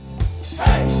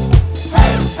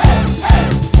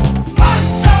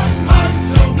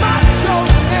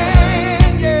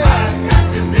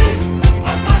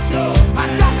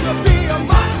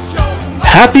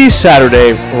Happy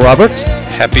Saturday, Robert.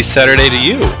 Happy Saturday to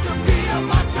you.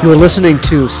 You're listening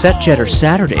to Setjetter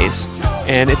Saturdays,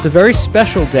 and it's a very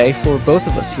special day for both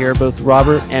of us here, both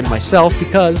Robert and myself,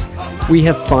 because we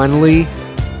have finally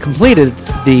completed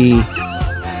the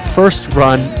first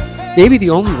run, maybe the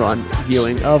only run,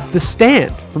 viewing of The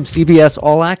Stand from CBS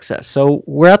All Access. So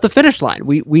we're at the finish line.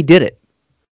 We did it.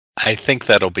 I think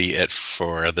that'll be it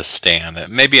for The Stand.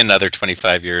 Maybe another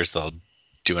 25 years they'll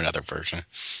do another version.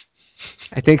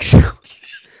 I think so.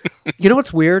 You know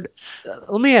what's weird?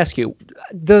 Let me ask you.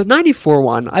 The 94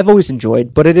 one, I've always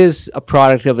enjoyed, but it is a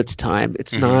product of its time.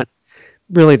 It's not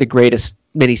really the greatest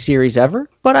miniseries ever,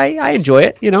 but I enjoy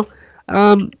it, you know.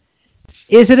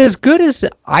 Is it as good as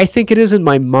I think it is in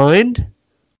my mind,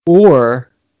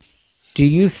 or do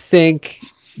you think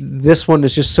this one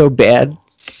is just so bad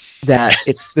that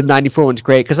it's the 94 one's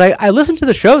great? Because I listen to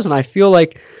the shows and I feel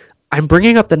like I'm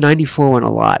bringing up the 94 one a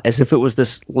lot as if it was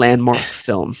this landmark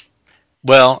film.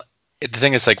 Well, the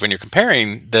thing is, like, when you're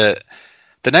comparing, the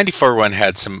 94 one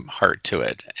had some heart to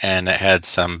it, and it had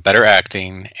some better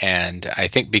acting, and I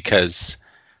think because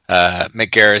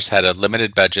Mick Garris had a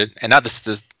limited budget, and not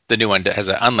the new one has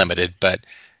an unlimited, but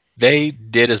they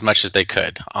did as much as they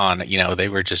could on, they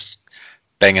were just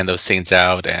banging those scenes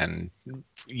out and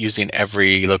using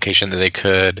every location that they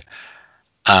could.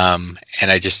 And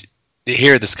I just,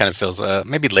 here this kind of feels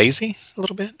maybe lazy a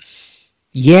little bit.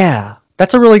 Yeah,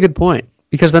 that's a really good point.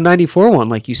 Because the 94 one,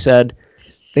 like you said,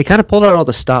 they kind of pulled out all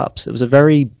the stops. It was a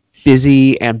very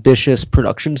busy, ambitious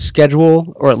production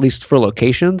schedule, or at least for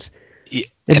locations. Yeah,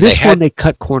 and this one, they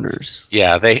cut corners.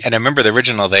 Yeah, and I remember the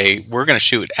original, they were going to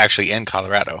shoot actually in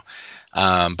Colorado.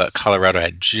 But Colorado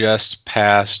had just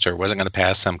passed or wasn't going to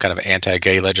pass some kind of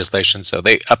anti-gay legislation, so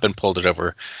they up and pulled it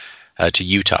over to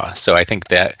Utah. So I think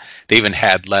that they even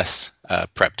had less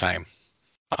prep time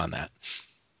on that.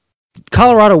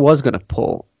 Colorado was going to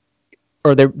pull,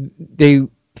 or they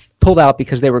pulled out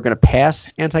because they were going to pass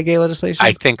anti-gay legislation.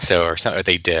 I think so, or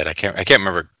they did. I can't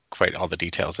remember quite all the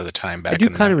details of the time back. I do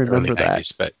in kind of the remember early that.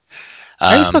 90s, but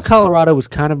I just thought Colorado was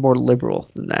kind of more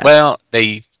liberal than that. Well,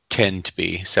 they tend to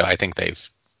be, so I think they've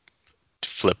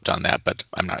flipped on that, but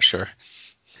I'm not sure.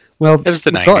 Well, it was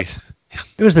the 90s.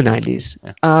 It was the 90s.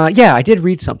 Yeah, I did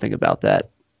read something about that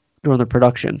during the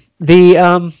production.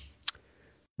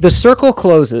 The Circle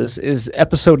Closes is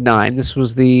episode 9. This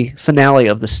was the finale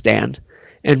of The Stand,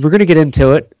 and we're going to get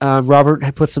into it. Robert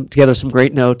had put together some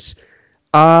great notes.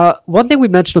 One thing we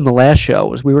mentioned on the last show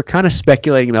was we were kind of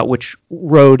speculating about which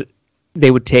road they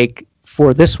would take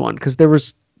for this one, because there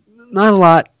was not a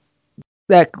lot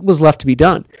that was left to be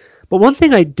done. But one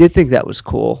thing I did think that was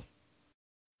cool,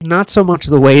 not so much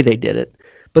the way they did it,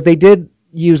 but they did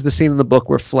use the scene in the book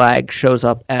where Flag shows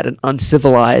up at an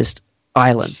uncivilized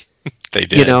island. They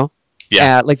did.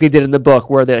 Yeah. Like they did in the book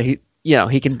where he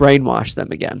can brainwash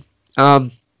them again.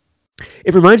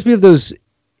 It reminds me of those,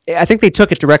 I think they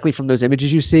took it directly from those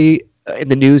images you see in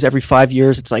the news every 5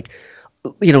 years. It's like,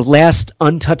 last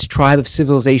untouched tribe of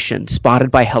civilization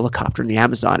spotted by helicopter in the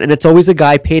Amazon. And it's always a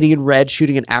guy painting in red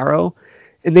shooting an arrow.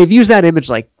 And they've used that image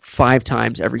like 5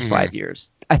 times every 5 years.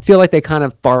 I feel like they kind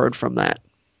of borrowed from that.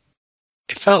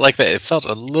 It felt like that. It felt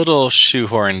a little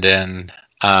shoehorned in,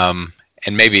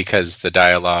 and maybe because the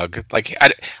dialogue, like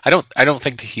I don't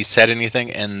think that he said anything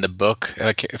in the book,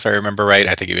 if I remember right.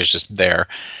 I think he was just there.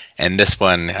 And this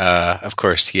one, of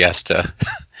course, he has to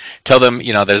tell them,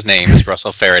 that his name is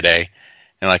Russell Faraday.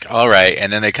 And like, all right,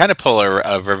 and then they kind of pull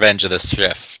a Revenge of the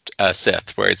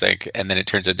Sith, where it's like, and then it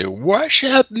turns into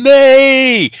worship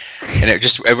me, and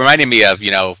it reminded me of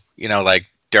like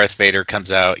Darth Vader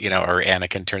comes out, or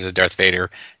Anakin turns into Darth Vader,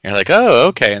 and you're like, oh,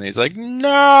 okay, and he's like,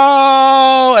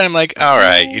 no, and I'm like, all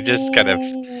right, you just kind of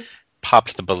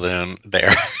popped the balloon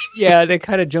there. Yeah, they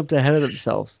kind of jumped ahead of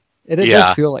themselves. It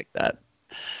does feel like that.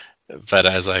 But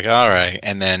I was like, all right.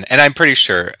 And I'm pretty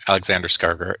sure Alexander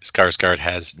Skarsgård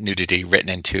has nudity written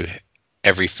into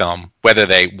every film, whether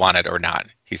they want it or not.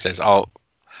 He says,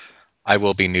 I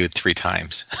will be nude 3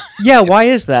 times. Yeah, why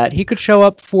is that? He could show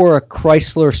up for a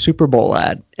Chrysler Super Bowl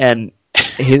ad, and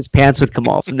his pants would come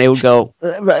off, and they would go,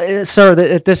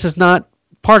 sir, this is not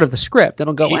part of the script. And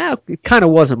I'll go, well, it kind of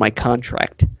wasn't my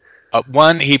contract.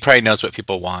 1, he probably knows what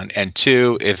people want, and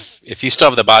 2, if you still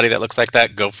have the body that looks like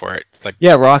that, go for it. Like,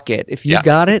 yeah, rock it. If you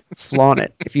got it, flaunt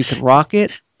it. If you can rock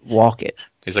it, walk it.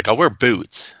 He's like, I'll wear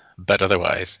boots, but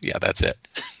otherwise, yeah, that's it.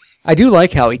 I do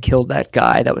like how he killed that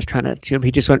guy that was trying to shoot him.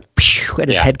 He just went, pew, and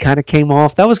his head kind of came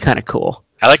off. That was kind of cool.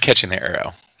 I like catching the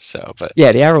arrow. So, but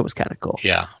yeah, the arrow was kind of cool.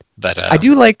 Yeah, but I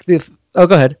do like the. Oh,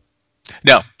 go ahead.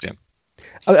 No, Jim.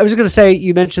 I was going to say,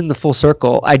 you mentioned the full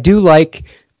circle. I do like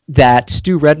that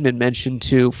Stu Redman mentioned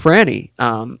to Franny,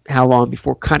 how long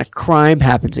before kind of crime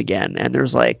happens again. And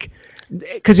there's like,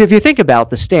 because if you think about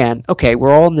The Stand, okay,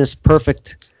 we're all in this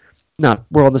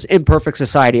we're all in this imperfect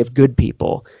society of good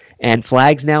people, and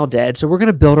Flag's now dead, so we're going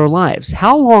to build our lives.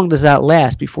 How long does that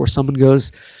last before someone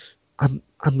goes, I'm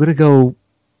going to go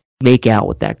make out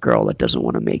with that girl that doesn't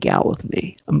want to make out with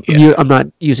me? I'm not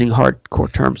using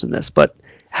hardcore terms in this, but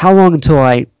how long until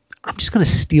I'm just going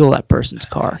to steal that person's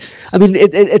car? I mean,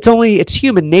 it's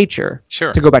human nature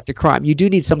to go back to crime. You do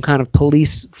need some kind of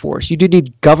police force. You do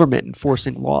need government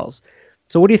enforcing laws.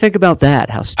 So what do you think about that?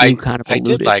 How Stu kind of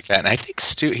alluded? I did like that, and I think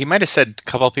Stu, he might have said a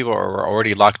couple of people were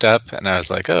already locked up, and I was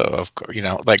like, oh, of course,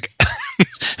 like,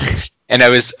 and I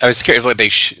was scared of what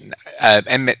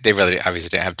and they really obviously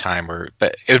didn't have time,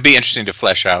 but it would be interesting to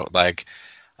flesh out, like,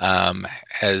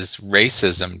 has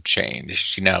racism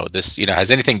changed?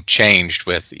 Has anything changed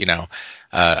with,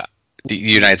 the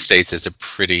United States is a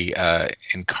pretty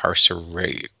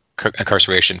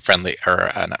incarceration friendly, or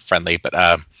not friendly, but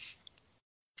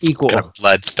equal, kind of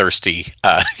bloodthirsty,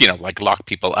 like lock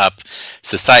people up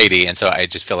society. And so I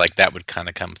just feel like that would kind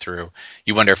of come through.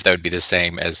 You wonder if that would be the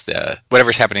same as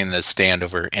whatever's happening in The Stand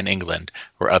over in England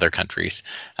or other countries,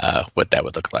 what that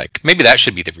would look like. Maybe that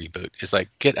should be the reboot, is like,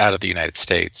 get out of the United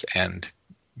States and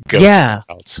go somewhere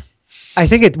else. I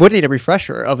think it would need a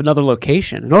refresher of another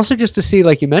location, and also just to see,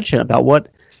 like you mentioned, about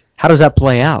how does that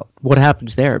play out? What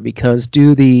happens there? Because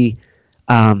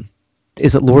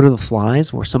is it Lord of the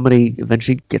Flies, where somebody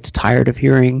eventually gets tired of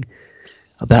hearing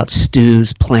about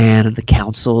Stu's plan and the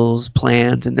council's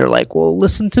plans, and they're like, well,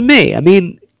 listen to me. I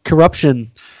mean,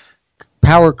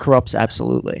 power corrupts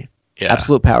absolutely. Yeah.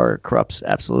 Absolute power corrupts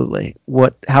absolutely.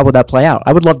 How would that play out?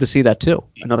 I would love to see that too.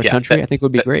 Another country, I think,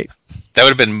 would be great. That would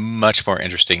have been much more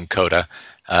interesting coda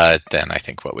than I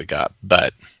think what we got.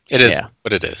 But it is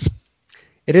what it is.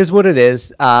 It is what it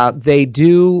is.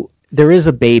 There is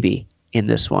a baby in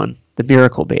this one. The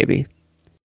miracle baby.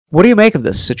 What do you make of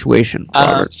this situation,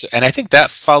 Robert? And I think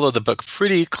that followed the book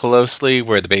pretty closely,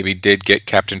 where the baby did get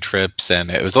Captain Trips,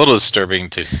 and it was a little disturbing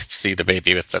to see the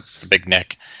baby with the big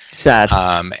neck. Sad.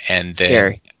 And then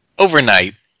scary.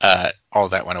 Overnight, all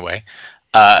that went away.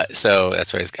 So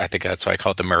that's why I think that's why I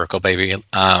call it the miracle baby.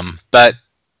 But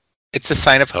it's a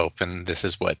sign of hope, and this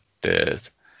is what the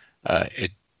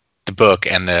book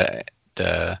and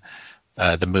the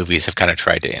movies have kind of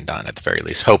tried to end on, at the very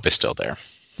least. Hope is still there.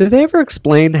 Did they ever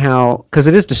explain how, because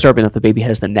it is disturbing that the baby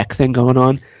has the neck thing going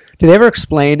on, did they ever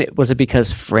explain, was it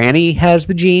because Franny has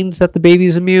the genes that the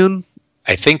baby's immune?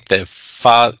 I think so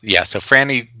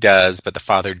Franny does, but the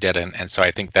father didn't, and so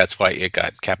I think that's why it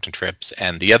got Captain Trips.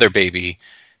 And the other baby,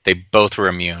 they both were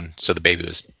immune, so the baby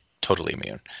was totally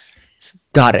immune.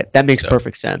 Got it. That makes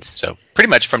perfect sense. So pretty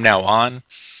much from now on,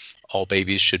 all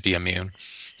babies should be immune.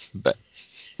 But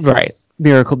right.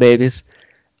 Miracle babies.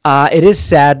 It is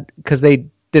sad because they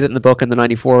did it in the book in the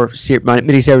 94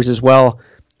 miniseries as well,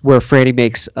 where Franny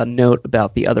makes a note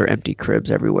about the other empty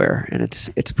cribs everywhere, and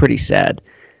it's pretty sad.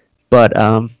 But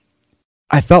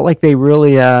I felt like they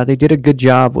really they did a good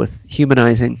job with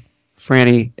humanizing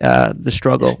Franny, the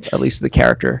struggle, at least the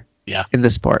character, in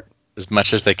this part. As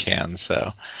much as they can,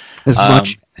 so. As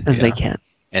much as they can.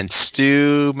 And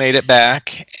Stu made it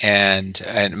back, and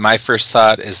my first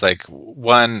thought is like,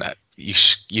 one,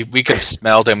 we could have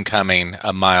smelled him coming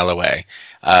a mile away.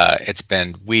 It's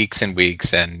been weeks and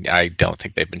weeks, and I don't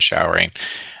think they've been showering.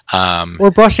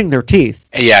 Or brushing their teeth.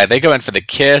 Yeah, they go in for the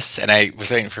kiss, and I was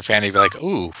waiting for Fanny to be like,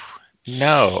 ooh,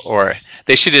 no. Or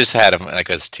they should have just had him like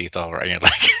with his teeth all right.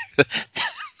 Like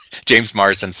James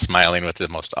Marsden smiling with the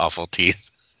most awful teeth.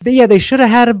 They should have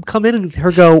had him come in and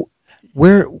her go,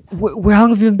 Where how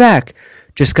long have you been back?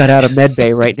 Just got out of med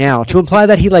bay right now. To imply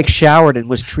that he like showered and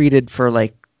was treated for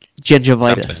like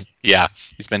gingivitis. Something. Yeah,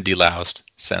 he's been deloused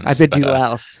since. I've been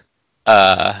deloused.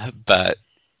 But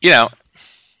he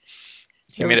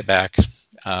made it back.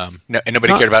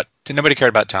 Nobody cared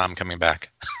about Tom coming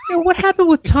back. What happened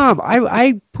with Tom?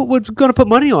 I was going to put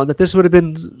money on that this would have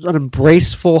been an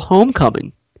embraceful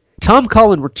homecoming. Tom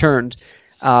Cullen returned.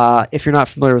 If you're not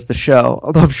familiar with the show,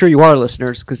 although I'm sure you are,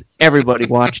 listeners, because everybody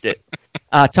watched it.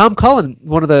 Tom Cullen,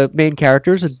 one of the main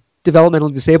characters, a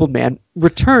developmentally disabled man,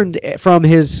 returned from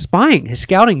his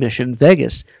scouting mission in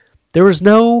Vegas. There was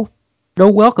no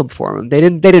welcome for him. They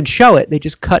didn't show it. They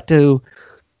just cut to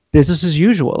business as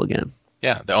usual again.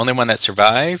 Yeah, the only one that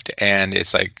survived, and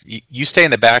it's like, you stay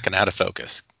in the back and out of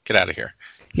focus. Get out of here.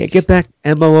 Yeah, get back,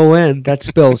 MOON. That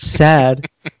spells sad.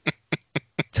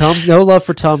 No love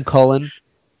for Tom Cullen.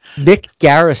 Mick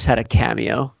Garris had a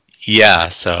cameo. Yeah,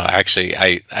 so actually,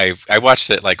 I watched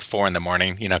it like 4 in the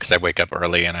morning, because I wake up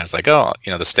early, and I was like, oh,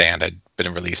 The Stand had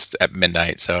been released at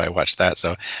midnight, so I watched that.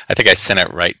 So I think I sent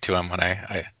it right to him when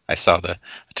I saw I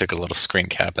took a little screen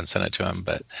cap and sent it to him.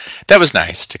 But that was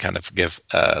nice to kind of give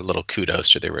a little kudos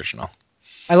to the original.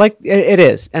 I like it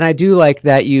is, and I do like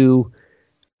that you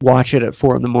watch it at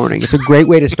 4 in the morning. It's a great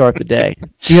way to start the day.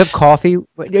 Do you have coffee?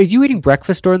 Are you eating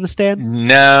breakfast during the Stand?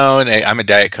 No, I'm a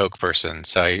Diet Coke person,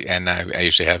 so I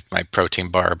usually have my protein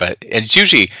bar, but it's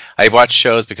usually I watch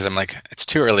shows because I'm like, it's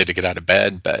too early to get out of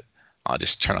bed, but I'll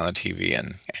just turn on the TV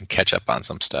and catch up on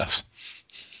some stuff.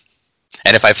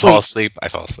 And if I fall asleep, I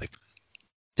fall asleep.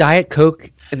 Diet Coke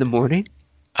in the morning?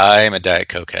 I'm a Diet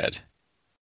Coke head.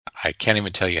 I can't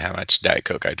even tell you how much Diet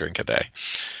Coke I drink a day.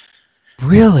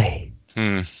 Really?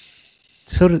 Hmm.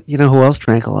 So, you know who else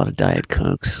drank a lot of Diet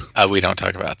Cokes? We don't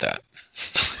talk about that.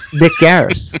 Mick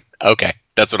Garris. Okay,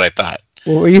 that's what I thought.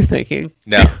 What were you thinking?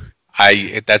 No,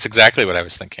 that's exactly what I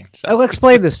was thinking. So. Oh,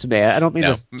 explain this to me. I don't mean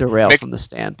to derail from the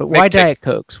Stand, but why Diet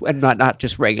Cokes and not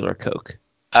just regular Coke?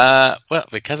 Well,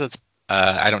 because it's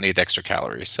I don't need the extra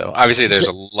calories. So obviously there's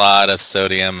a lot of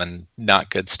sodium and not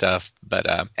good stuff. But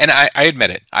and I admit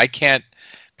it, I can't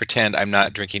pretend I'm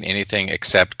not drinking anything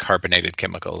except carbonated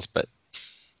chemicals, but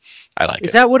I like it.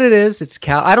 Is that what it is? It's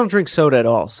I don't drink soda at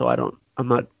all, so I'm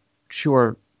not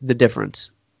sure the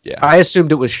difference. Yeah. I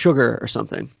assumed it was sugar or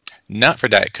something. Not for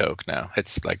Diet Coke, no.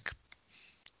 It's like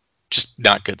just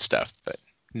not good stuff, but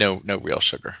no real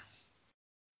sugar.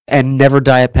 And never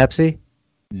Diet Pepsi?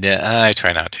 No, I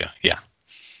try not to. Yeah.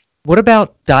 What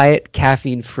about Diet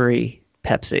caffeine-free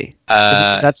Pepsi? Is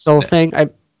that still a thing?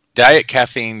 Diet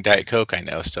caffeine, Diet Coke, I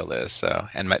know still is. So,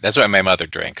 and that's what my mother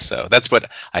drinks. So that's what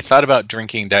I thought about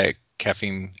drinking Diet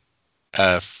caffeine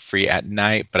free at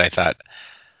night, but I thought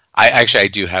I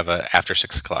do have after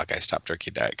 6 o'clock. I stopped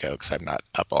drinking Diet Coke, so I'm not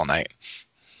up all night.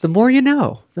 The more you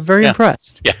know. I'm very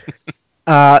impressed. Yeah.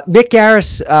 Mick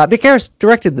Garris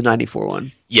directed the '94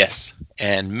 one. Yes,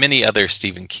 and many other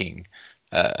Stephen King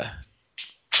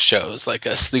shows like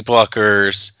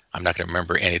Sleepwalkers. I'm not going to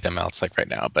remember any of them else like right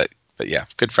now, but yeah,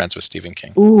 good friends with Stephen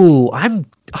King. Ooh, I'm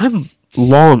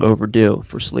long overdue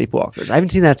for Sleepwalkers. I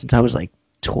haven't seen that since I was like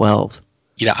 12.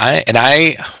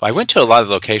 I went to a lot of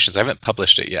locations. I haven't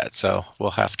published it yet, so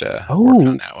we'll have to work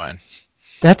on that one.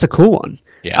 That's a cool one.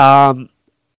 Yeah.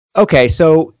 Okay,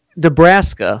 so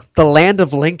Nebraska, the land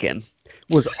of Lincoln,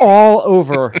 was all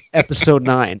over episode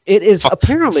 9. It is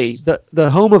apparently the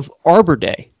home of Arbor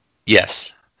Day.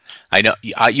 Yes. I know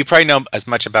you probably know as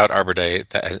much about Arbor Day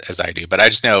as I do, but I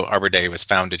just know Arbor Day was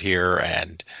founded here,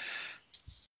 and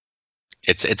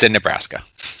it's in Nebraska.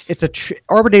 It's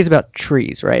Arbor Day is about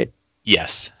trees, right?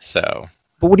 Yes. So.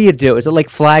 But what do you do? Is it like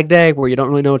Flag Day, where you don't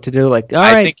really know what to do? Like,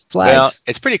 I think, flags. Well,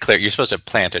 it's pretty clear. You're supposed to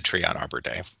plant a tree on Arbor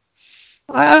Day.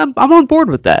 I'm on board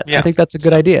with that. Yeah. I think that's a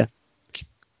good idea.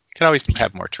 Can always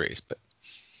have more trees, but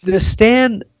the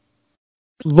Stand.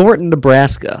 Lorton,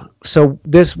 Nebraska. So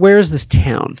where's this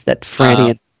town that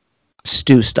Franny and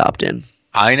Stu stopped in?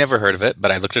 I never heard of it,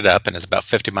 but I looked it up, and it's about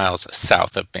 50 miles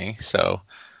south of me. So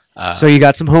you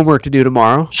got some homework to do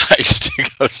tomorrow. I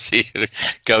to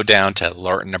go down to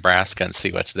Lorton, Nebraska, and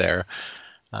see what's there.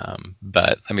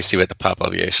 But let me see what the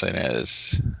population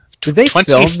is. Did they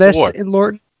 24. Film this in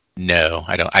Lorton? No,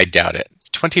 I don't. I doubt it.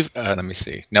 20. Let me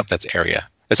see. Nope, that's area.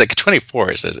 It's like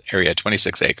 24. It says area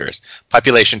 26 acres.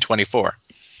 Population 24.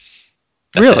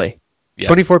 That's really? Yeah.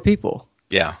 24 people.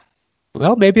 Yeah.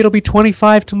 Well, maybe it'll be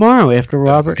 25 tomorrow after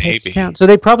Robert hits town. So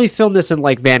they probably filmed this in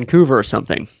like Vancouver or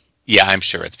something. Yeah, I'm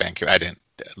sure it's Vancouver. I didn't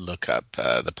look up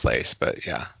the place, but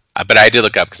yeah. But I did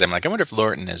look up because I'm like, I wonder if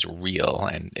Lorton is real,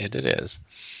 and it is.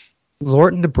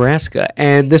 Lorton, Nebraska,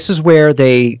 and this is where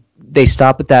they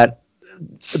stop at that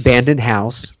abandoned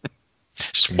house.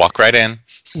 Just walk right in.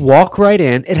 Walk right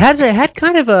in. It had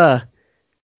kind of a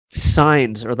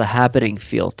Signs or The Happening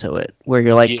feel to it, where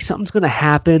you're like, something's going to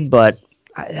happen, but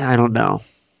I don't know.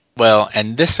 Well,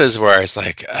 and this is where I was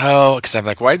like, oh, because I'm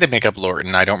like, why did they make up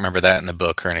Lorton? I don't remember that in the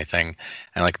book or anything.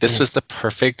 And like, this was the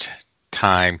perfect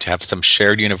time to have some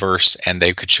shared universe, and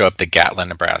they could show up to Gatlin,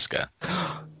 Nebraska.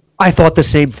 I thought the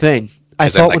same thing. I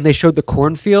thought when they showed the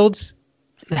cornfields,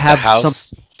 have the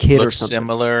house some kid or something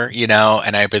similar,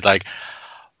 and I'd be like,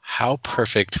 how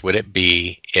perfect would it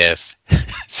be if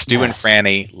Stu and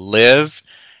Franny live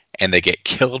and they get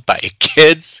killed by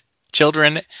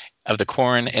children of the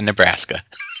corn in Nebraska?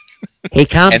 He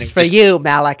comes for you,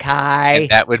 Malachi. And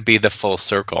that would be the full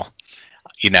circle.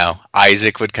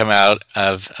 Isaac would come out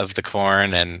of the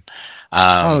corn, and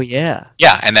yeah,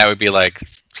 and that would be like,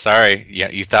 sorry,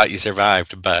 you thought you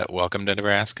survived, but welcome to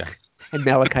Nebraska. and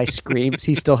Malachi screams.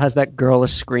 He still has that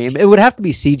girlish scream. It would have to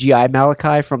be CGI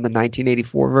Malachi from the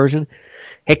 1984 version.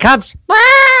 He comes,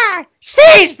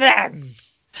 seize them!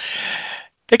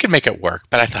 They could make it work,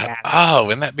 but I thought,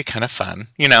 wouldn't that be kind of fun,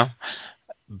 you know?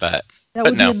 But that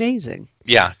would be amazing.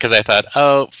 Yeah, because I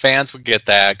thought, fans would get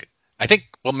that. I think,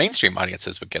 mainstream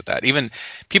audiences would get that. Even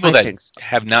people that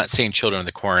have not seen Children of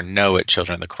the Corn know what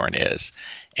Children of the Corn is.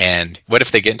 And what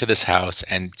if they get into this house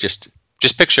and just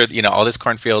picture, all this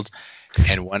cornfields,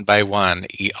 and one by one,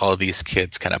 all these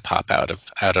kids kind of pop out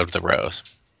of the rows.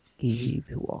 He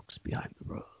who walks behind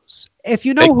the rows. If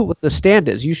you know who the stand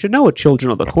is, you should know what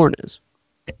Children of the Corn is.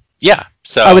 Yeah,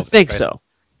 so I would think so.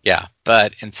 Yeah,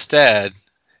 but instead,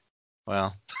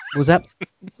 well, was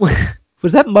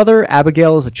that Mother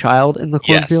Abigail as a child in the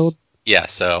cornfield? Yes. Yeah,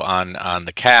 so on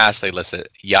the cast they listed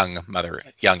young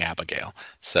Abigail.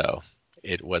 So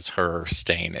it was her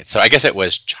staying it. So I guess it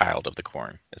was Child of the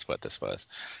Corn is what this was.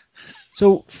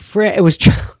 So it was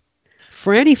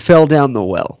Franny fell down the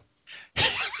well.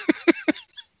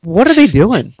 What are they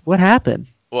doing? What happened?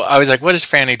 Well, I was like, what is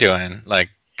Franny doing? Like,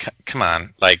 come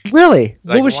on. Like, really?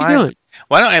 What was she doing?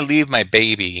 Why don't I leave my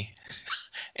baby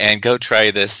and go try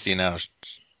this,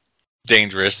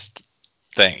 dangerous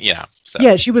thing, So.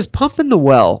 Yeah, she was pumping the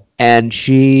well, and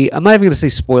I'm not even going to say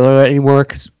spoiler anymore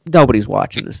because nobody's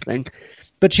watching this thing,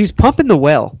 but she's pumping the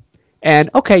well. And,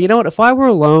 okay, you know what? If I were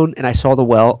alone and I saw the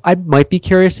well, I might be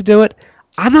curious to do it.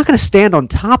 I'm not going to stand on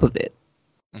top of it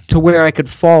to where I could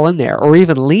fall in there or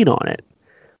even lean on it,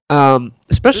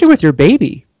 especially with your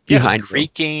baby behind it was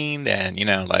creaking and,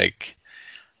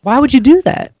 Why would you do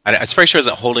that? I was afraid she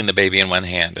wasn't holding the baby in one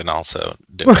hand and also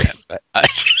doing it. But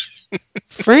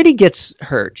Franny gets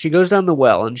hurt. She goes down the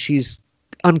well and she's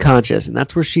unconscious, and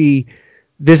that's where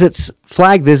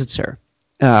Flag visits her,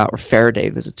 or Faraday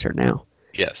visits her now.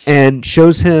 Yes. And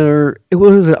shows her it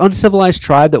was an uncivilized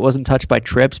tribe that wasn't touched by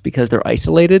trips because they're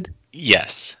isolated.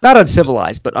 Yes. Not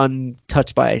uncivilized, but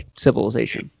untouched by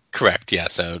civilization. Correct. Yeah.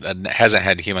 So hasn't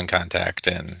had human contact,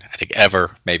 and I think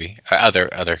ever maybe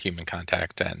other human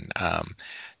contact, and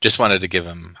just wanted to give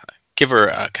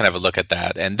her kind of a look at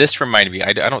that. And this reminded me.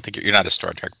 I don't think you're not a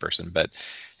Star Trek person, but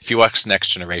if you watch Next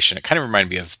Generation, it kind of reminded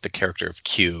me of the character of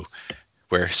Q,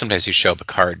 where sometimes you show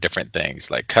Picard different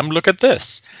things, like "Come look at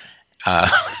this,"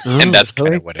 and that's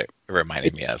kind of what it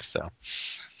reminded me of. So.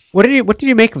 What did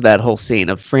you make of that whole scene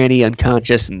of Franny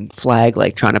unconscious and Flag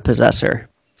like trying to possess her?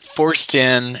 Forced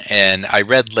in, and I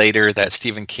read later that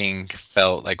Stephen King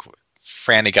felt like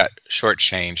Franny got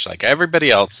shortchanged. Like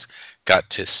everybody else got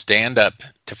to stand up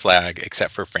to Flag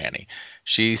except for Franny.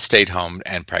 She stayed home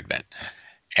and pregnant,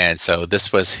 and so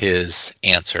this was his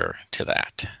answer to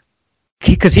that.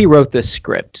 Because he wrote this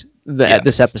script,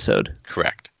 this episode.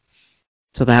 Correct.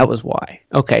 So that was why.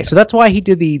 Okay, so that's why he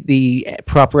did the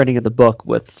proper ending of the book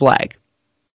with Flag.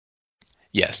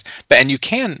 Yes, and you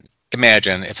can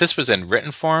imagine if this was in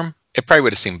written form, it probably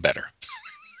would have seemed better.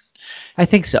 I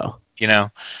think so.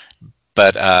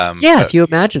 But if you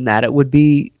imagine that, it would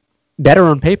be better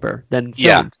on paper than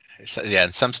filmed. Yeah,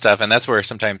 and some stuff, and that's where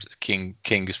sometimes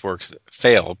King's works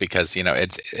fail because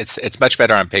it's much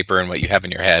better on paper and what you have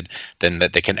in your head than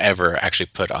that they can ever actually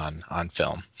put on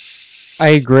film. I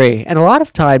agree. And a lot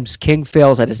of times King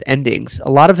fails at his endings.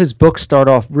 A lot of his books start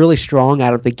off really strong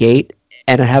out of the gate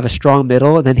and have a strong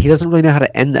middle, and then he doesn't really know how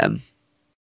to end them.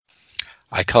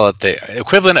 I call it the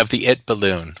equivalent of the It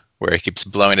balloon, where he keeps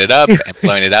blowing it up and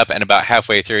blowing it up, and about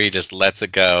halfway through he just lets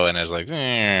it go and is like,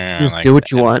 just do what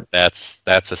you want. That's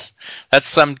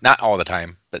some, not all the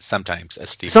time, but sometimes as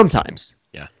Steve. Sometimes.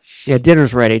 Yeah,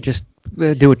 dinner's ready. Just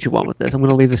do what you want with this. I'm going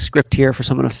to leave the script here for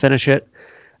someone to finish it.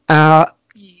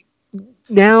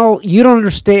 Now you don't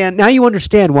understand. Now you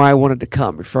understand why I wanted to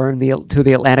come, referring to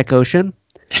the Atlantic Ocean.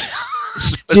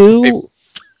 Stu,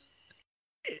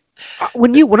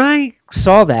 when I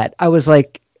saw that, I was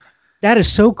like, "That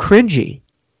is so cringy."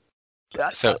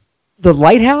 So the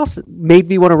lighthouse made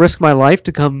me want to risk my life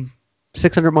to come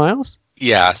 600 miles.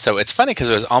 Yeah, so it's funny because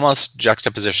it was almost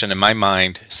juxtaposition in my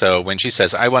mind. So when she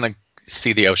says, "I want to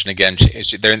see the ocean again,"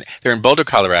 they're in Boulder,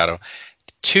 Colorado.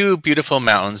 Two beautiful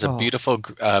mountains, a beautiful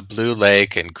blue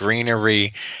lake and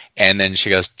greenery, and then she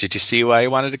goes, "Did you see why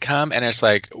you wanted to come?" And it's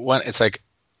like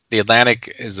the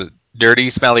Atlantic is a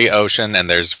dirty, smelly ocean, and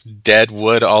there's dead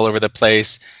wood all over the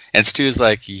place. And Stu's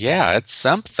like, "Yeah, it's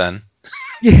something."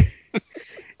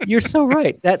 You're so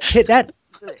right. That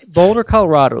Boulder,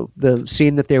 Colorado, the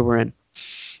scene that they were in,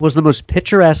 was the most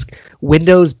picturesque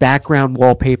Windows background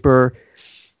wallpaper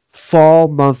fall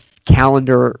month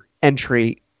calendar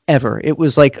entry ever. It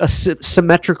was like a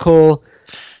symmetrical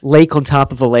lake on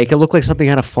top of a lake. It looked like something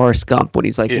out of Forrest Gump when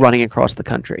he's running across the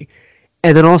country.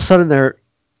 And then all of a sudden they're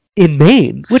in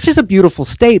Maine, which is a beautiful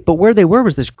state, but where they were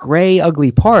was this gray,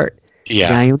 ugly part. Yeah.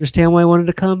 Now you understand why I wanted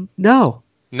to come? No.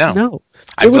 No.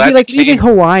 It would be like leaving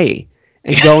Hawaii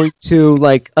and going to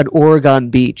like an Oregon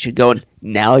beach and going,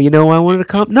 now you know why I wanted to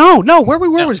come? No, where we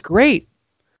were was great.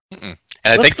 Mm-mm.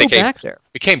 And I think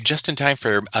we came just in time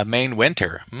for a Maine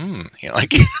winter.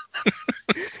 Like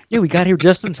yeah, we got here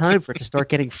just in time for it to start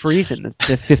getting freezing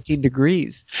to 15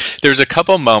 degrees. There's a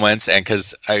couple moments, and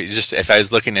because if I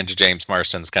was looking into James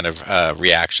Marsden's kind of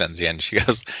reactions, and she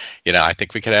goes, I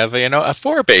think we could have,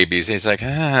 4 babies. And he's like,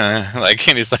 and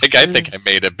he's like, I think I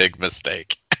made a big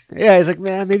mistake. Yeah, he's like,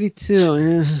 man, maybe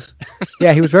 2.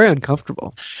 Yeah, he was very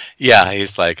uncomfortable. Yeah,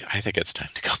 he's like, I think it's time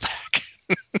to go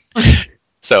back.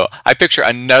 So I picture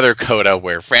another coda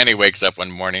where Franny wakes up one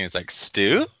morning and is like,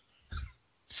 Stu?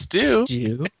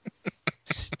 Stu?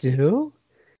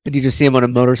 And you just see him on a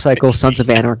motorcycle, Sons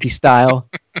of Anarchy style,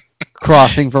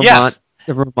 crossing Vermont,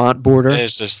 the Vermont border.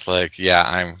 It's just like,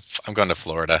 I'm going to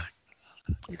Florida.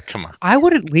 Come on. I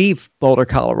wouldn't leave Boulder,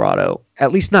 Colorado,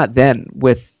 at least not then,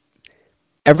 with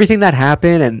everything that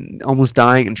happened and almost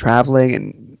dying and traveling,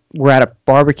 and we're at a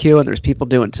barbecue and there's people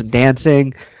doing some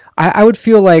dancing. I would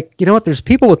feel like, you know what, there's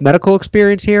people with medical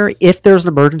experience here. If there's an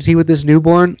emergency with this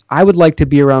newborn, I would like to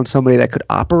be around somebody that could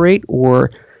operate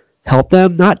or help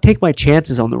them, not take my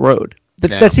chances on the road.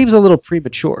 That seems a little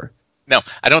premature. No,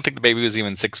 I don't think the baby was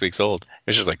even 6 weeks old. It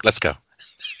was just like, let's go.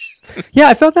 Yeah,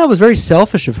 I felt that was very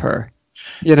selfish of her,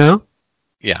 Yeah,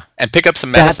 and pick up some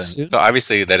medicine. So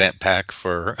obviously they didn't pack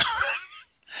for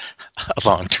a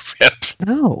long trip.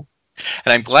 No.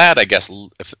 And I'm glad, I guess,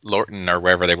 if Lorton or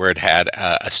wherever they were had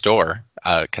a store,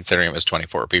 considering it was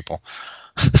 24 people.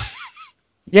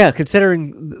 Yeah,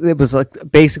 considering it was like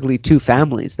basically 2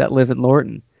 families that live in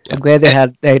Lorton. Yeah. I'm glad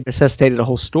they necessitated a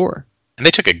whole store. And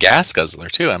they took a gas guzzler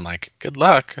too. I'm like, good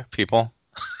luck, people.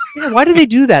 Yeah, why do they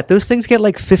do that? Those things get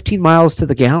like 15 miles to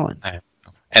the gallon.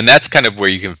 And that's kind of where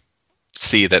you can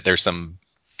see that there's some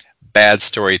bad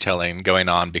storytelling going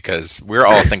on, because we're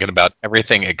all thinking about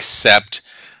everything except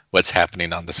what's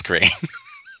happening on the screen.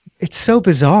 It's so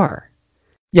bizarre.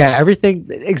 Yeah, everything,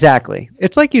 exactly.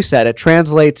 It's like you said, it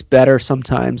translates better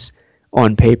sometimes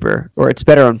on paper, or it's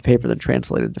better on paper than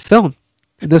translated to film.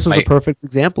 And this was a perfect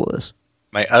example of this.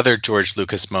 My other George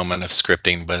Lucas moment of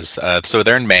scripting was, so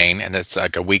they're in Maine, and it's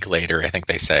like a week later, I think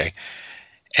they say,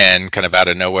 and kind of out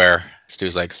of nowhere,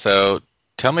 Stu's like, so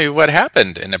tell me what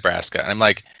happened in Nebraska. And I'm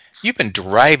like, you've been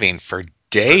driving for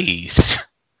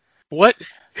days. What?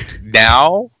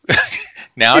 Now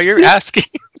you're asking?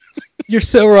 You're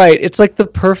so right. It's like the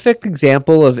perfect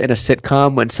example of in a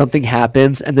sitcom when something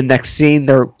happens and the next scene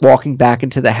they're walking back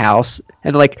into the house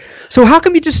and like, so how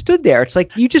come you just stood there? It's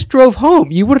like, you just drove home.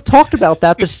 You would have talked about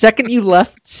that the second you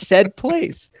left said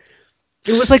place.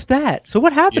 It was like that. So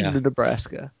what happened in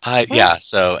Nebraska? Yeah.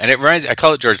 So, and I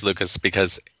call it George Lucas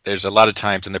because there's a lot of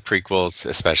times in the prequels,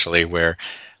 especially, where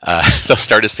they'll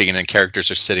start a scene and characters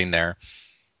are sitting there,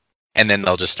 and then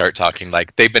they'll just start talking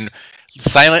like they've been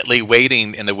silently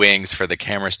waiting in the wings for the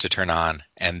cameras to turn on,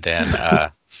 and then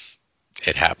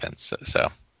it happens. So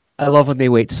I love when they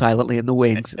wait silently in the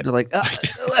wings and they're like,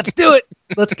 let's do it.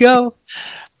 Let's go.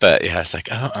 But yeah, it's like,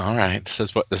 oh, all right. This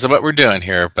is what we're doing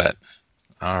here, but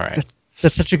all right.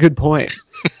 That's such a good point.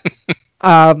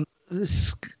 Alexander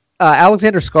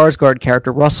Skarsgård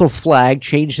character Russell Flagg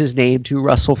changed his name to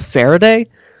Russell Faraday.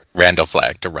 Randall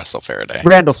Flagg to Russell Faraday.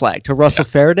 Randall Flagg to Russell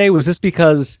Faraday. Was this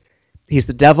because he's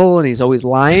the devil and he's always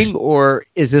lying, or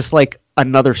is this like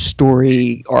another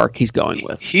story arc he's going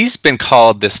with? He's been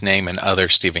called this name in other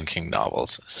Stephen King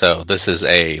novels, so this is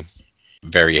a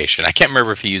variation. I can't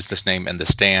remember if he used this name in The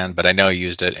Stand, but I know he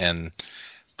used it in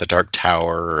The Dark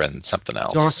Tower and something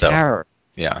else. Dark Tower.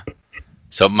 Yeah.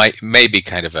 So it may be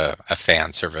kind of a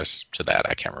fan service to that.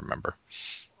 I can't remember.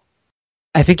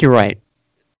 I think you're right.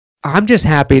 I'm just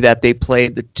happy that they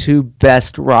played the 2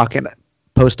 best rock and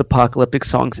post-apocalyptic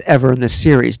songs ever in this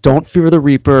series. Don't Fear the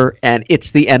Reaper and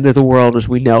It's the End of the World as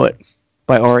We Know It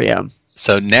by REM.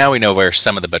 So now we know where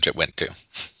some of the budget went to.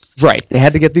 Right. They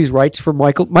had to get these rights for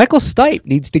Michael. Michael Stipe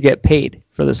needs to get paid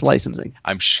for this licensing.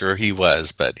 I'm sure he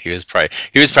was, but he was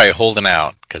probably holding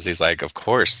out because he's like, of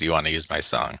course you want to use my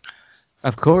song.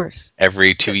 Of course.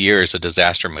 Every 2 years, a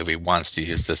disaster movie wants to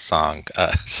use this song.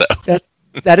 So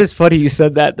that is funny you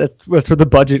said that. That's where the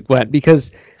budget went,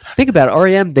 because think about it.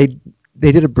 REM, they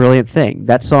did a brilliant thing.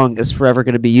 That song is forever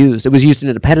going to be used. It was used in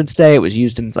Independence Day. It was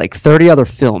used in like 30 other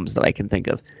films that I can think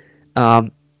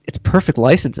of. It's perfect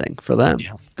licensing for them.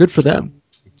 Yeah. Good for them.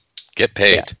 Get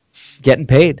paid. Yeah. Getting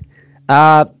paid.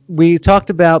 We talked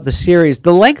about the series.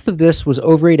 The length of this was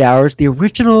over 8 hours. The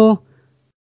original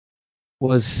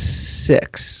was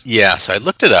 6. Yeah, so I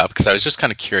looked it up because I was just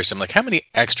kind of curious. I'm like, how many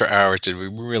extra hours did we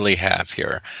really have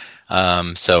here?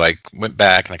 So I went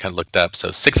back and I kind of looked up.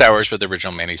 So 6 hours for the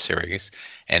original miniseries,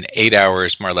 and 8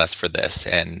 hours more or less for this,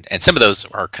 and some of those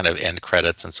are kind of end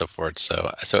credits and so forth.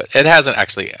 So it has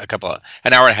actually an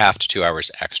hour and a half to 2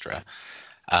 hours extra.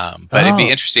 But it'd be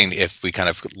interesting if we kind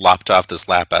of lopped off this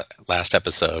last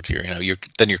episode. You're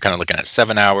kind of looking at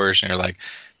 7 hours, and you're like,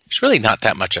 there's really not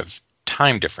that much of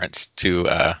time difference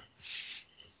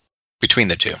between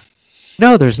the two.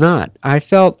 No, there's not. I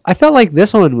felt like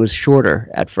this one was shorter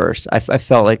at first. I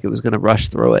felt like it was going to rush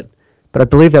through it, but I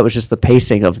believe that was just the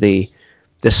pacing of the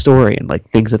story and like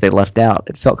things that they left out.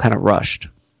 It felt kind of rushed.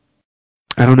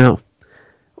 I don't know.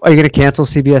 Are you going to cancel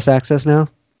CBS Access now?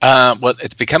 Well,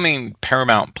 it's becoming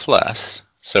Paramount Plus,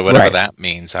 so whatever that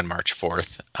means on March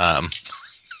 4th.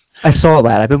 I saw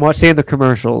that. I've been seeing the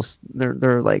commercials.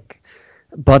 They're like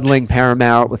bundling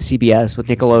Paramount with CBS with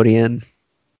Nickelodeon.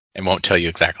 And won't tell you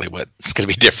exactly what's going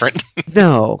to be different.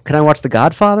 No. Can I watch The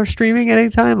Godfather streaming at any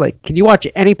time? Like, can you watch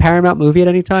any Paramount movie at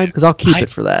any time? Because I'll keep it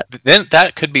for that. Then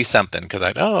that could be something. Because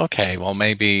okay, well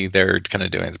maybe they're kind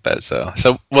of doing it better.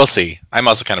 So we'll see. I'm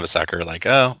also kind of a sucker. Like,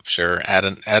 oh sure,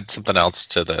 add something else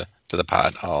to the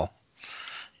pot.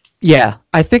 Yeah,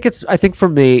 I think for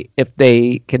me, if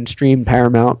they can stream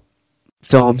Paramount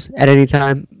films at any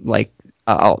time, like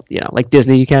like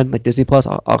Disney, you can like Disney Plus,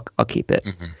 I'll keep it.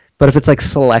 Mm-hmm. But if it's like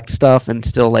select stuff and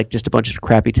still like just a bunch of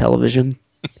crappy television,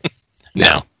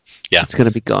 no, yeah, it's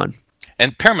gonna be gone.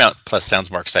 And Paramount Plus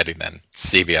sounds more exciting than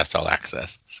CBS All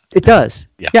Access. It does.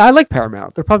 Yeah, I like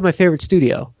Paramount. They're probably my favorite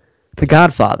studio. The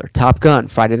Godfather, Top Gun,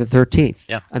 Friday the 13th.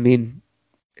 Yeah, I mean,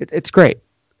 it's great.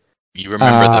 You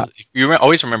remember you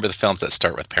always remember the films that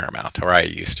start with Paramount, or I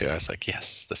used to. I was like,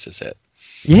 yes, this is it.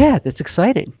 Yeah, that's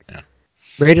exciting. Yeah.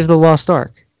 Raiders of the Lost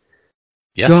Ark.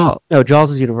 Yes. Jaws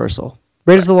is Universal.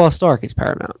 Raiders of the Lost Ark is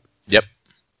Paramount. Yep.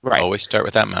 Right. Always start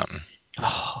with that mountain.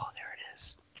 Oh, there it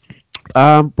is.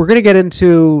 We're going to get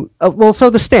into... so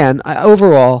The Stand,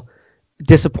 overall,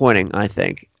 disappointing, I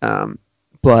think.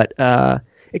 But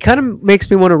it kind of makes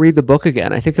me want to read the book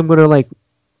again. I think I'm going to,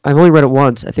 I've only read it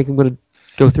once. I think I'm going to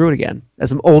go through it again,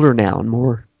 as I'm older now and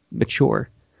more mature.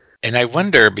 And I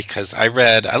wonder, because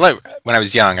when I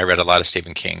was young, I read a lot of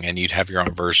Stephen King, and you'd have your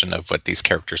own version of what these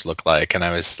characters look like. And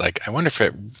I was like, I wonder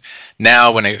if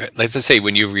now let's say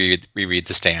when you reread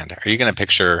The Stand, are you going to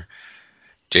picture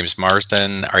James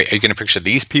Marsden? Are you going to picture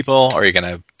these people? Or are you going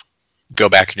to go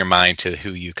back in your mind to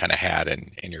who you kind of had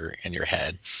in your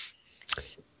head?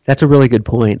 That's a really good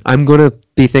point. I'm going to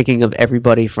be thinking of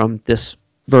everybody from this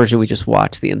version we just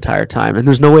watched the entire time, and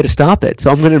there's no way to stop it.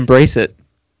 So I'm going to embrace it.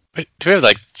 Do we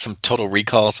have some Total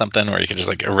Recall or something where you can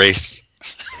just erase?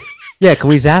 Yeah, can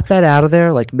we zap that out of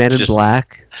there, like Men in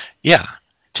Black? Yeah,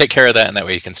 take care of that, and that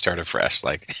way you can start afresh.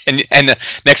 And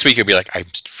next week you'll be like, I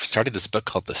started this book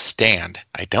called The Stand.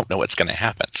 I don't know what's going to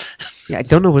happen. Yeah, I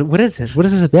don't know what is this. What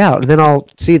is this about? And then I'll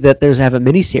see that have a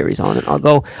miniseries on it. I'll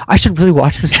go, I should really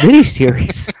watch this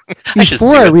miniseries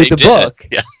before I read the book.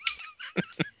 Yeah,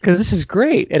 because this is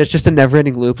great, and it's just a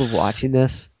never-ending loop of watching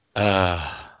this.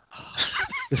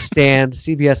 The Stand,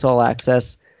 CBS All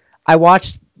Access. I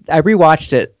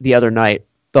rewatched it the other night,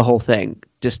 the whole thing,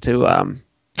 just to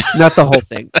not the whole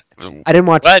thing. I didn't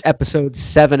watch episodes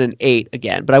 7 and 8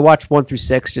 again, but I watched 1 through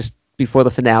 6 just before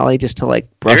the finale, just to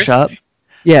brush Seriously? up.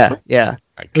 Yeah.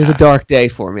 It was a dark day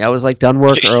for me. I was done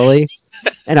work early,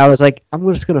 and I was like, I'm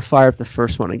just gonna fire up the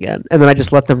first one again, and then I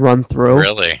just let them run through.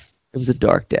 Really? It was a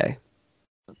dark day.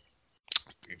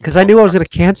 Because I knew I was going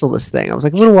to cancel this thing. I was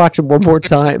like, I'm going to watch it one more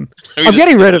time. I'm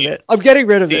getting rid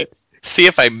of it. See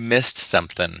if I missed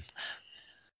something.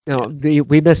 No,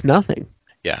 we missed nothing.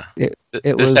 Yeah.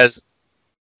 This has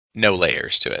no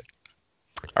layers to it.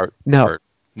 Or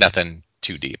nothing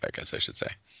too deep, I guess I should say.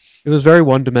 It was very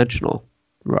one-dimensional,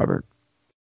 Robert.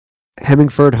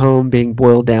 Hemingford home being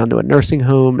boiled down to a nursing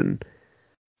home, and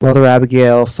Mother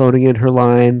Abigail phoning in her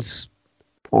lines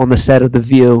on the set of The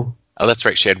View. Oh, that's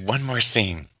right. She had one more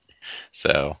scene.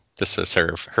 So this is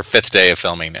her 5th day of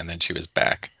filming, and then she was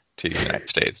back to the United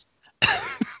States.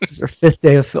 This is her 5th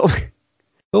day of filming.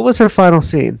 What was her final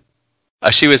scene?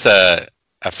 She was a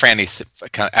Franny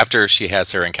after she has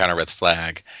her encounter with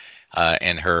Flag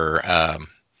in her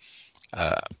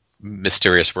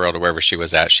mysterious world, or wherever she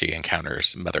was at. She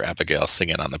encounters Mother Abigail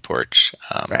singing on the porch,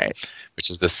 right? Which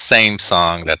is the same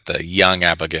song that the young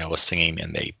Abigail was singing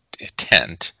in the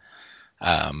tent.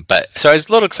 But so I was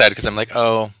a little excited because I'm like,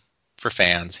 oh, for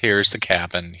fans, here's the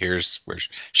cabin, here's where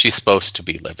she's supposed to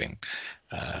be living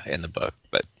in the book.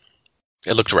 But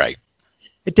it looked right.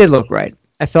 It did look right.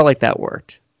 I felt like that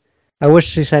worked. I wish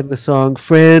she sang the song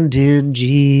 "Friend in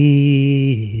Jesus."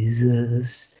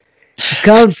 She's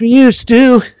coming for you,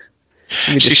 Stu.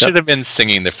 She should have been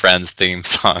singing the Friends theme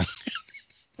song.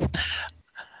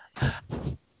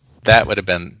 That would have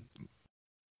been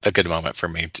a good moment for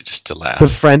me to laugh. The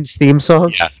Friends theme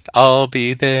song? Yeah. I'll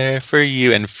be there for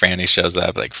you. And Franny shows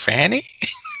up like, Franny?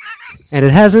 And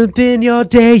it hasn't been your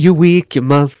day, your week, your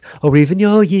month, or even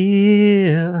your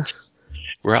year.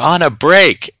 We're on a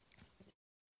break.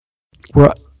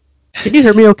 Can you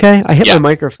hear me okay? I hit my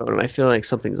microphone and I feel like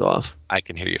something's off. I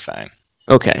can hear you fine.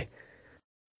 Okay.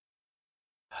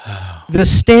 The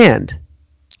Stand.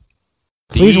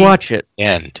 Please watch it.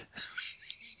 End.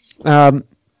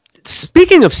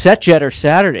 Speaking of Set Jetter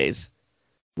Saturdays,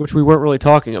 which we weren't really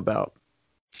talking about,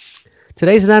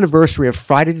 today's an anniversary of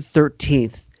Friday the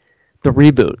 13th, the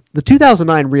reboot, the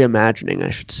 2009 reimagining, I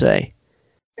should say.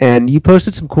 And you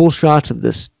posted some cool shots of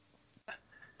this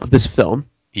film.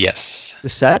 Yes. The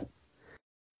set.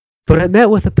 But it met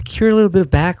with a peculiar little bit of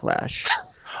backlash.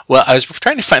 Well, I was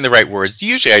trying to find the right words.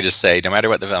 Usually I just say, no matter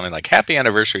what the film, I'm like, happy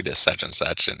anniversary to such and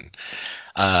such. And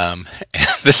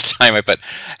this time I put,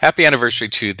 happy anniversary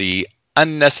to the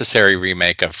unnecessary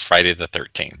remake of Friday the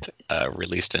 13th,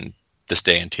 released in this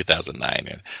day in 2009.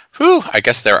 And whew, I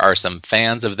guess there are some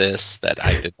fans of this that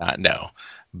I did not know.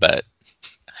 But,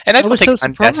 and I don't think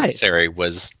unnecessary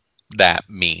was that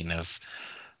mean of...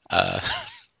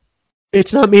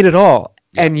 It's not mean at all.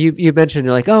 Yeah. And you mentioned,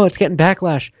 you're like, oh, it's getting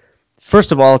backlash.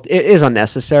 First of all, it is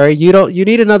unnecessary. You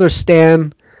need another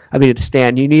Stan. I mean, it's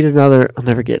Stan. You need another. I'll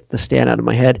never get the Stan out of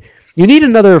my head. You need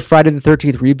another Friday the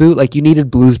 13th reboot, like you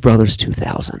needed Blues Brothers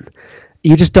 2000.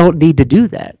 You just don't need to do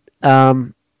that.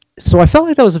 So I felt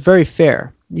like that was very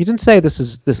fair. You didn't say this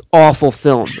is this awful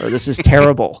film or this is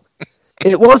terrible.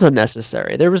 It was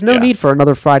unnecessary. There was no need for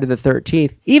another Friday the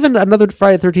 13th, even another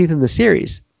Friday the 13th in the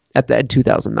series in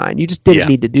 2009. You just didn't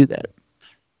need to do that.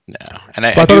 No, and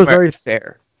I thought it was very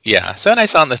fair. Yeah, so and I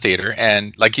saw in the theater,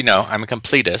 and like I'm a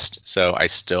completist, so I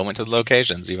still went to the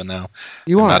locations, even though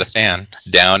I'm not a fan.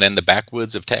 Down in the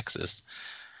backwoods of Texas.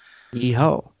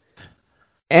 Yeehaw.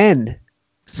 And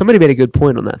somebody made a good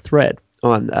point on that thread.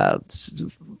 On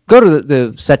go to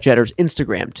the Set Jetter's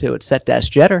Instagram too. It's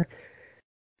Set-Jetter.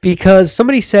 Because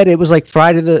somebody said it was like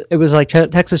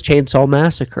Texas Chainsaw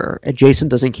Massacre, and Jason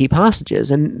doesn't keep hostages,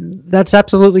 and that's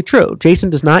absolutely true. Jason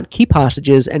does not keep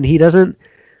hostages, and he doesn't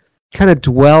kind of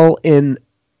dwell in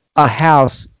a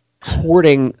house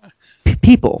hoarding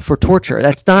people for torture.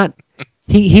 That's not.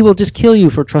 He will just kill you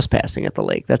for trespassing at the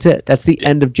lake. That's it. That's the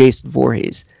end of Jason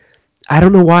Voorhees. I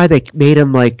don't know why they made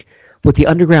him like with the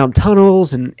underground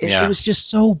tunnels, and it was just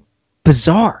so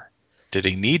bizarre. Did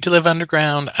he need to live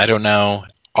underground? I don't know.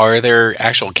 Are there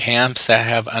actual camps that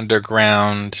have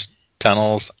underground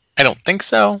tunnels? I don't think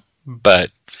so, but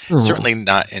certainly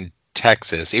not in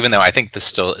Texas, even though I think this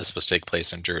still is supposed to take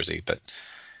place in Jersey. But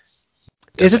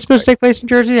is it supposed to take place in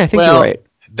Jersey? I think you're right.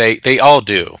 They all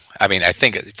do. I mean, I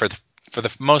think for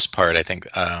the most part, I think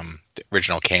the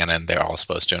original canon, they're all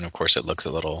supposed to. And of course, it looks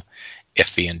a little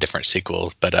iffy in different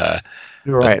sequels. But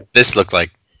you're right. This looked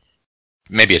like,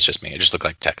 maybe it's just me. It just looked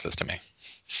like Texas to me.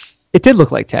 It did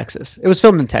look like Texas. It was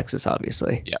filmed in Texas,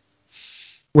 obviously. Yeah.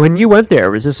 When you went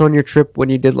there, was this on your trip when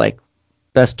you did like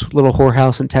best little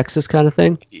whorehouse in Texas kind of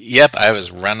thing? Yep, I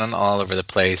was running all over the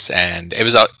place, and it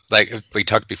was like we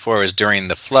talked before. It was during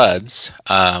the floods,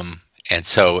 and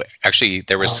so actually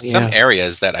there was some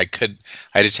areas that I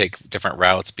had to take different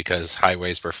routes because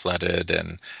highways were flooded,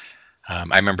 and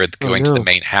I remember going to the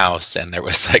main house, and there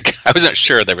was like I wasn't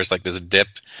sure there was like this dip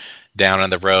down on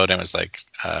the road, and it was like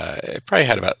it probably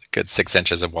had about a good 6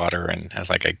 inches of water, and I was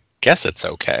like, I guess it's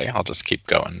okay. I'll just keep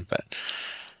going. But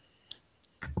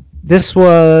this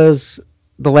was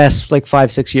the last like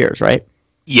 5-6 years, right?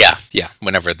 Yeah.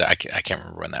 Whenever I can't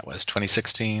remember when that was.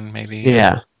 2016, maybe.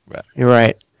 Yeah, but you're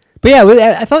right. But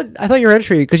yeah, I thought your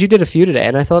entry, because you did a few today,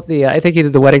 and I think you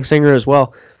did The Wedding Singer as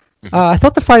well. Mm-hmm. I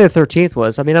thought the Friday the 13th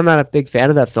was. I mean, I'm not a big fan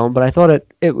of that film, but I thought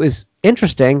it was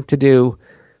interesting to do.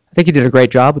 I think you did a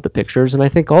great job with the pictures, and I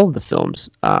think all of the films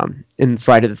in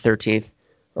Friday the 13th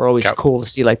are always cool to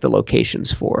see, like the locations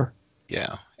for.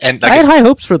 Yeah, and I had high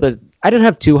hopes for the. I didn't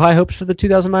have too high hopes for the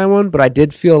 2009 one, but I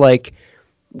did feel like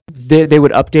they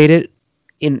would update it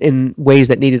in ways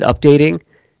that needed updating.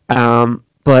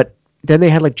 But then they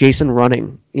had like Jason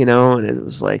running, and it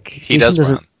was like he does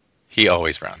run. He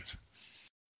always runs.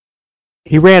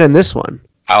 He ran in this one.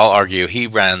 I'll argue he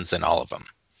runs in all of them.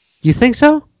 You think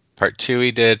so? Part 2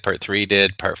 he did, Part 3 he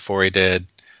did, Part 4 he did,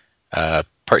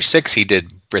 Part 6 he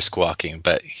did brisk walking,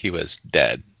 but he was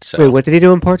dead. So wait, what did he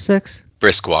do in Part 6?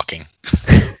 Brisk walking.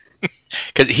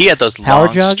 Because he had those Power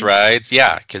long jog? strides.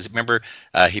 Yeah, because remember,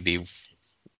 he'd be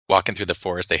walking through the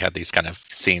forest. They had these kind of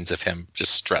scenes of him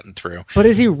just strutting through. But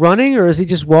is he running or is he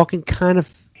just walking kind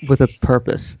of with a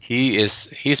purpose?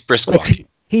 He's brisk Like walking.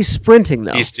 he's sprinting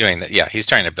though. He's doing that. Yeah, he's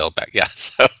trying to build back. Yeah.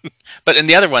 So, but in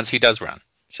the other ones, he does run.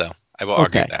 So I will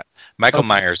argue Okay. that Michael Okay.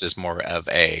 Myers is more of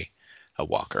a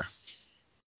walker.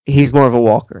 He's more of a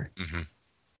walker. Hmm.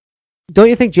 Don't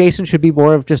you think Jason should be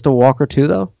more of just a walker too,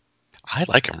 though? I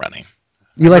like him running.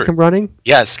 You like him running?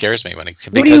 Yeah, it scares me when he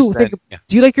What do you think?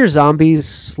 Do you like your zombies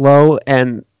slow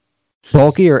and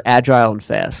bulky or agile and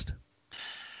fast?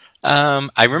 I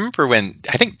remember when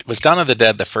I think was Dawn of the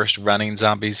Dead the first running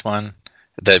zombies one,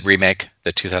 the remake,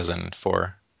 the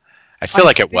 2004. I feel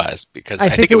like it was because I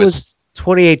think it was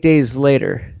 28 days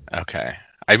later. okay.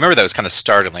 I remember that was kind of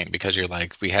startling because you're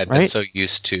like we had been Right? so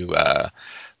used to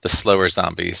the slower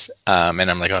zombies, and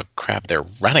I'm like, oh crap, they're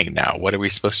running now. What are we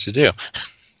supposed to do?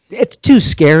 It's too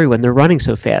scary when they're running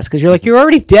so fast because you're like, you're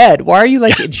already dead. Why are you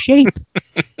like in shape?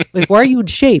 Like, why are you in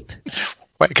shape?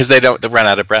 Because they run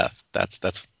out of breath. That's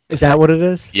Is that what it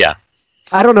is? yeah.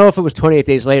 I don't know if it was 28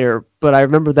 days later, but I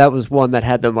remember that was one that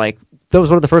had them like, that was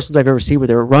one of the first ones I've ever seen where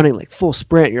they were running like full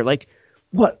sprint. You're like,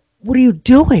 what are you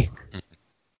doing?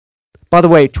 By the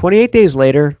way, 28 days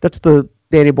later, that's the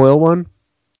Danny Boyle one.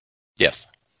 Yes.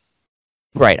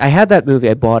 Right. I had that movie.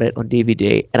 I bought it on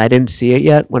DVD and I didn't see it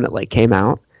yet when it like came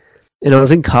out. And I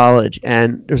was in college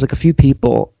and there's like a few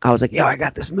people. I was like, yo, I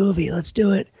got this movie. Let's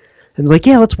do it. And like,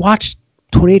 yeah, let's watch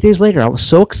 28 Days Later. I was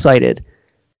so excited.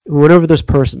 We went over to this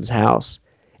person's house.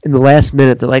 In the last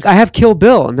minute, they're like, I have Kill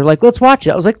Bill. And they're like, let's watch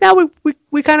it. I was like, no,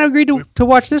 we kind of agreed to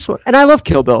watch this one. And I love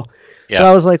Kill Bill. Yeah. But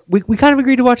I was like, we kind of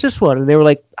agreed to watch this one. And they were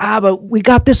like, but we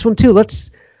got this one too. Let's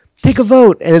take a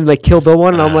vote. And then like Kill Bill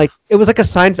one. And I'm like, it was like a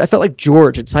Seinfeld. I felt like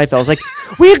George in Seinfeld. I was like,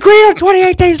 we agree on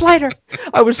 28 Days Later.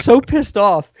 I was so pissed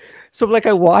off. So like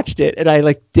I watched it and I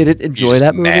like didn't enjoy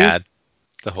that movie. Mad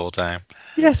the whole time.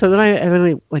 Yeah, so then I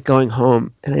ended up like going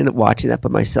home and I ended up watching that by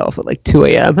myself at like 2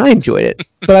 a.m. I enjoyed it,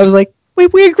 but I was like, we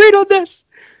agreed on this.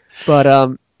 But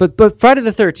Friday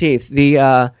the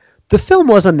 13th, the film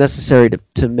was unnecessary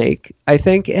to make, I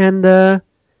think, and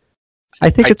I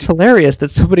think it's hilarious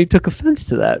that somebody took offense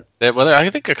to that. Well, I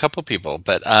think a couple people,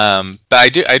 but I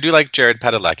do like Jared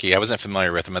Padalecki. I wasn't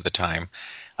familiar with him at the time,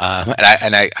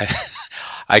 and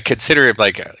I consider it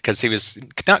like because he was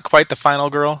not quite the final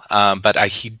girl, but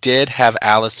he did have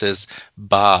Alice's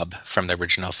bob from the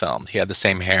original film. He had the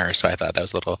same hair, so I thought that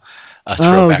was a little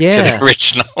throwback to the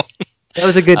original. That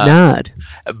was a good nod.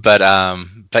 But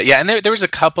yeah, and there was a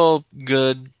couple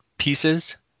good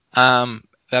pieces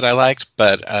that I liked,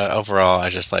 but overall I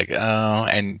was just like, oh,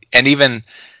 and even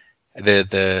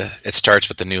the it starts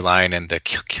with the new line and the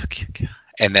kill, kill, kill, kill,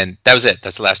 and then that was it.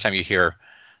 That's the last time you hear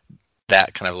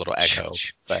that kind of little echo.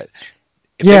 But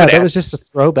yeah, that was just a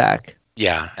throwback.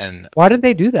 Yeah, and why did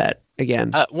they do that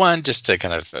again? One, just to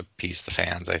kind of appease the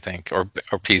fans, I think, or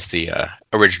appease the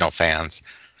original fans.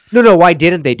 No. Why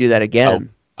didn't they do that again?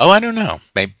 Oh, I don't know.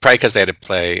 Maybe probably because they had to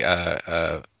play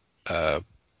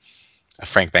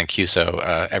Frank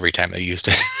Mancuso every time they used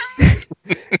it.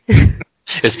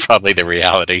 Is probably the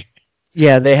reality.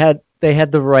 Yeah, they had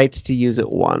the rights to use it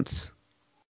once.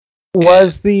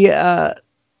 Was the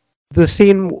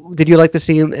scene? Did you like the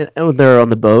scene when they're on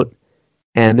the boat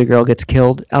and the girl gets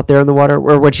killed out there in the water,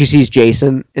 or when she sees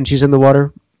Jason and she's in the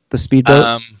water, the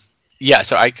speedboat? Yeah.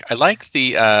 So I like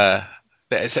the.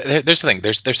 There's the thing.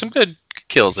 There's some good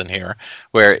kills in here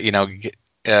where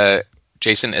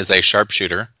Jason is a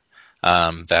sharpshooter.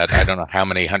 That I don't know how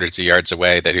many hundreds of yards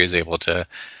away that he was able to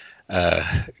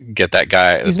get that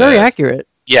guy. He's very accurate.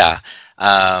 Yeah.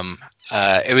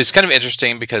 It was kind of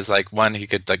interesting because one, he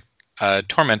could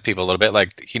torment people a little bit.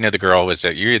 Like he knew the girl was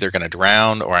that you're either going to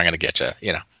drown or I'm going to get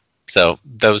you. So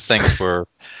those things were.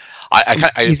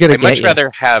 I'd much rather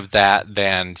have that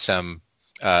than some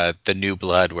the New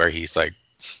Blood where he's like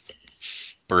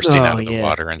bursting out of the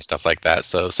water and stuff like that.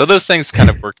 So those things kind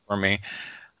of worked for me.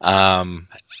 So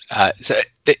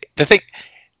the thing,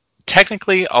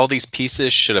 technically, all these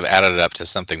pieces should have added up to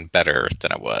something better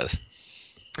than it was.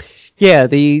 Yeah,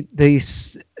 the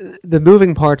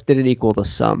moving parts didn't equal the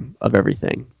sum of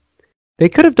everything. They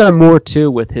could have done more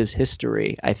too with his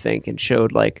history, I think, and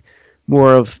showed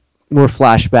more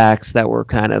flashbacks that were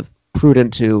kind of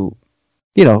prudent to,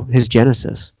 his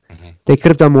genesis. Mm-hmm. They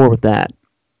could have done more with that.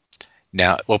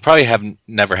 Now we'll probably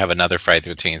never have another Friday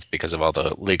the 13th because of all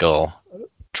the legal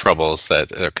troubles that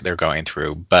they're going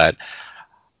through, but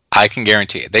I can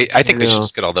guarantee I think they should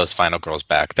just get all those final girls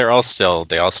back. They all still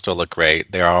look great.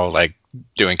 They're all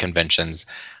doing conventions.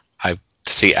 I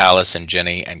see Alice and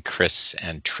Jenny and Chris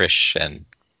and Trish and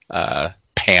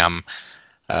Pam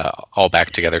all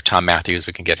back together. Tom Matthews,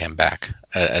 we can get him back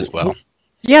as well.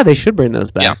 Yeah, they should bring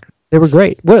those back. Yeah. They were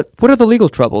great. What are the legal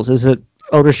troubles? Is it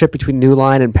ownership between New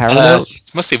Line and Paramount?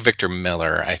 It's mostly Victor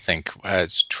Miller, I think,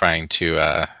 is trying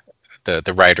to.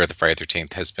 The writer of the Friday the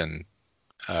 13th has been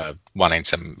wanting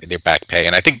some their back pay,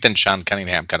 and I think then Sean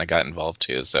Cunningham kind of got involved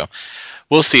too. So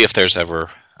we'll see if there's ever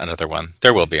another one.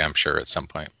 There will be, I'm sure, at some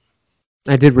point.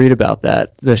 I did read about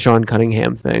that, the Sean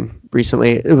Cunningham thing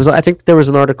recently. I think there was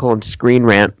an article on Screen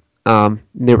Rant.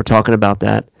 They were talking about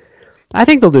that. I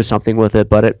think they'll do something with it,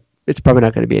 but it's probably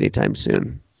not going to be anytime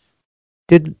soon.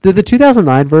 Did the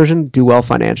 2009 version do well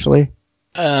financially?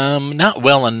 Not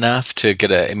well enough to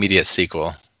get an immediate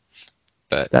sequel,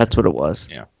 but that's what it was.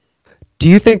 Yeah. Do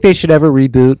you think they should ever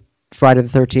reboot Friday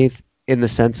the 13th in the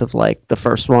sense of like the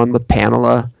first one with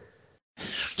Pamela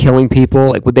killing people?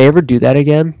 Like, would they ever do that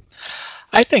again?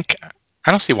 I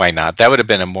don't see why not. That would have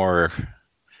been a more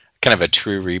kind of a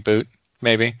true reboot,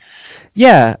 maybe.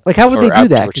 Yeah, like how would they do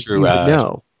that? True,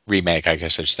 no. Remake, I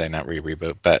guess I should say, not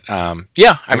reboot. But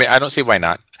yeah, I mean, I don't see why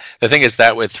not. The thing is,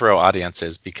 that would throw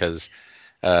audiences because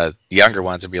the younger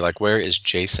ones would be like, "Where is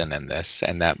Jason in this?"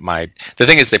 And that might. The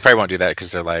thing is, they probably won't do that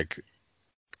because they're like,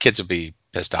 kids would be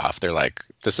pissed off. They're like,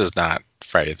 "This is not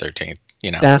Friday the 13th."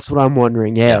 You know. That's what I'm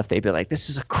wondering. Yeah, if they'd be like, "This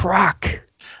is a crock."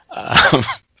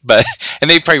 And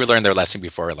they probably learned their lesson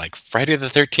before, like Friday the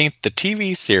 13th, the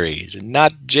TV series, and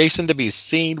not Jason to be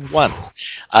seen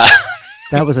once.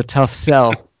 That was a tough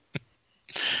sell.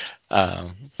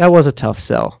 That was a tough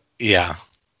sell. Yeah.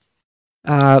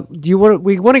 Do you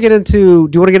want to get into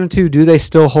do they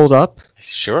still hold up?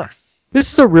 Sure.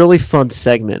 This is a really fun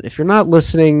segment. If you're not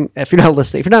listening,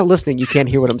 you can't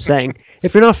hear what I'm saying.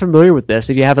 If you're not familiar with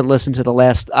this, if you haven't listened to the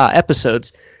last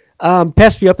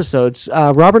past few episodes,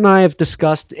 Robert and I have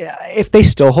discussed if they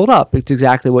still hold up. It's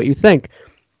exactly what you think.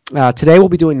 Today we'll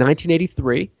be doing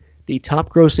 1983, the top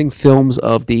grossing films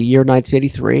of the year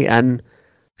 1983, and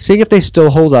seeing if they still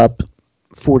hold up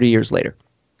 40 years later.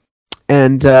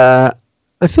 And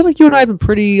I feel like you and I have been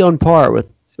pretty on par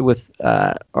with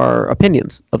our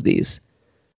opinions of these.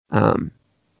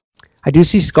 I do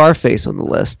see Scarface on the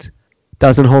list.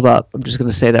 Doesn't hold up. I'm just going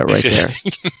to say that right there.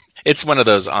 It's one of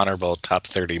those honorable top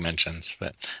 30 mentions,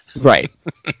 but right.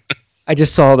 I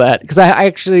just saw that because I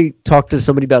actually talked to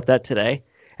somebody about that today,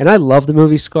 and I love the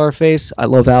movie Scarface. I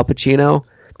love Al Pacino,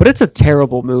 but it's a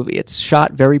terrible movie. It's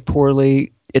shot very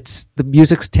poorly. The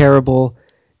music's terrible.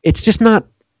 It's just not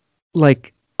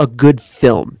like a good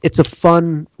film. It's a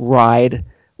fun ride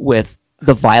with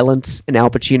the violence and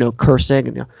Al Pacino cursing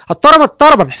and you're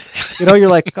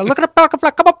like, look at the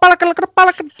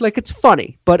pelican, like it's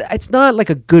funny, but it's not like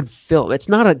a good film. It's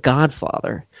not a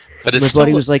Godfather. But it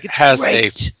still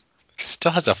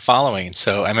still has a following.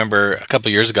 So I remember a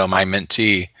couple years ago, my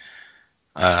mentee,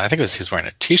 I think he was wearing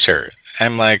a T-shirt.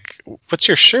 I'm like, "What's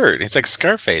your shirt?" He's like,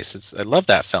 "Scarface." I love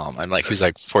that film. I'm like, he was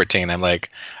like 14. I'm like,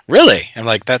 "Really?" I'm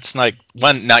like, "That's like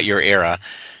one, not your era."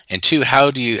 And two,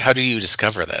 how do you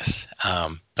discover this?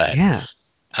 But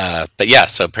yeah,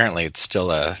 so apparently it's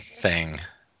still a thing.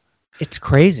 It's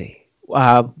crazy.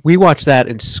 We watched that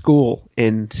in school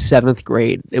in 7th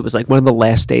grade. It was like one of the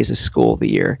last days of school of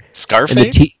the year.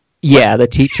 Scarface? The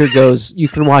teacher goes, "You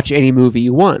can watch any movie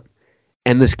you want."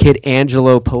 And this kid,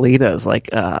 Angelo Polina, is like,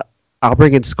 "I'll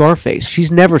bring in Scarface." She's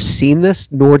never seen this,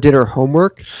 nor did her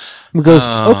homework. And goes,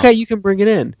 "Okay, you can bring it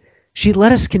in." She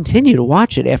let us continue to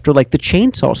watch it after like the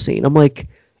chainsaw scene. I'm like,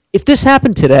 if this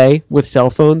happened today with cell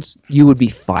phones, you would be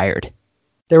fired.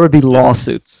 There would be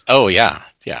lawsuits. Oh yeah.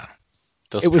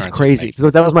 It was crazy.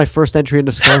 That was my first entry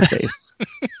into Scarface.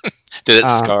 Did it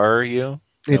scar you?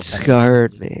 It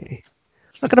scarred me.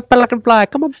 Look at a pelican fly.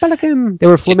 Come on, pelican. There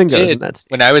were flamingos in that scene.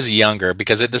 When I was younger,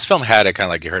 because this film had it kind of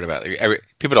like you heard about.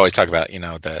 People would always talk about,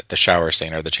 the shower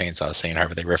scene or the chainsaw scene,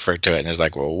 however they refer to it. And there's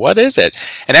like, well, what is it?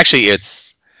 And actually,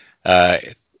 it's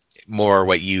more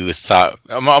what you thought.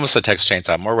 Almost a Texas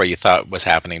Chainsaw. More what you thought was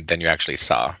happening than you actually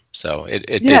saw. So it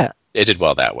did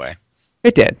well that way.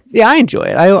 It did. Yeah, I enjoy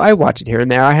it. I watch it here and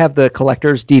there. I have the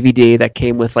collector's DVD that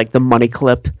came with like the money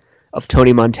clip of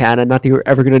Tony Montana. Not that you're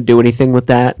ever going to do anything with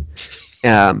that.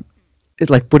 It's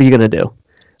like, what are you going to do?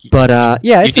 But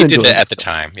yeah, you did it at the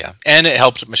time, yeah, and it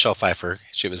helped Michelle Pfeiffer.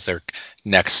 She was their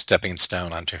next stepping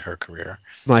stone onto her career.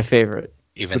 My favorite.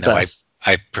 Even though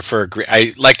I prefer,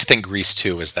 I like to think Grease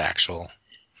 2 was the actual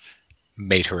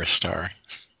made her a star.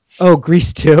 Oh,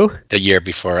 Grease 2? The year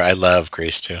before. I love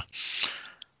Grease 2.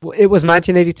 It was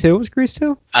 1982. Was Grease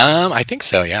 2? I think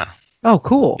so. Yeah. Oh,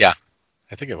 cool. Yeah,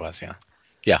 I think it was. Yeah.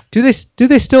 Yeah. Do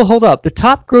they still hold up? The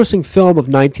top grossing film of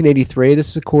 1983. This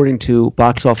is according to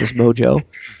Box Office Mojo.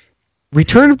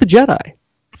 Return of the Jedi.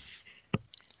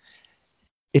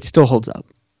 It still holds up.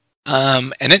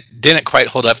 And it didn't quite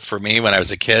hold up for me when I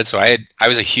was a kid. So I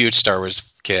was a huge Star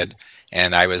Wars kid,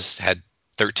 and had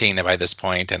 13 by this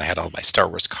point, and I had all my Star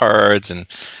Wars cards and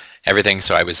everything.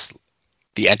 So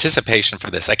the anticipation for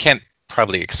this, I can't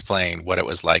probably explain what it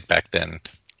was like back then,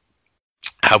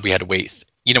 how we had to wait.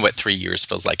 You know what 3 years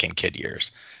feels like in kid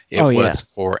years. It was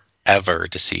forever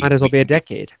to see. Might as well be a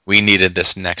decade. We needed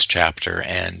this next chapter,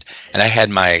 and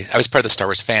I was part of the Star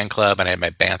Wars fan club, and I had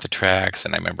my Bantha tracks,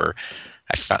 and I remember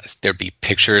I found there'd be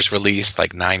pictures released,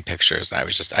 like 9 pictures. And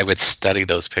I would study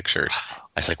those pictures.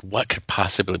 I was like, what could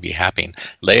possibly be happening?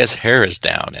 Leia's hair is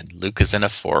down, and Luke is in a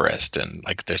forest, and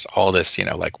like there's all this,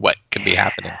 like what could be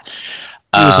happening?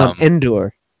 He was on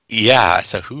Endor. Yeah,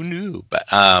 so who knew? But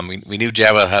we knew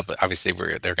Jabba the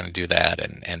Hutt. They're going to do that,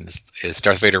 and is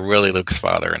Darth Vader really Luke's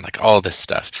father, and like all this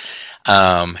stuff.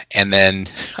 And then,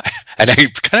 and I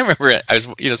kind of remember I was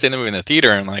seeing the movie in the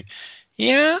theater, and like,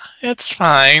 yeah, it's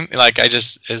fine. Like I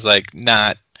just is like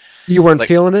not. You weren't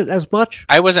feeling it as much?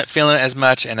 I wasn't feeling it as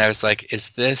much, and I was like,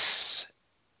 is this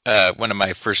one of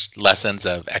my first lessons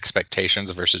of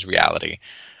expectations versus reality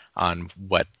on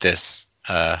what this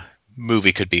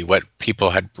movie could be, what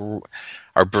people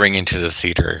are bringing to the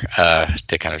theater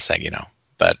to kind of say,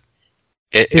 but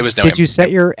it was no. Did you set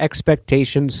your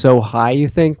expectations so high, you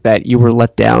think, that you were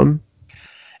let down?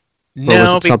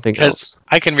 No, because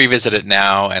I can revisit it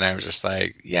now, and I was just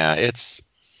like, yeah, it's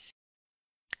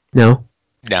no,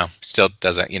 still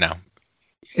doesn't,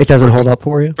 it doesn't hold up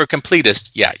for you. For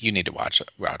completist, yeah, you need to watch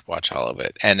all of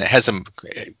it, and it has some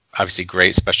obviously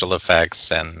great special effects,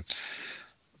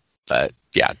 but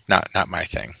yeah, not my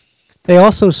thing. They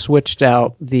also switched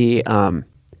out the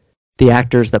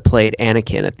actors that played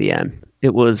Anakin at the end.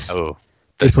 It was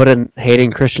they put in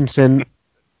Hayden Christensen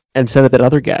instead of that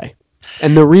other guy.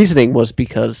 And the reasoning was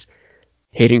because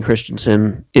Hayden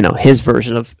Christensen, his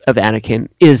version of Anakin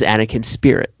is Anakin's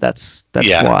spirit. That's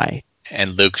why.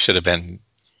 And Luke should have been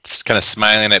kind of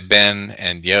smiling at Ben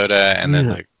and Yoda, and then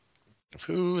like,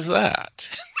 who's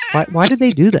that? Why did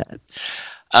they do that?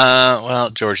 Well,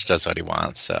 George does what he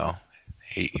wants, so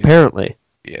apparently,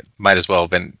 yeah, might as well have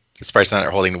been. Surprised they're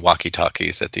not holding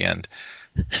walkie-talkies at the end.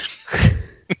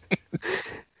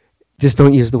 Just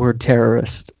don't use the word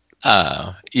terrorist.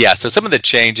 Yeah, so some of the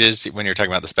changes when you're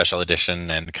talking about the special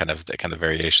edition and kind of the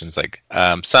variations, like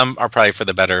some are probably for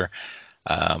the better.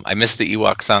 I missed the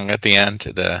Ewok song at the end,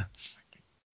 the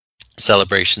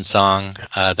celebration song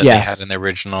that they had in the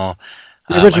original.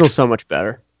 The original's so much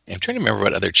better. I'm trying to remember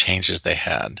what other changes they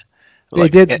had. They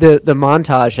did the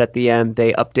montage at the end.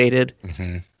 They updated.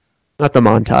 Mm-hmm. Not the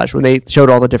montage. When they showed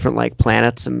all the different like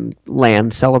planets and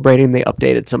land celebrating, they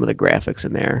updated some of the graphics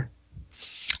in there.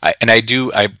 I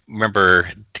remember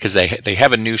because they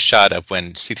have a new shot of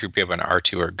when C-3PO and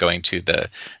R2 are going to the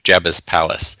Jabba's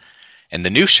palace, and the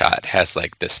new shot has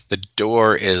like this. The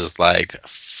door is like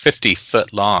 50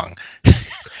 foot long.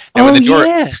 And when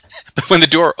the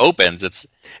door opens, it's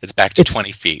back to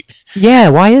 20 feet. Yeah,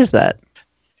 why is that?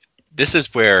 This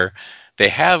is where they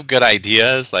have good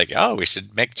ideas, like, oh, we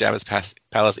should make Jabba's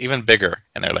palace even bigger,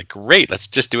 and they're like, great, let's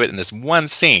just do it in this one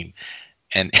scene.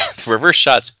 And the reverse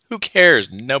shots, who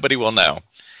cares? Nobody will know.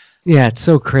 Yeah, it's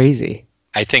so crazy.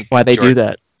 I think why they do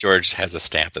that. George has a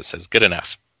stamp that says "good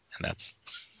enough," and that's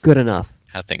good enough.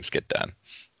 How things get done.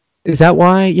 Is that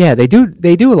why? Yeah, they do.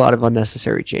 They do a lot of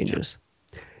unnecessary changes.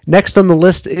 Yeah. Next on the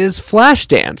list is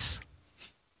Flashdance,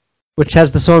 which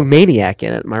has the song "Maniac"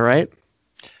 in it. Am I right?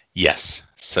 Yes.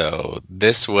 So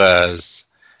this was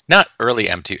not early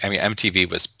MTV. I mean,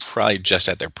 MTV was probably just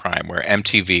at their prime, where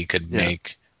MTV could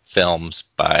make films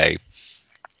by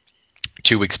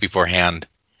 2 weeks beforehand.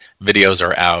 Videos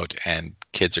are out, and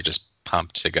kids are just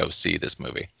pumped to go see this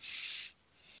movie.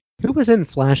 Who was in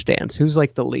Flashdance? Who's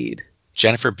like the lead?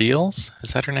 Jennifer Beals?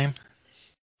 Is that her name?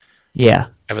 Yeah.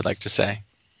 I would like to say.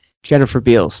 Jennifer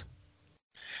Beals.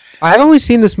 I've only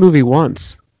seen this movie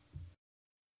once.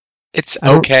 It's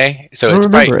okay. So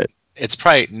it's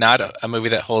probably not a movie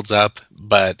that holds up,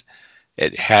 but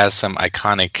it has some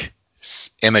iconic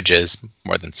images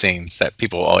more than scenes that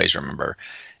people always remember,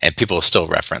 and people still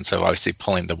reference. So obviously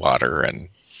pulling the water and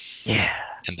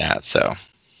that. So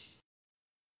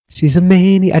she's a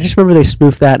maniac. I just remember they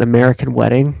spoofed that in American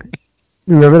Wedding.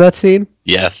 Remember that scene?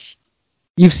 Yes.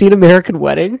 You've seen American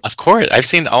Wedding? Of course, I've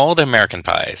seen all the American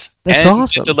Pies. That's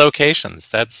awesome. The locations.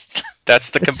 That's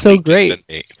the complete. So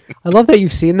great. I love that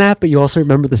you've seen that, but you also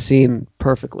remember the scene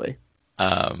perfectly.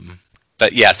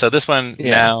 But yeah, so this one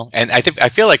now, and I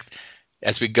feel like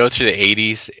as we go through the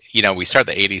 80s, we start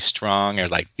the 80s strong,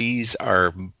 and like these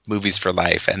are movies for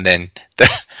life, and then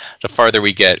the farther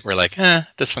we get, we're like,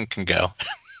 this one can go.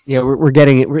 Yeah, we're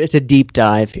getting it. It's a deep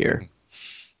dive here.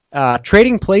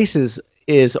 Trading Places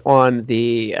is on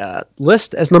the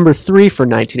list as number 3 for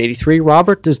 1983.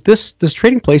 Robert, does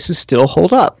Trading Places still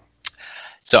hold up?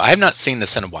 So I have not seen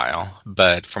this in a while,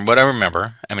 but from what I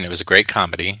remember, I mean, it was a great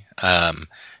comedy.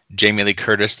 Jamie Lee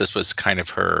Curtis, this was kind of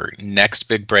her next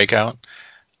big breakout.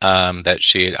 That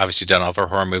she had obviously done all of her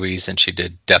horror movies, and she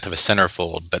did Death of a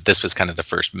Centerfold, but this was kind of the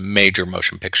first major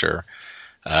motion picture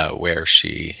where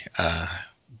she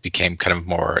became kind of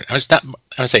more, I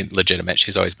would say legitimate.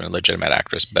 She's always been a legitimate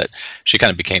actress, but she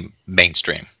kind of became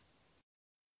mainstream.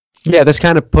 Yeah, this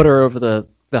kind of put her over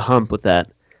the hump with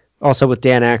that. Also with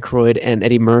Dan Aykroyd and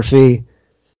Eddie Murphy.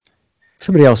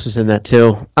 Somebody else was in that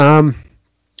too.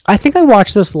 I think I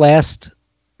watched this last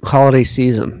holiday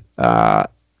season, and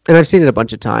I've seen it a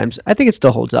bunch of times. I think it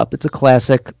still holds up. It's a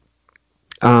classic.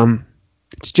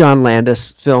 It's John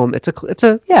Landis film. It's a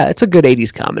good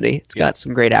 80s comedy. It's got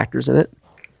some great actors in it.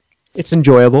 It's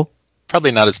enjoyable.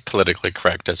 Probably not as politically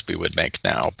correct as we would make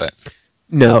now, but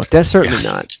no, that's certainly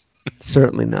not.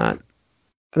 Certainly not.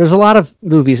 There's a lot of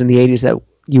movies in the 80s that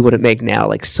you wouldn't make now,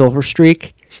 like Silver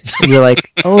Streak. And you're like,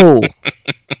 oh,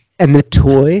 and The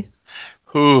Toy.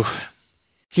 Who? Do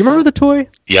you remember The Toy?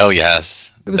 Oh,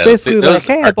 yes. It was basically like,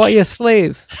 hey, I bought you a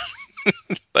slave.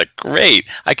 Like, great.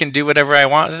 I can do whatever I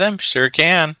want with them? Sure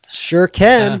can. Sure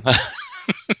can.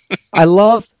 I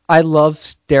love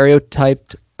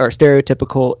stereotypical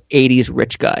 80s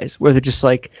rich guys where they're just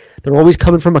like, they're always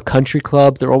coming from a country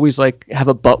club. They're always like, have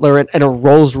a butler and a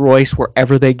Rolls Royce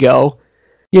wherever they go,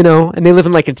 you know, and they live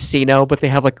in like Encino, but they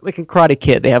have like in Karate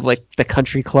Kid, they have like the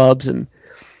country clubs. And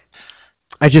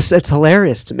it's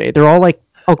hilarious to me. They're all like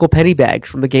Uncle Pennybags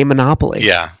from the game Monopoly.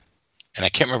 Yeah. And I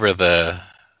can't remember the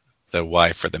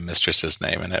wife or the mistress's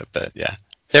name in it, but yeah.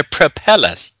 They're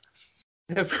propellers.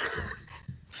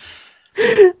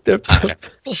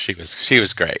 She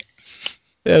was great.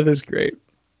 Yeah, that's great.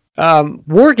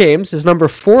 War Games is number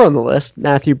 4 on the list.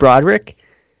 Matthew Broderick.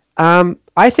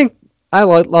 I think I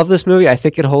love this movie. I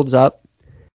think it holds up.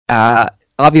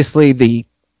 Obviously, the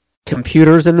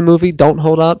computers in the movie don't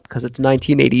hold up because it's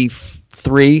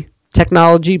 1983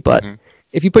 technology. But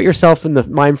if you put yourself in the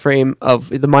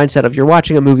mindset of you're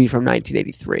watching a movie from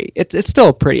 1983, it's still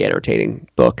a pretty entertaining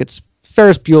book. It's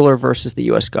Ferris Bueller versus the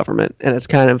U.S. government, and it's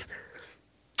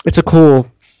a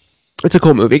cool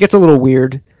movie. It gets a little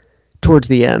weird towards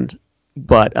the end,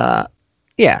 but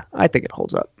yeah, I think it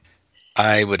holds up.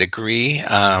 I would agree.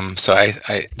 So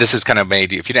I this is kind of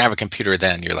made you, if you didn't have a computer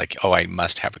then, you're like, oh, I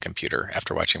must have a computer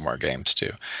after watching War Games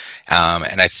too.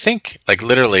 And I think like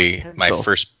literally Pencil. My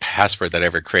first password that I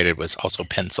ever created was also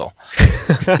Pencil,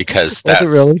 because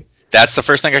that's the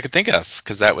first thing I could think of,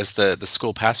 because that was the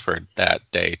school password that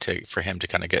day for him to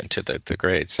kind of get into the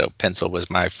grade. So Pencil was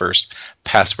my first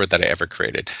password that I ever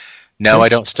created. No, Pencil. I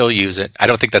don't still use it. I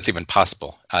don't think that's even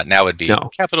possible. Now it'd be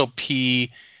capital P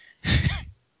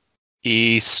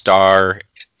E star,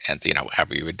 and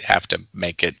however you would have to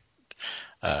make it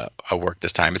a work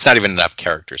this time. It's not even enough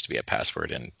characters to be a password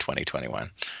in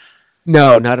 2021.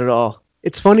 No, not at all.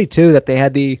 It's funny too that they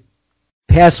had the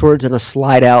passwords in a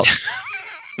slide out.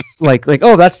 like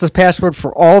oh, that's the password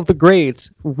for all of the grades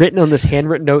written on this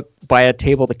handwritten note by a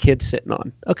table the kid's sitting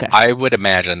on. Okay. I would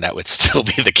imagine that would still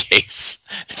be the case.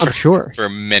 I'm sure. For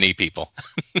many people.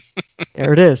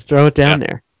 There it is. Throw it down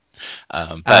there.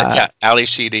 But yeah, Ali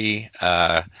Sheedy.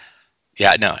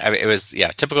 It was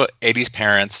typical 80s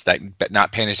parents but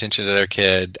not paying attention to their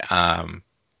kid.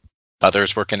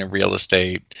 Others working in real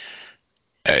estate.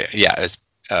 It was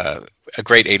a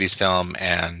great 80s film,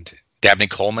 and Dabney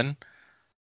Coleman.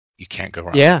 You can't go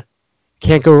wrong. Yeah,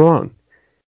 can't go wrong.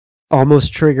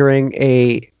 Almost triggering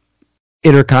a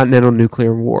intercontinental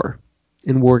nuclear war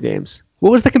in War Games.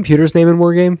 What was the computer's name in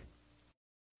War Game?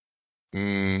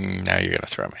 Now you're gonna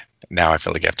throw me. Now I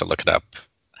feel like I have to look it up.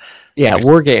 Yeah,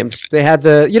 War Games. They had you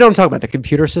know what I'm talking about, the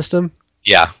computer system?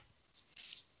 Yeah.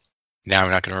 Now I'm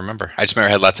not gonna remember. I just remember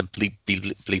it had lots of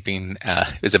bleeping.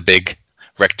 It was a big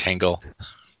rectangle.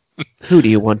 Who do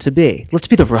you want to be? Let's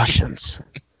be the Russians.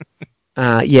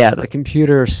 The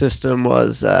computer system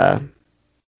was and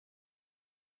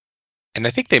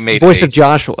I think they made Voice of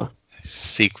Joshua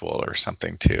sequel or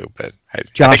something too, but I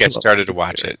think I started to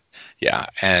watch it. Yeah,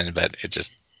 but it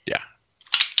just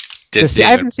I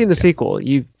haven't seen the sequel.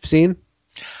 You've seen?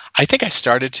 I think I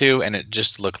started to, and it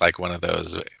just looked like one of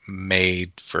those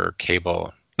made for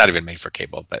cable. Not even made for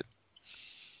cable, but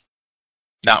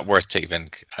not worth to even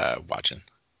watching.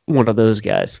 One of those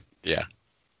guys. Yeah.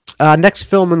 Next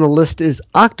film on the list is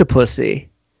Octopussy.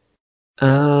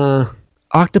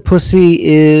 Octopussy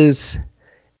is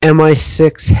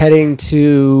MI6 heading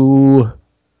to...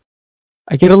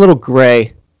 I get a little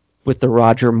gray with the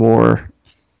Roger Moore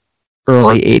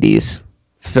early '80s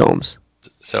films.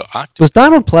 So Was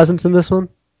Donald Pleasance in this one?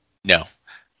 No.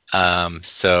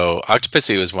 So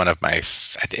Octopussy was one of my.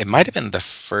 It might have been the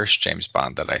first James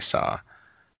Bond that I saw,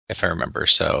 if I remember.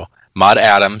 So Maud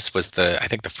Adams was I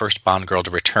think the first Bond girl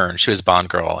to return. She was Bond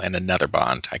girl in another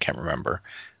Bond. I can't remember.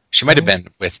 She might have been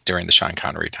during the Sean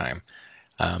Connery time.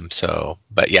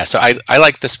 But yeah, so I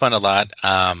like this one a lot.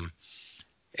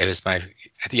 It was I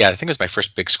think it was my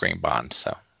first big screen Bond.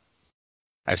 So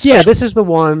this is the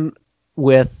one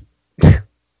with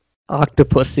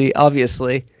Octopussy,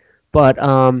 obviously, but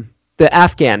the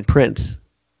Afghan prince.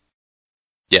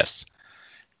 Yes,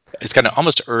 it's kind of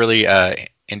almost early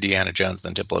Indiana Jones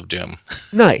than Temple of Doom.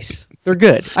 Nice, they're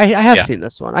good. I have seen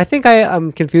this one. I think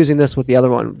I'm confusing this with the other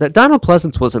one. That Donald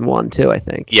Pleasance was in one too, I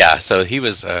think. Yeah, so he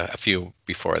was a few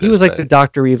before this. He was like the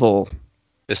Dr. Evil.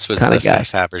 This was the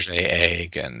Fabergé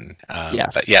egg, and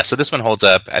but yeah, so this one holds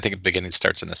up. I think the beginning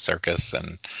starts in a circus,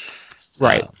 and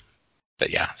right.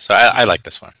 But yeah, so I like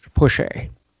this one. Pusher.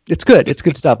 It's good. It's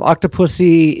good stuff.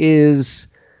 Octopussy is,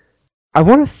 I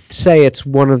want to say it's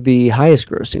one of the highest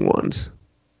grossing ones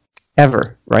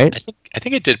ever, right? I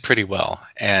think it did pretty well,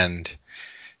 and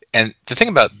the thing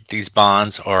about these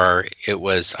Bonds are it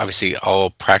was obviously all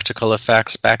practical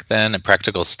effects back then and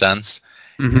practical stunts.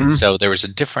 Mm-hmm. So there was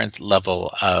a different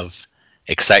level of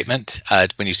excitement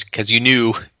because you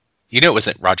knew it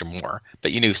wasn't Roger Moore,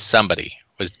 but you knew somebody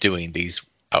was doing these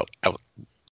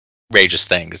outrageous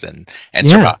things and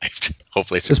survived.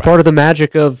 Hopefully, survived. It's part of the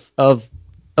magic of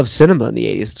cinema in the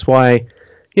 '80s. It's why,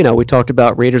 we talked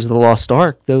about Raiders of the Lost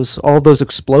Ark. All those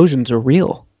explosions are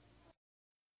real.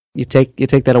 You take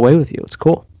that away with you. It's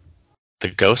cool. The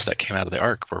ghosts that came out of the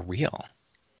Ark were real.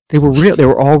 They were real. They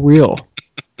were all real.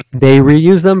 They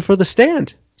reused them for the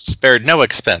stand. Spared no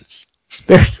expense.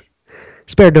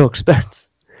 Spared no expense.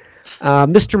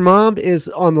 Mr. Mom is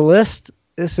on the list.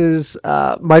 This is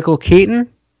Michael Keaton.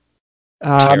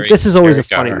 This is always a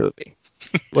funny movie.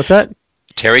 What's that?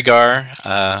 Terry Garr.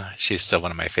 She's still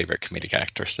one of my favorite comedic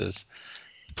actresses.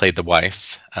 Played the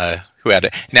wife who had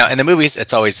it. Now, in the movies,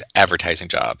 it's always advertising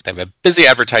job. They have a busy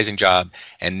advertising job,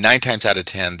 and 9 times out of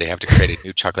 10, they have to create a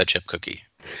new chocolate chip cookie.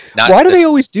 Why do they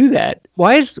always do that?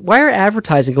 Why are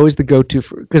advertising always the go-to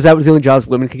for? Because that was the only jobs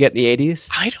women could get in the '80s.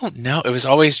 I don't know. It was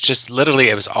always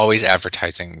it was always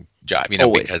advertising job.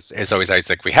 Because it's always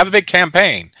like we have a big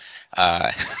campaign.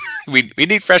 We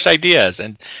need fresh ideas,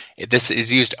 and this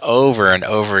is used over and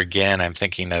over again. I'm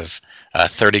thinking of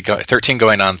 13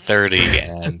 going on 30,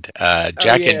 and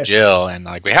Jack and Jill, and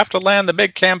like we have to land the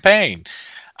big campaign.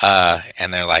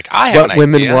 And they're like, I have what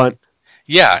women want.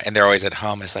 Yeah, and they're always at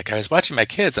home. It's like I was watching my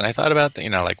kids, and I thought about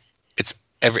like it's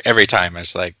every time.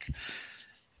 It's like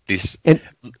these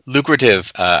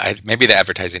lucrative. Maybe the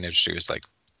advertising industry was like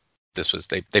this was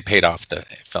they paid off the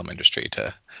film industry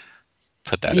to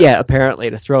put that. Yeah, apparently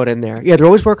to throw it in there. Yeah, they're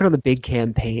always working on the big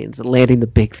campaigns and landing the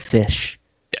big fish.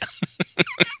 Yeah,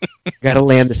 got to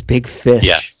land this big fish.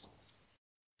 Yes,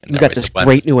 you got this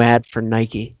great new ad for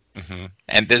Nike. Mm-hmm.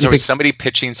 And there's always somebody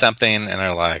pitching something, and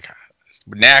they're like.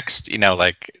 Next,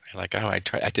 like oh, I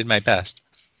did my best.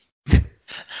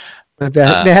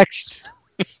 Next.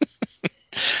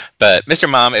 But Mr.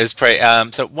 Mom is probably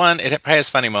so one. It probably has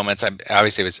funny moments.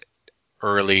 Obviously, it was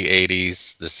early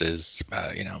 '80s. This is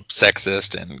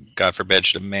sexist, and God forbid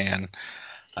should a man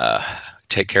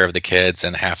take care of the kids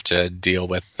and have to deal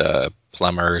with the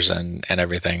plumbers and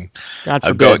everything. God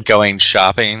forbid. Going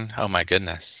shopping. Oh my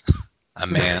goodness, a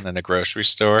man in a grocery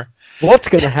store. What's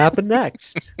going to happen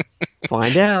next?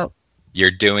 Find out. You're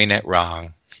doing it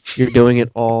wrong. You're doing it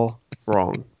all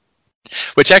wrong.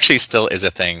 Which actually still is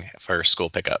a thing for school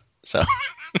pickup. So.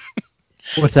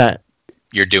 What's that?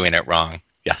 You're doing it wrong.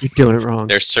 Yeah. You're doing it wrong.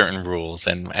 There's certain rules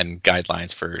and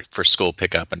guidelines for school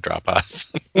pickup and drop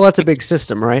off. Well, that's a big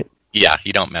system, right? Yeah,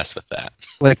 you don't mess with that.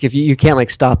 Like if you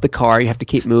can't stop the car, you have to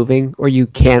keep moving, or you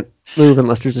can't move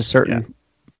unless there's a certain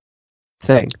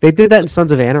thing. They did that in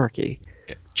Sons of Anarchy.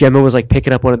 Gemma was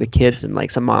picking up one of the kids, and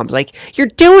some mom's like, "You're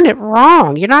doing it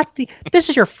wrong. You're not. This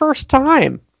is your first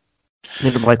time."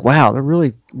 And I'm like, "Wow, they're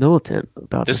really militant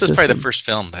about this." This is probably the first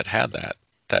film that had that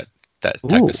type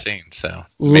of scene. So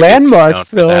landmark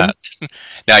film.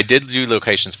 Now I did do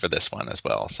locations for this one as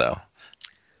well. So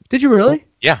did you really?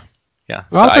 Yeah.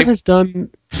 Robert has done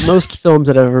most films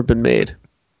that have ever been made.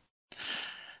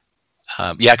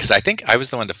 Because I think I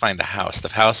was the one to find the house. The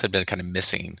house had been kind of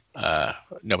missing.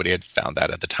 Nobody had found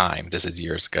that at the time. This is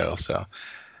years ago. So,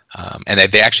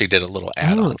 and they actually did a little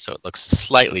add-on, so it looks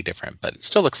slightly different, but it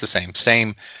still looks the same.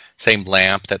 Same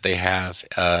lamp that they have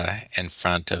in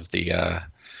front of the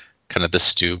kind of the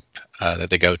stoop. that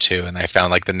they go to, and I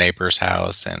found like the neighbor's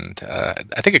house, and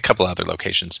I think a couple other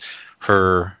locations.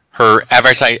 Her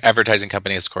advertising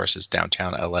company, of course, is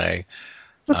downtown LA.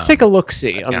 Let's take a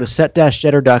look-see on yeah. the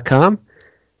set-jetter.com.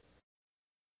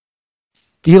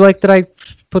 Do you like that I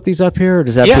put these up here, or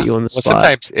does that put you on the spot?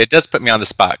 Sometimes it does put me on the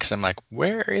spot because I'm like,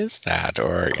 where is that?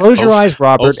 Or close your eyes,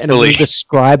 Robert, and I'm going to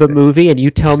describe a movie, and you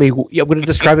tell me. I'm going to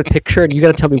describe a picture, and you got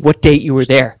to tell me what date you were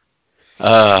there.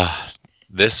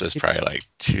 This was probably like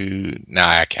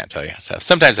I can't tell you. So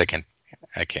sometimes I can,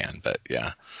 but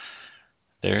yeah.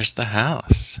 There's the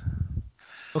house.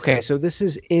 Okay, so this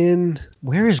is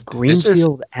where is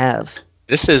Greenfield Ave?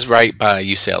 This is right by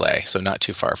UCLA, so not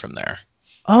too far from there.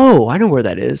 Oh, I know where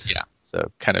that is. Yeah,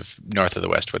 so kind of north of the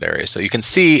Westwood area. So you can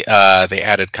see they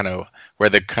added kind of where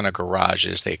the kind of garage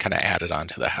is. They kind of added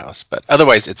onto the house, but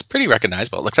otherwise it's pretty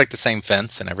recognizable. It looks like the same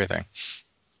fence and everything.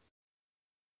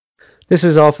 This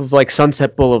is off of like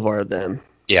Sunset Boulevard, then.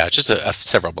 Yeah, just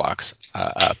several blocks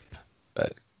up,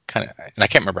 but kind of. And I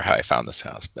can't remember how I found this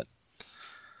house, but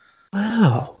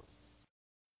wow.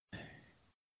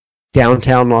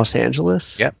 Downtown Los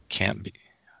Angeles. Yep, can't be.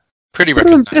 Pretty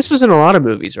recognizable. This was in a lot of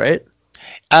movies, right?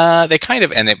 They kind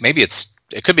of, and it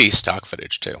could be stock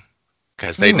footage too,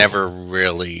 because they never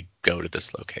really go to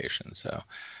this location. So,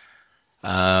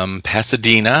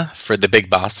 Pasadena for the big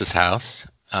boss's house,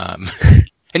 and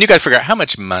you got to figure out how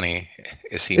much money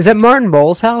is he. Is that Martin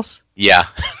Boll's house? Yeah.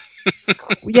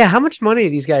 Yeah. How much money are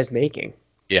these guys making?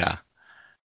 Yeah.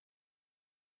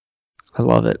 I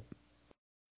love it.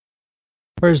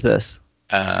 Where's this?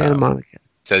 Santa Monica.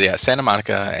 So yeah, Santa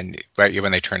Monica, and right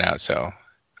when they turn out. So.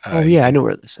 Oh yeah, I know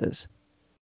where this is.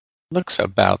 Looks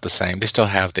about the same. They still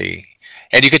have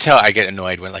and you could tell I get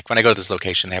annoyed when I go to this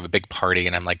location, they have a big party,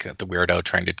 and I'm like the weirdo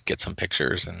trying to get some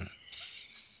pictures. And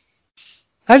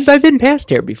I've been past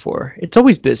here before. It's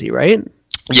always busy, right?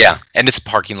 Yeah, and it's a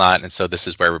parking lot, and so this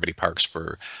is where everybody parks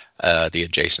for the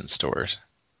adjacent stores.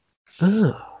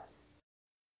 Oh.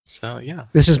 So yeah,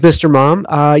 this is Mr. Mom.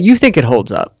 You think it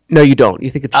holds up? No, you don't. You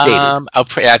think it's dated?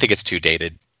 I think it's too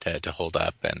dated to hold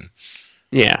up, and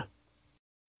yeah.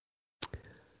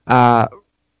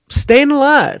 Staying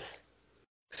Alive.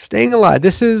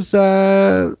 This is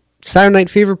Saturday Night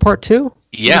Fever Part 2.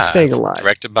 Yeah, Staying Alive,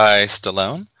 directed by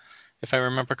Stallone, if I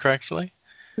remember correctly.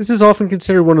 This is often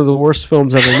considered one of the worst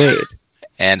films ever made.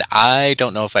 And I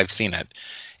don't know if I've seen it.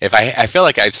 If I feel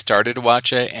like I've started to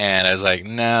watch it, and I was like,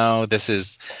 no, this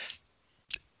is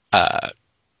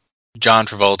John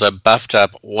Travolta buffed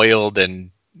up, oiled,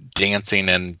 and dancing,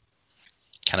 and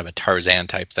kind of a Tarzan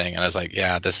type thing. And I was like,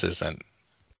 yeah, this isn't.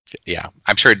 Yeah,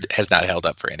 I'm sure it has not held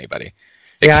up for anybody.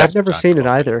 Yeah, I've never seen it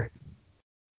either.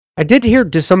 I did hear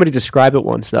somebody describe it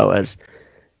once, though, as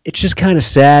it's just kind of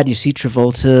sad. You see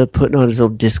Travolta putting on his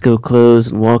old disco clothes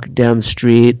and walking down the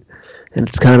street, and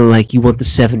it's kind of like you want the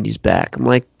 70s back. I'm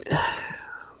like,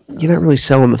 you're not really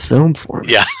selling the film for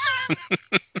me. Yeah.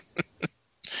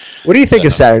 What do you think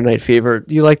of Saturday Night Fever?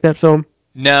 Do you like that film?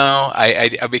 No,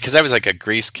 I because I was like a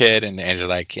Grease kid, and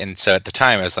so at the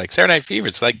time I was like, Saturday Night Fever,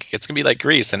 it's gonna be like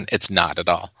Grease, and it's not at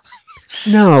all.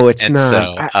 No, it's and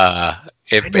not. So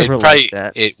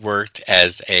it worked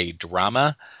as a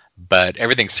drama, but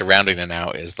everything surrounding it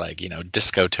now is like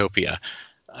Discotopia.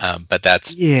 But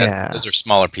those are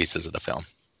smaller pieces of the film.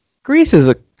 Grease is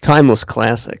a timeless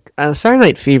classic. Saturday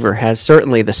Night Fever has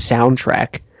certainly the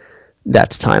soundtrack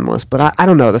that's timeless, but I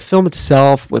don't know, the film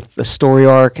itself with the story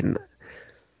arc, and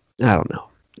I don't know.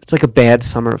 It's like a bad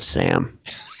Summer of Sam.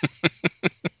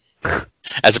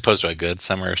 As opposed to a good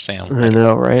Summer of Sam. I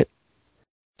know, right?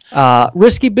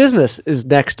 Risky Business is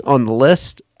next on the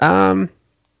list. I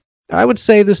would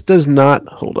say this does not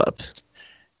hold up.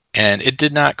 And it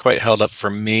did not quite hold up for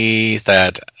me.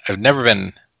 That I've never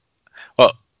been.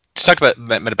 Well, to talk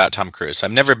about Tom Cruise,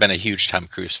 I've never been a huge Tom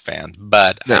Cruise fan,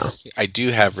 but no. I do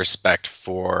have respect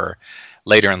for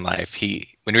later in life.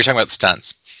 When you're talking about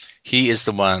stunts, he is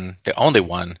the only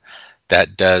one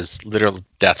that does literal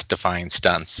death-defying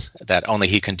stunts that only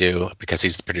he can do because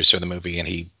he's the producer of the movie, and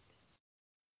he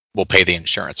will pay the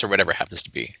insurance or whatever it happens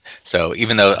to be. So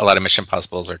even though a lot of Mission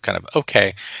Impossibles are kind of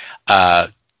okay,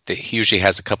 he usually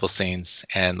has a couple scenes,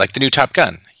 and like the new Top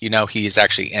Gun, he's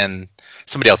actually in.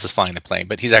 Somebody else is flying the plane,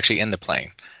 but he's actually in the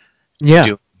plane. Yeah.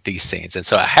 Doing these scenes, and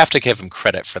so I have to give him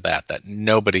credit for that. That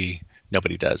nobody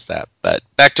does that. But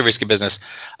back to Risky Business.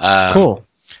 Cool.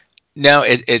 No,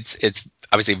 it's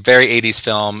obviously a very 80s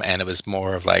film, and it was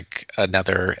more of like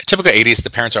another typical 80s. The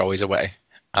parents are always away.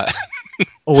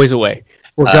 Always away.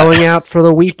 We're going out for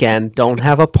the weekend. Don't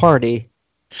have a party.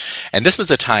 And this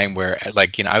was a time where,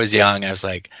 like, I was young. I was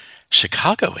like,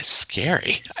 Chicago is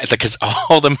scary, because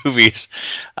all the movies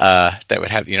that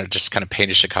would have, just kind of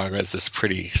painted Chicago as this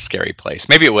pretty scary place.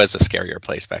 Maybe it was a scarier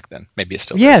place back then. Maybe it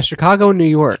still Yeah, is. Chicago and New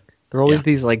York. They're always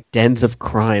these like dens of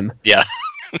crime. Yeah.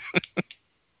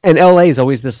 And LA is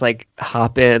always this like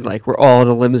hop in, like we're all in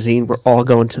a limousine, we're all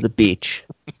going to the beach.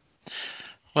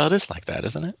 Well, it is like that,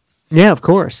 isn't it? Yeah, of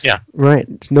course. Yeah. Right.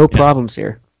 There's no problems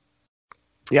here.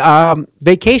 Yeah.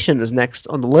 Vacation is next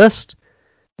on the list.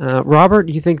 Robert,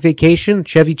 do you think Vacation,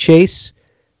 Chevy Chase?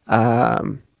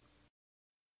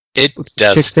 It What's the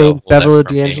does chick's still name? hold Bella up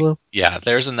for me. D'Angelo? Yeah,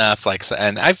 there's enough, like,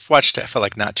 and I've watched it, I feel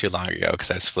like, not too long ago,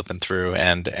 because I was flipping through,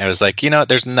 and I was like,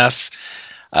 there's enough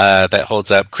that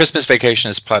holds up. Christmas Vacation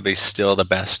is probably still the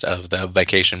best of the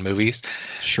vacation movies.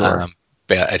 Sure.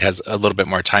 But it has a little bit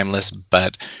more timeless,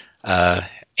 but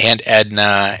Aunt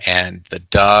Edna and the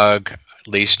dog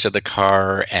leashed to the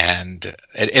car, and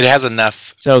it has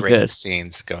enough So great good.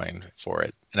 scenes going for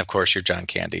it. And of course, your John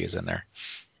Candy is in there.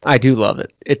 I do love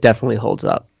it. It definitely holds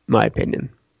up, in my opinion.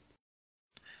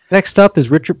 Next up is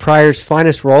Richard Pryor's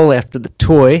finest role after The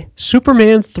Toy,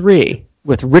 Superman 3,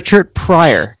 with Richard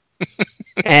Pryor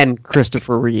and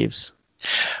Christopher Reeves.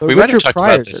 But We might have Richard talked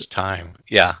Pryor's about this time.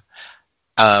 Yeah.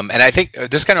 And I think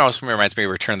this kind of also reminds me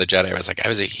of Return of the Jedi. I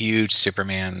was a huge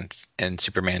Superman and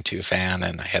Superman 2 fan,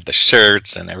 and I had the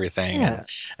shirts and everything. Yeah. And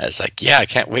I was like, I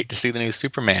can't wait to see the new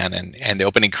Superman. And the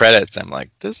opening credits, I'm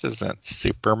like, this isn't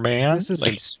Superman. This is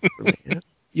Like, Superman.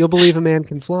 You'll believe a man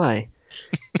can fly.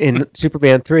 In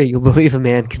Superman 3, you'll believe a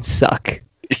man can suck.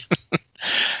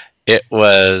 it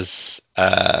was,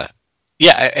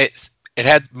 it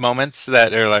had moments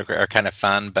that are kind of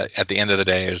fun, but at the end of the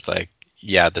day, it was like,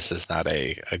 this is not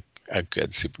a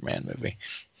good Superman movie.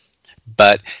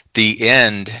 But the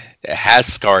end has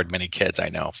scarred many kids, I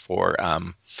know, for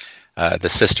the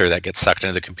sister that gets sucked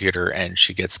into the computer, and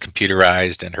she gets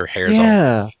computerized, and her hair's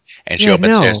all, and she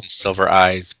opens her eyes and silver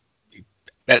eyes.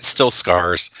 That still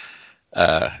scars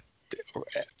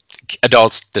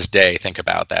adults this day. Think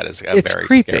about that as a It's very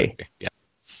creepy. scary. Yeah.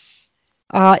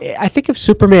 I think if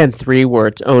Superman 3 were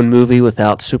its own movie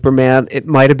without Superman, it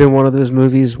might have been one of those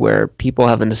movies where people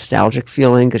have a nostalgic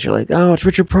feeling because you're like, oh, it's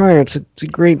Richard Pryor, it's a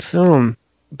great film.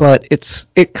 But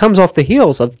it comes off the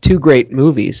heels of two great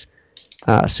movies,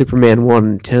 Superman 1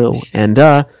 and 2. And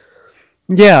I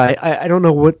don't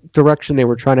know what direction they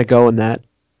were trying to go in that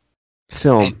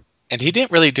film. And he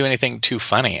didn't really do anything too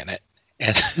funny in it.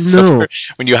 And No.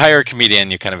 when you hire a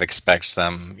comedian, you kind of expect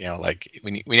some, like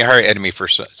when you hire Enemy for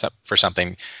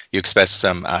something, you expect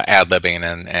some ad-libbing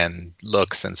and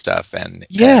looks and stuff. And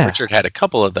Richard had a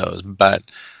couple of those, but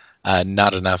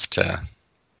not enough to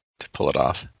pull it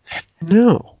off.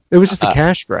 No. It was just a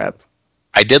cash grab.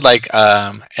 I did like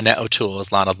Annette O'Toole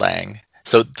as Lana Lang.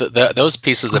 So those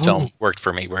pieces of the film worked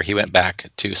for me, where he went back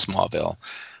to Smallville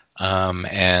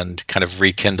and kind of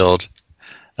rekindled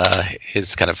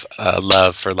his kind of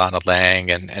love for Lana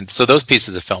Lang, and so those pieces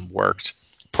of the film worked.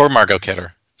 Poor Margot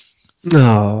Kidder.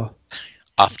 No.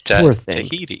 Off to Poor thing.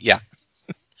 Tahiti. Yeah.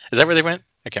 Is that where they went?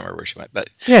 I can't remember where she went, but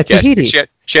Tahiti. She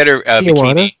had her Tijuana.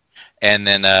 bikini, and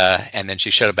then she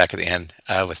showed up back at the end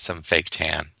with some fake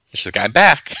tan. She's like, "I'm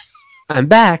back." I'm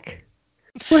back.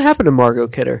 What happened to Margot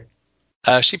Kidder?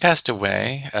 She passed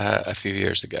away a few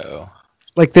years ago.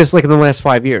 Like in the last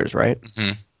 5 years, right?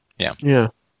 Mm-hmm. Yeah. Yeah.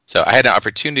 So I had an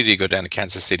opportunity to go down to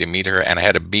Kansas City to meet her, and I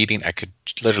had a meeting I could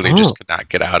literally just could not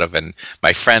get out of. And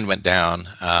my friend went down,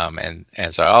 and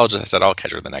so I said I'll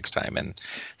catch her the next time. And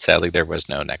sadly, there was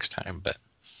no next time, but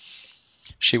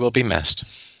she will be missed.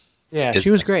 Yeah, she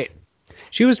was great.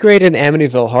 She was great in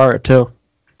Amityville Horror too.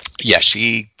 Yeah,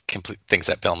 she thinks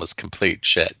that film is complete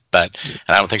shit, and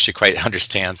I don't think she quite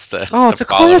understands the it's a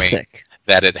following classic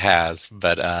that it has.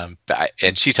 But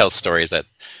and she tells stories that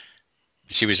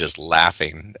she was just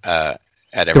laughing at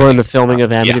everything during the filming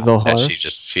of Amityville Horror.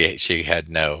 That she had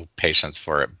no patience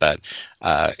for it, but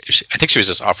I think she was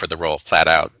just offered the role flat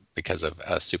out because of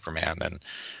Superman, and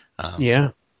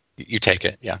you take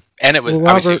it, and it was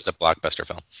obviously it was a blockbuster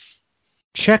film.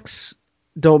 Checks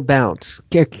don't bounce.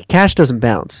 Cash doesn't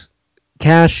bounce.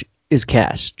 Cash is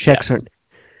cash. Checks aren't.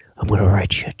 I'm gonna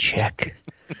write you a check.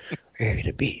 You're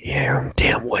gonna be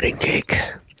damn wedding cake.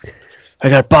 I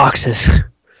got boxes.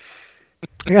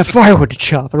 I got firewood to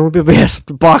chop. I don't want to be able to ask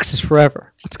for boxes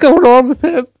forever. What's going on with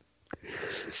him?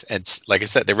 It's like I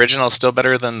said, the original is still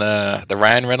better than the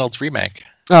Ryan Reynolds remake.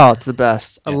 Oh, it's the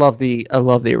best. Yeah. I love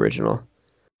the original.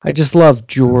 I just love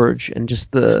George and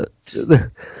just the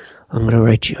I'm gonna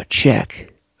write you a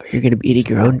check. Or you're gonna be eating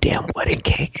your own damn wedding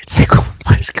cake. It's like,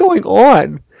 what is going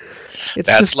on? It's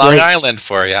That's just Long great. Island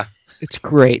for you. It's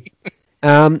great.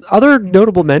 Other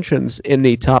notable mentions in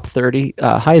the top 30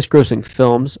 highest grossing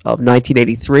films of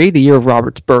 1983, the year of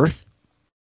Robert's birth,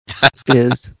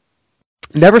 is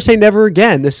Never Say Never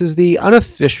Again. This is the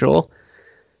unofficial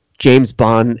James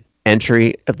Bond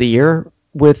entry of the year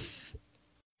with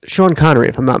Sean Connery,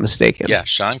 if I'm not mistaken. Yeah,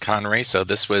 Sean Connery. So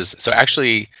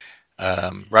actually,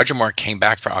 Roger Moore came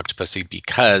back for Octopussy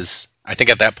because I think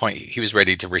at that point he was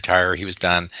ready to retire. He was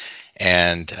done.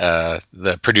 And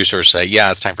the producers say,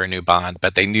 yeah, it's time for a new Bond.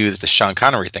 But they knew that the Sean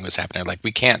Connery thing was happening. Like,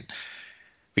 we can't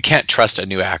trust a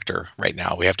new actor right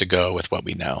now. We have to go with what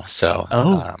we know. So,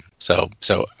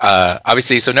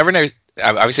 obviously,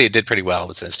 obviously it did pretty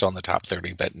well. It's still in the top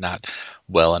 30, but not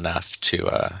well enough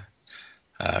to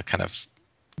kind of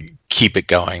keep it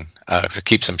going,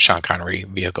 keep some Sean Connery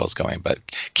vehicles going. But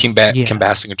Kim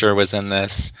Basinger was in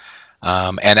this,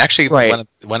 and actually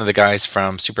one of the guys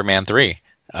from Superman 3.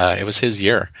 It was his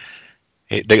year.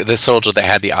 The soldier that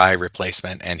had the eye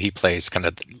replacement, and he plays kind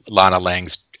of Lana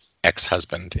Lang's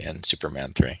ex-husband in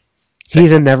Superman 3.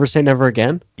 He's in Never Say Never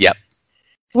Again? Yep.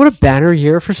 What a banner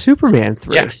year for Superman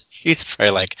 3. Yeah, he's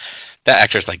probably like, that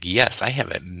actor's like, yes, I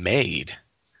have it made.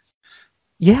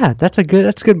 Yeah, that's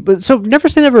good. But so Never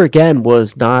Say Never Again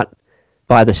was not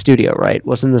by the studio, right?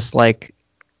 Wasn't this like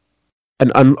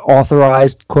an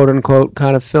unauthorized, quote unquote,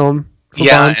 kind of film?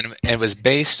 Yeah, and it was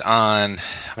based on,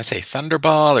 I say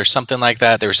Thunderball or something like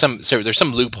that. There's some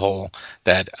loophole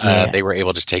that they were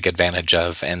able to take advantage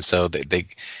of, and so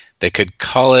they could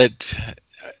call it.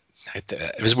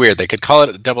 It was weird. They could call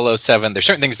it 007. There's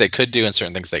certain things they could do and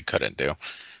certain things they couldn't do.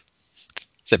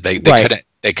 So they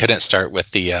couldn't start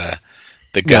with the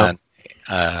gun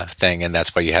thing, and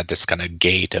that's why you had this kind of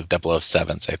gate of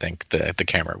 007s. I think the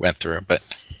camera went through, but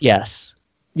yes,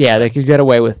 yeah, they could get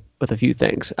away with a few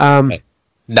things.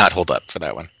 Not hold up for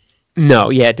that one. No,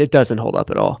 yeah, it doesn't hold up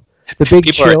at all. The Big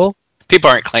Chill. People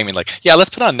aren't claiming like, yeah,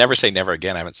 let's put on Never Say Never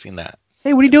Again. I haven't seen that.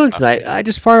 Hey, what are you doing tonight? I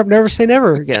just fired up Never Say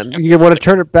Never Again. You want to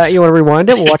turn it back? You want to rewind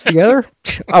it? We'll watch together?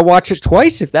 I'll watch it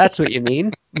twice if that's what you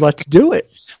mean. Let's do it.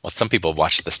 Well, some people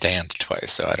watched The Stand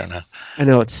twice, so I don't know. I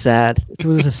know, it's sad. It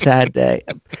was a sad day.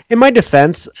 In my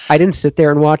defense, I didn't sit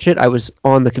there and watch it. I was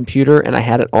on the computer, and I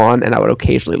had it on, and I would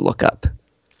occasionally look up.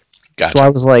 Gotcha. So I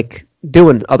was like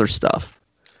doing other stuff.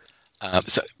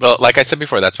 Well, like I said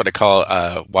before, that's what I call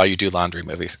while you do laundry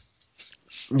movies.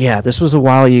 Yeah, this was a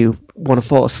while you want to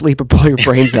fall asleep or blow your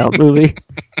brains out movie.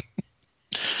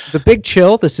 The Big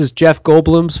Chill. This is Jeff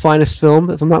Goldblum's finest film,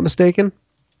 if I'm not mistaken.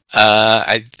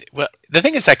 The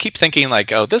thing is, I keep thinking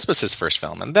like, oh, this was his first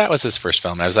film, and that was his first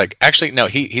film. And I was like, actually, no,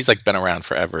 he's like been around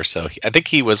forever. So I think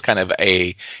he was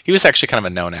actually kind of a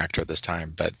known actor at this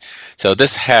time. But so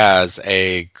this has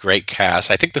a great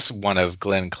cast. I think this is one of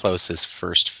Glenn Close's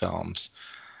first films.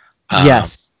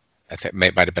 Yes. I think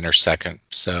it might have been her second.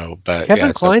 So, but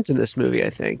Kevin Kline's in this movie, I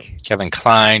think. Kevin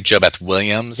Kline, JoBeth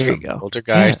Williams from Older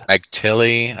Guys, yeah. Meg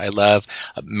Tilly, I love.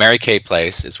 Mary Kay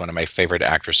Place is one of my favorite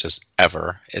actresses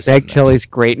ever. Meg Tilly's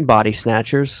great in Body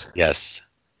Snatchers. Yes.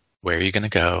 Where are you going to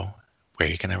go? Where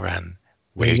are you going to run?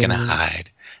 Where are you going to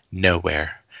hide?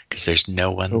 Nowhere, because there's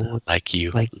no one like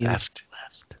you left.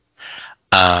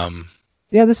 Yeah,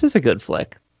 this is a good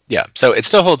flick. Yeah, so it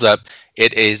still holds up.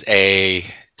 It is a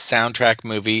soundtrack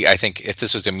movie. I think if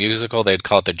this was a musical, they'd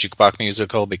call it the Jukebox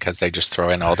Musical because they just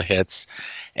throw in all the hits.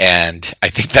 And I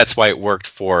think that's why it worked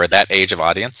for that age of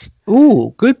audience.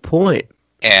 Ooh, good point.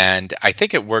 And I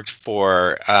think it worked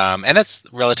for, and that's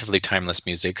relatively timeless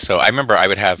music. So I remember I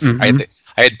would have, I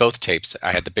had both tapes.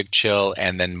 I had the Big Chill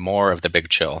and then more of the Big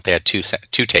Chill. They had two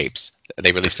tapes.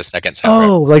 They released a second soundtrack.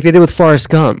 Oh, like they did with Forrest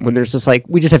Gump, when there's just like,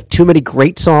 we just have too many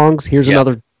great songs. Here's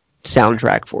another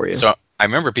soundtrack for you. So I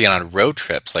remember being on road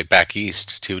trips, like back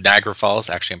east to Niagara Falls,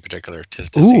 actually in particular, to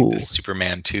see the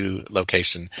Superman 2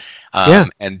 location.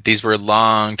 And these were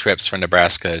long trips from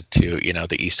Nebraska to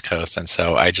the East Coast, and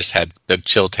so I just had the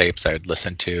Chill tapes I would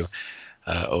listen to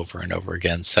over and over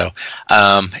again. So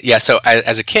so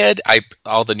as a kid,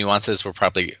 all the nuances were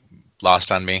probably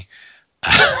lost on me.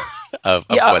 of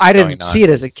what's I going didn't on. see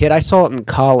it as a kid. I saw it in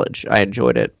college. I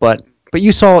enjoyed it, but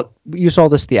you saw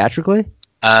this theatrically?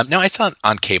 No, I saw it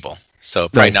on cable. So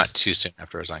probably not too soon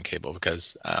after I was on cable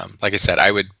because, like I said, I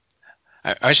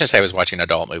shouldn't say I was watching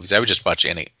adult movies. I would just watch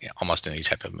almost any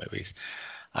type of movies.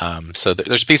 So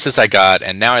there's pieces I got,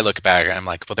 and now I look back and I'm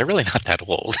like, well, they're really not that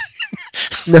old.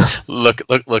 No.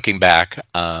 Looking back,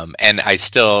 and I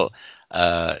still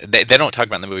they don't talk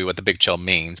about in the movie what the Big Chill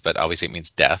means, but obviously it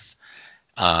means death.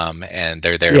 And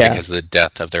they're there because of the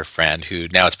death of their friend, who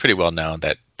now it's pretty well known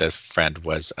that the friend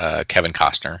was Kevin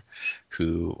Costner,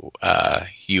 who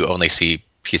you only see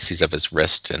pieces of his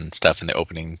wrist and stuff in the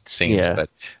opening scenes. Yeah.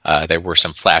 But there were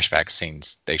some flashback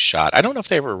scenes they shot. I don't know if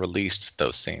they ever released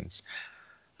those scenes,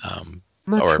 I'm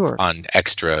not or sure. on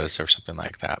extras or something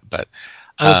like that. But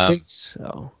I don't think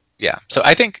so. yeah, so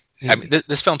I think I mean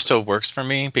this film still works for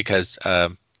me because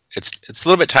it's a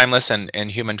little bit timeless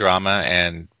and human drama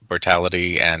and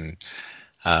mortality and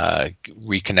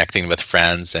reconnecting with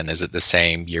friends, and is it the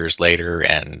same years later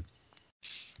and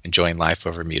enjoying life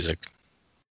over music.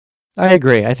 I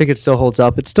agree. I think it still holds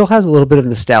up. It still has a little bit of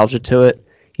nostalgia to it,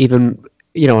 even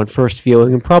on first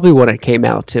viewing, and probably when it came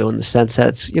out too, in the sense that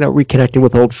it's reconnecting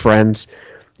with old friends,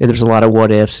 and there's a lot of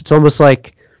what ifs. It's almost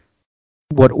like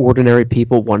what ordinary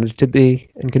people wanted to be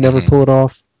and could never pull it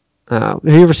off. Have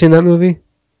you ever seen that movie?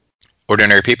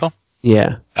 Ordinary People?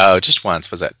 Yeah. Oh, just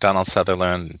once. Was that Donald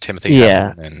Sutherland, and Timothy? Yeah.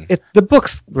 Hutton, and The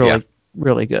book's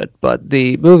really good, but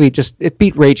the movie it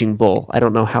beat Raging Bull. I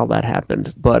don't know how that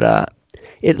happened, but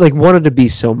it wanted to be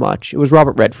so much. It was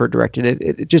Robert Redford directed it.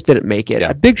 It just didn't make it.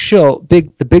 Yeah.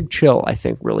 The Big Chill, I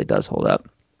think, really does hold up.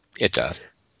 It does.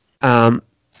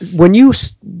 When you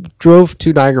drove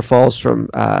to Niagara Falls from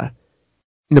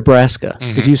Nebraska,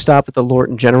 did you stop at the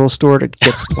Lorton General Store to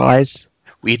get supplies?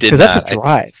 We did Because not. that's a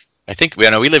drive. I think we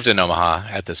lived in Omaha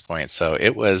at this point, so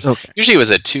it was usually it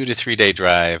was a 2 to 3 day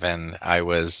drive, and I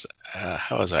was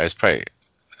how was I? I was probably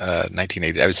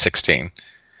 1980. I was 16.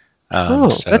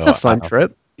 That's a fun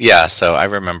trip. Yeah, so I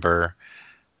remember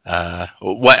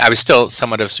what I was still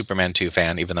somewhat of a Superman 2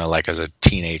 fan, even though I was a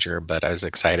teenager, but I was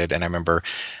excited, and I remember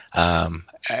I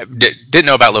didn't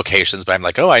know about locations, but I'm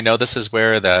like, oh, I know this is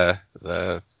where the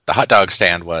hot dog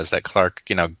stand was that Clark,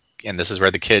 and this is where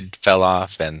the kid fell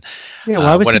off, and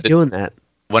why was he doing that?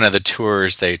 One of the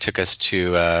tours they took us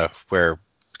to where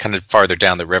kind of farther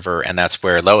down the river, and that's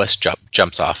where Lois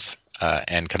jumps off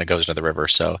and kind of goes into the river.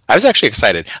 So I was actually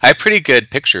excited. I have pretty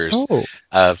good pictures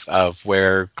of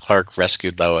where Clark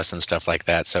rescued Lois and stuff like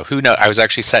that. So who knows? I was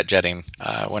actually set jetting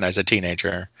when I was a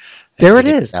teenager. There it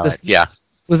is. Yeah.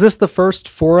 Was this the first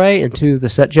foray into the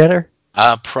set jetter?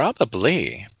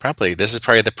 Probably. This is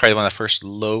probably one of the first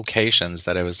locations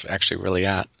that I was actually really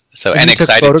at. So and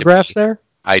excited. Took photographs there?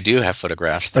 I do have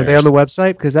photographs there. Are they on the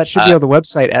website? Because that should be on the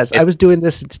website. As I was doing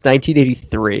this since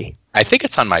 1983. I think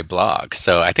it's on my blog.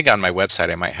 So I think on my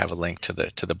website I might have a link to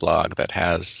the blog that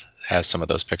has some of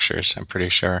those pictures. I'm pretty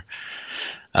sure.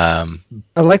 I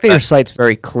like that your site's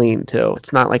very clean too.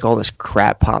 It's not like all this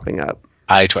crap popping up.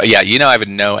 I have a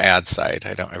no ad site.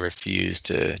 I refuse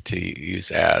to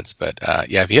use ads, but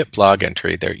if you hit blog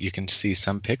entry there, you can see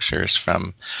some pictures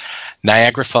from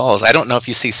Niagara Falls. I don't know if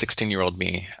you see 16-year-old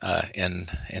me in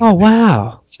oh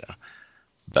wow! So,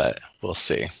 but we'll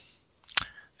see.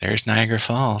 There's Niagara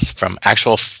Falls from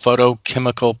actual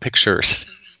photochemical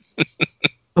pictures.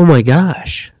 Oh my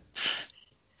gosh!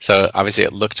 So obviously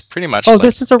it looked pretty much. Oh,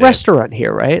 this is a restaurant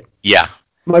here, right? Yeah.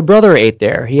 My brother ate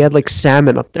there. He had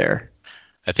salmon up there.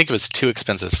 I think it was too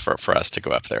expensive for us to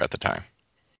go up there at the time.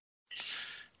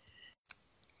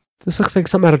 This looks like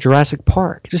something out of Jurassic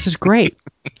Park. This is great.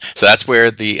 So that's where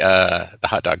the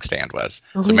hot dog stand was.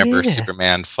 Oh, so remember,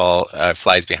 Superman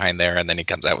flies behind there, and then he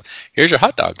comes out. Here's your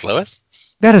hot dogs, Lois.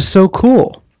 That is so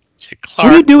cool. Clark,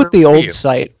 what do you do with the old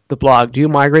site, the blog? Do you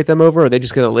migrate them over, or are they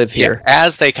just going to live here? Yeah,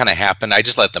 as they kind of happen. I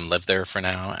just let them live there for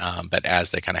now. But as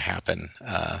they kind of happen.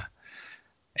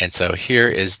 And so here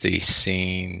is the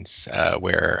scenes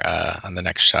where on the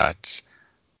next shots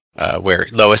where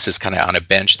Lois is kind of on a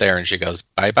bench there, and she goes,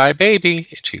 "Bye bye, baby,"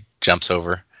 and she jumps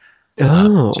over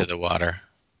to the water.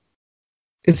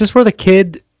 Is this where the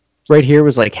kid right here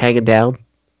was hanging down?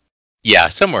 Yeah,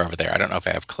 somewhere over there. I don't know if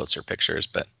I have closer pictures,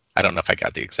 but I don't know if I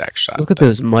got the exact shot. Look at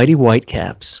those mighty white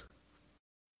caps.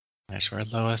 That's where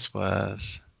Lois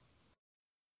was.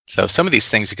 So some of these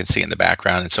things you can see in the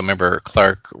background. And so remember,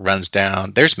 Clark runs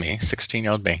down. There's me,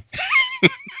 16-year-old me.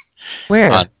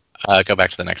 Where? Go back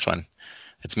to the next one.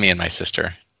 It's me and my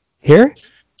sister. Here?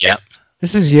 Yep.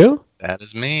 This is you? That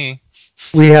is me.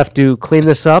 We have to clean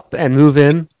this up and move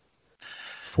in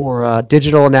for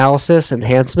digital analysis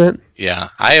enhancement. Yeah.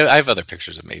 I have other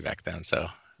pictures of me back then, so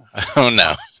oh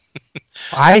no.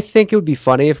 I think it would be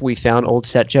funny if we found old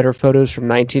set jetter photos from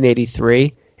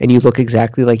 1983 and you look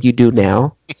exactly like you do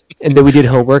now. And then we did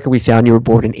homework and we found you were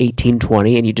born in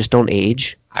 1820 and you just don't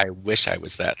age. I wish I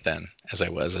was that then, as I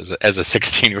was as a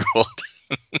 16-year-old.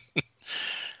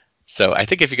 So I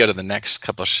think if you go to the next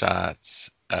couple shots,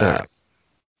 right.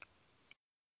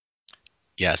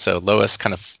 Yeah, so Lois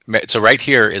so right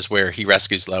here is where he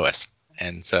rescues Lois.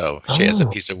 And so she has a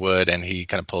piece of wood and he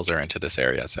kind of pulls her into this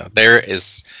area. So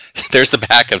there's the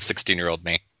back of 16-year-old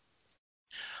me.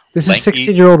 This is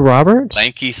 16-year-old Robert?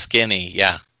 Lanky, skinny,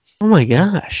 yeah. Oh my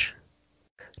gosh.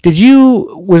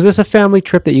 Was this a family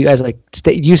trip that you guys like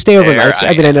stay? Do you stay overnight?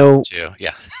 I mean, I know too.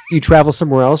 Yeah. you travel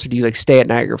somewhere else, or do you like stay at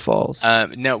Niagara Falls?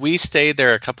 No, we stayed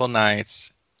there a couple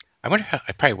nights. I wonder how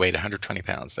I probably weighed 120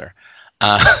 pounds there.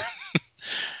 Uh,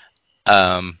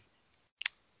 and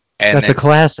That's a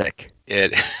classic.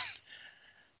 It.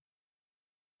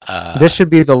 This should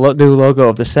be the new logo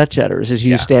of the Set Jetters, is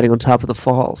you standing on top of the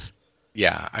falls.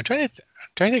 Yeah, I'm trying to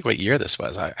think what year this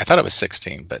was. I thought it was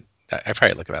 16, but I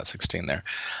probably look about 16 there.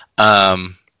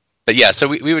 But yeah, so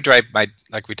we would drive. Like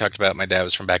we talked about, my dad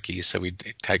was from back east, so we'd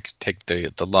take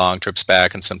the long trips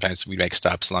back, and sometimes we'd make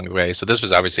stops along the way. So this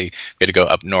was obviously we had to go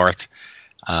up north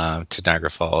to Niagara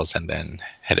Falls and then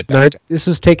headed back. This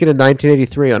was taken in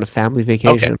 1983 on a family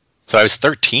vacation. Okay. So I was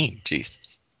 13. Jeez.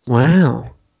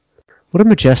 Wow. What a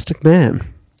majestic man.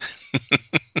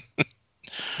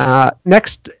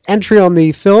 Next entry on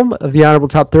the film of the Honorable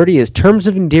Top 30 is Terms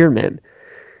of Endearment.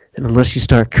 And unless you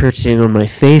start curtsying on my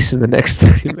face in the next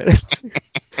 30 minutes.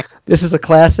 This is a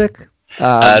classic.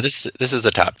 This is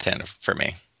a top 10 for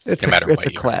me. It's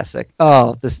a classic.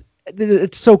 Oh,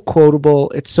 it's so quotable.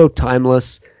 It's so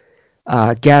timeless.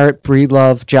 Garrett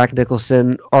Breedlove, Jack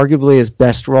Nicholson, arguably his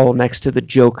best role next to the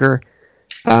Joker.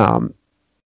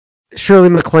 Shirley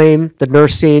MacLaine, the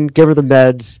nurse scene, give her the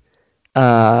meds.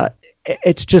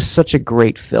 It's just such a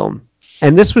great film.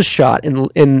 And this was shot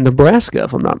in Nebraska,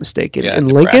 if I'm not mistaken. Yeah, in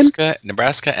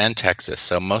Nebraska and Texas.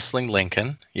 So mostly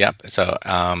Lincoln. Yep. So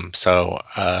I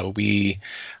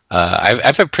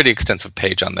have a pretty extensive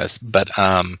page on this, but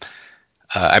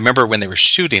I remember when they were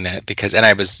shooting it and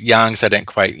I was young, so I didn't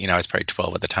quite, I was probably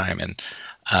 12 at the time, and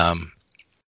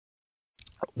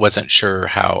wasn't sure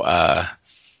how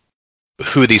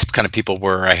who these kind of people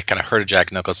were. I kind of heard of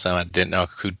Jack Nicholson. I didn't know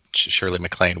who Shirley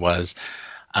MacLaine was,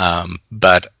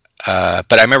 but I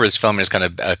remember this film was kind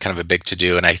of a big to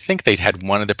do, and I think they had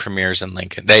one of the premieres in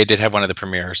Lincoln. They did have one of the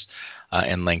premieres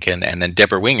in Lincoln, and then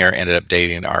Deborah Winger ended up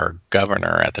dating our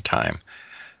governor at the time.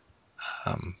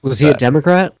 Was he a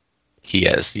Democrat? He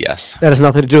is, yes. That has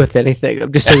nothing to do with anything.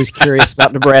 I'm just always curious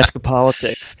about Nebraska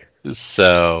politics.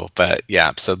 So, but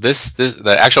yeah, so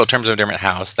the actual Terms of Endearment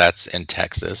house, that's in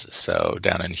Texas, so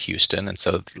down in Houston, and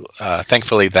so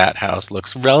thankfully that house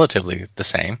looks relatively the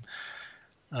same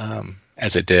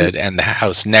as it did, and the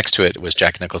house next to it was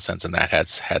Jack Nicholson's, and that had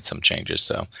some changes.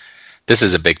 So this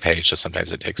is a big page, so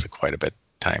sometimes it takes quite a bit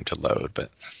of time to load,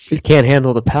 but it can't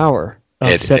handle the power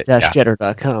of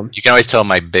set-jetter.com. You can always tell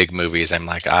my big movies, I'm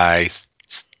like, I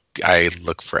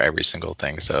look for every single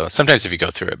thing. So sometimes if you go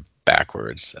through it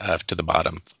backwards to the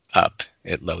bottom up,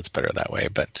 it loads better that way,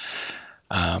 but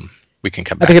we can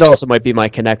come back. I think it also might be my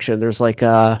connection. There's like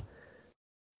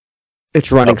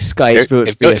it's running Skype.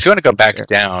 If you want to go back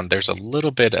down, there's a little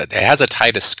bit. It has a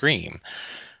tie to Scream,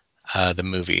 the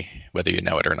movie, whether you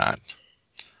know it or not.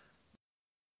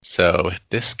 So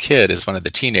this kid is one of the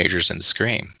teenagers in the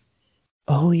Scream.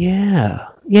 Oh yeah,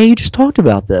 you just talked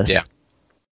about this. Yeah,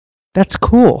 that's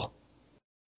cool.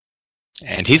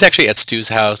 And he's actually at Stu's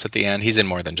house at the end. He's in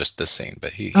more than just this scene,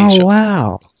 but he oh shows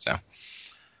wow. Up, so.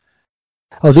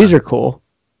 Oh, these are cool.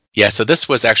 Yeah, so this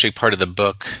was actually part of the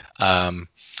book.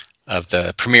 Of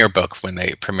the premiere book when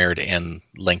they premiered in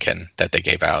Lincoln that they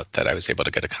gave out that I was able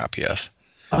to get a copy of.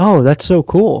 Oh, that's so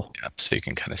cool. Yep, so you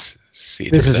can kind of see.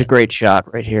 This is a great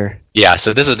shot right here. Yeah,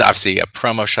 so this is obviously a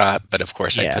promo shot, but of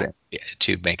course I put it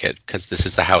to make it because this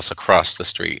is the house across the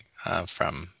street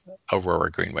from Aurora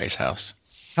Greenway's house.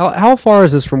 How far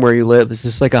is this from where you live? Is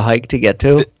this like a hike to get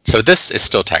to? So this is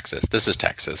still Texas. This is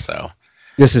Texas, so.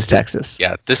 This is Texas.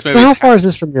 Yeah, this movie. So how far is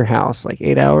this from your house? Like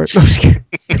 8 hours? No, I'm just kidding.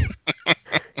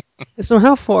 So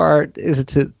how far is it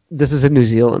to? This is in New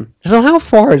Zealand. So how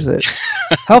far is it?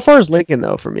 How far is Lincoln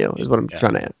though from you? Is what I'm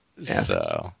trying to ask.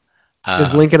 So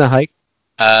is Lincoln a hike?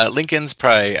 Lincoln's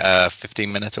probably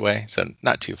 15 minutes away, so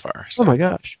not too far. So. Oh my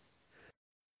gosh.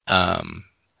 The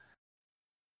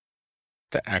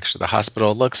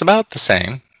hospital looks about the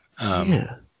same. So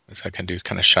I can do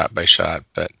kind of shot by shot,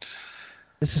 but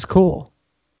this is cool.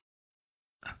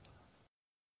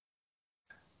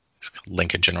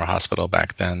 Lincoln General Hospital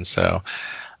back then. So,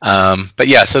 but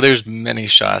yeah, so there's many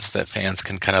shots that fans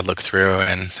can kind of look through,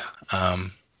 and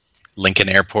Lincoln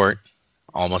Airport,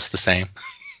 almost the same.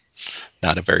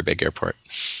 Not a very big airport.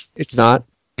 It's not.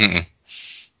 Mm-mm.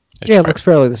 It looks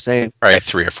fairly the same. Probably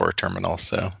 3 or 4 terminals,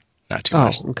 so not too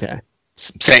much. Oh, okay.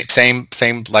 Same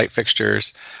light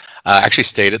fixtures. Actually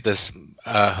stayed at this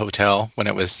hotel when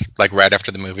it was like right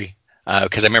after the movie,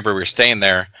 because I remember we were staying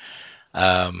there.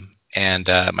 And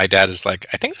my dad is like,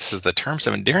 I think this is the Terms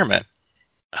of Endearment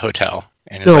hotel.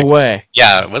 And it's No like, way.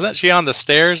 yeah, wasn't she on the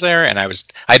stairs there? And I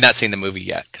had not seen the movie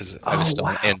yet because I was Oh, still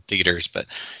wow. in theaters. But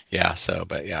so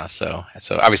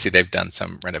obviously they've done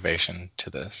some renovation to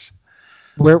this.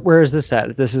 Where is this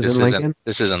at? This is in Lincoln?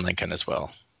 This is in Lincoln as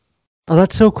well. Oh,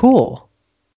 that's so cool.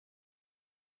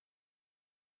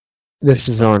 This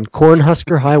is on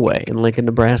Cornhusker Highway in Lincoln,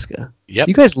 Nebraska. Yep.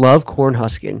 You guys love corn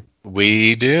husking.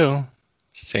 We do.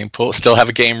 Same pool. Still have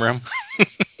a game room.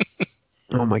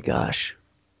 Oh my gosh.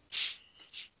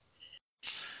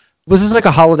 Was this like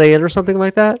a Holiday Inn or something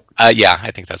like that? Yeah, I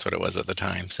think that's what it was at the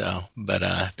time. So, but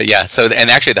yeah. So, and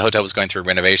actually, the hotel was going through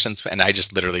renovations, and I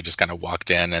just literally just kind of walked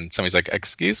in, and somebody's like,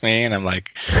 "Excuse me," and I'm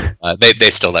like,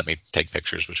 they still let me take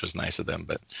pictures, which was nice of them.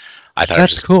 But I thought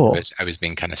That's cool. I was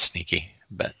being kind of sneaky,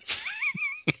 but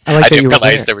I like I that you didn't were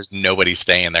realize there. there was nobody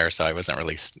staying there, so I wasn't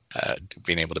really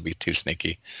being able to be too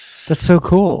sneaky. That's so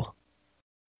cool.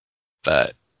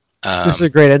 But This is a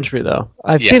great entry, though.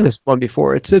 I've seen this one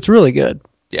before. It's really good.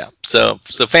 yeah. So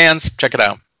fans, check it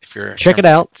out. If you're Check it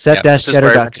out. This is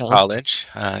where I went to Set-getter.com. college,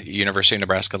 University of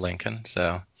Nebraska Lincoln.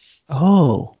 So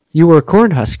Oh, you were a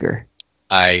Cornhusker.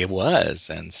 I was,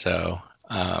 and so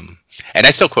and I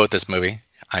still quote this movie.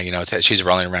 She's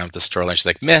rolling around with the stroller, and she's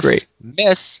like, "Miss, Great.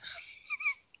 Miss."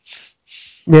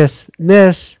 Miss.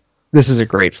 This is a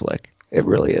great flick. It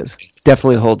really is.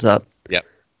 Definitely holds up. Yep.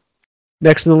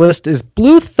 Next on the list is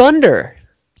Blue Thunder.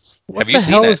 What Have you the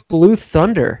seen hell it? is Blue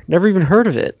Thunder? Never even heard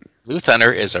of it. Blue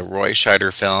Thunder is a Roy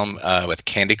Scheider film with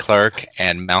Candy Clark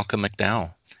and Malcolm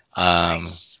McDowell.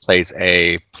 Plays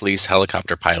a police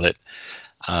helicopter pilot,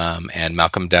 and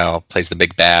Malcolm McDowell plays the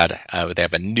big bad. They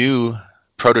have a new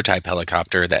prototype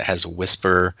helicopter that has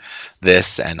whisper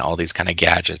this and all these kind of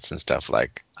gadgets and stuff.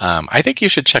 Like, I think you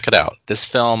should check it out. This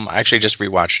film, I actually just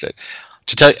rewatched it.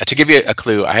 To give you a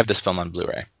clue, I have this film on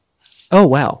Blu-ray. Oh,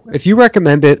 wow. If you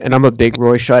recommend it, and I'm a big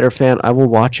Roy Scheider fan, I will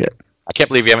watch it. I can't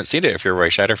believe you haven't seen it if you're a Roy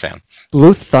Scheider fan.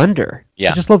 Blue Thunder.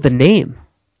 Yeah. I just love the name.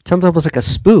 It sounds almost like a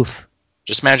spoof.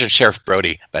 Just imagine Sheriff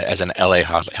Brody, but as an LA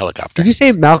helicopter. Did you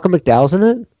say Malcolm McDowell's in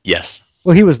it? Yes.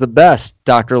 Well, he was the best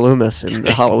Dr. Loomis in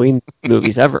the Halloween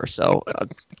movies ever, so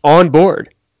on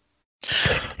board.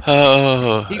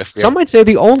 Oh. Some might say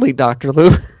the only Dr.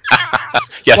 Loomis.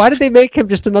 Yes. Why did they make him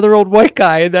just another old white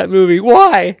guy in that movie?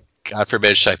 Why? God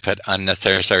forbid should I put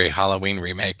unnecessary Halloween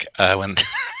remake when,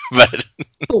 but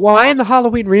But why in the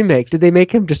Halloween remake did they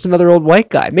make him just another old white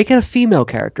guy? Make it a female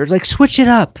character. Like, switch it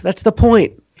up. That's the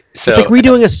point. so It's like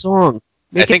redoing a song.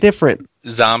 Make it think- different.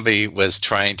 Zombie was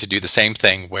trying to do the same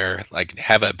thing where like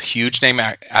have a huge name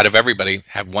out of everybody,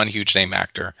 have one huge name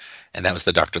actor, and that was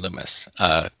the Dr. Loomis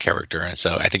character. And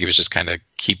so I think he was just kind of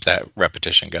keep that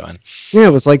repetition going. Yeah,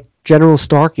 it was like General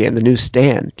Starkey in The New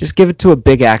Stand. Just give it to a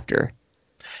big actor.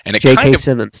 And it J.K.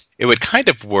 Simmons. it would kind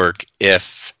of work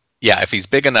if he's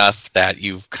big enough that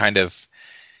you've kind of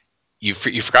you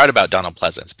forgot about Donald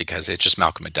Pleasance because it's just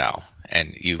Malcolm McDowell,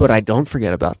 and But I don't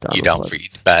forget about Donald you don't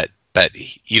Pleasance. but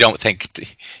you don't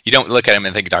look at him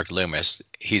and think Dr. Loomis.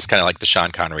 He's kind of like the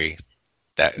Sean Connery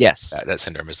that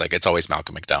syndrome is like. It's always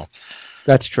Malcolm McDowell.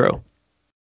 That's true.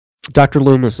 Dr.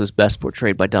 Loomis is best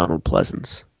portrayed by Donald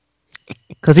Pleasance.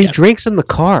 Because he Yes. drinks in the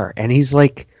car, and he's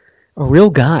like a real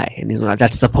guy. And he's like,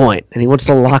 that's the point. And he wants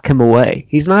to lock him away.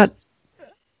 He's not...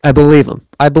 I believe him.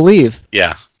 I believe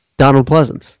Yeah. Donald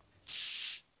Pleasance.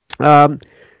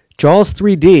 Jaws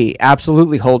 3D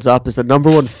absolutely holds up as the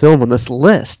 #1 film on this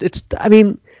list. It's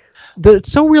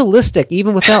so realistic,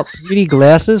 even without 3D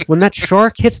glasses. When that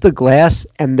shark hits the glass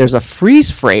and there's a freeze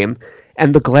frame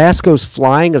and the glass goes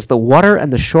flying as the water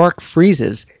and the shark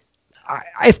freezes,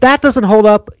 if that doesn't hold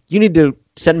up, you need to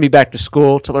send me back to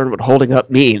school to learn what holding up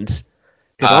means.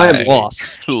 Because I am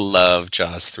lost. Love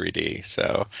Jaws 3D.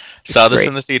 So saw this great.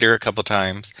 in the theater a couple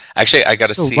times. Actually, I got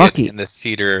to So see lucky. it in the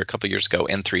theater a couple years ago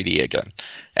in 3D again.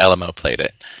 Alamo played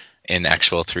it in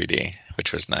actual 3D,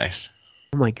 which was nice.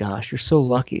 Oh my gosh, you're so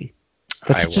lucky.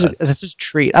 I That's was. such a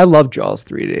treat. I love Jaws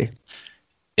 3D.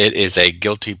 It is a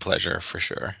guilty pleasure for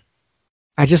sure.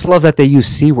 I just love that they use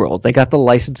SeaWorld. They got the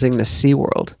licensing to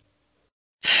SeaWorld.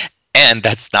 And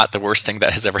that's not the worst thing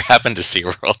that has ever happened to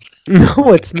SeaWorld.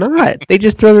 No, it's not. They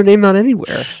just throw their name out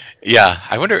anywhere. Yeah,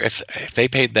 I wonder if they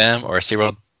paid them or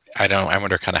SeaWorld. I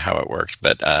wonder kind of how it worked.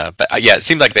 But yeah, it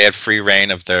seemed like they had free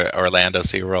reign of the Orlando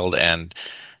SeaWorld and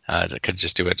they could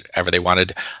just do whatever they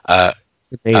wanted.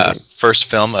 Amazing. First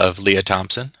film of Leah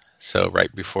Thompson. So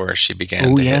right before she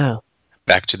began to hit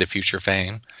Back to the Future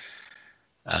fame.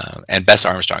 And Bess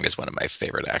Armstrong is one of my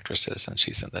favorite actresses, and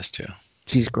she's in this too.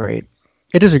 She's great.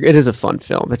 It is a fun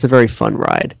film. It's a very fun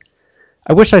ride.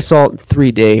 I wish I saw it in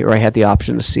 3D, or I had the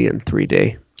option to see it in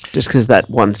 3D, just because that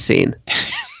one scene.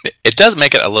 It does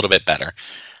make it a little bit better.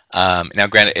 Now,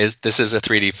 granted, this is a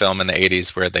 3D film in the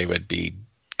 80s where they would be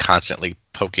constantly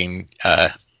poking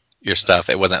your stuff.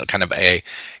 It wasn't kind of a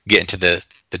get into the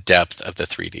depth of the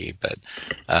 3D, but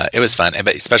it was fun.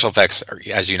 But special effects,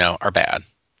 as you know, are bad.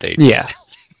 They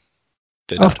just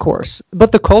of course.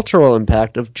 But the cultural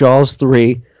impact of Jaws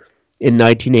 3 in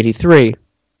 1983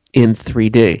 in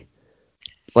 3D,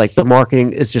 like the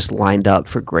marketing is just lined up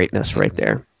for greatness right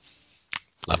there.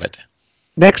 Love it.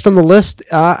 Next on the list,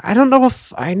 I don't know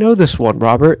if I know this one,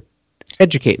 Robert.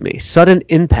 Educate me. Sudden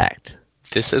Impact.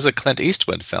 This is a Clint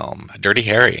Eastwood film, Dirty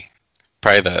Harry.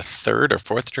 Probably the third or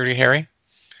fourth Dirty Harry.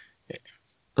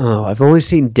 Oh, I've only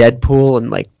seen Deadpool and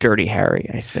like Dirty Harry,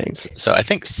 I think. So I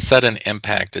think Sudden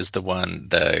Impact is the one,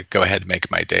 the go ahead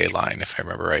make my day line, if I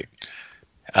remember right.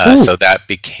 So that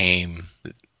became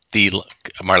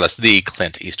more or less the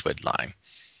Clint Eastwood line.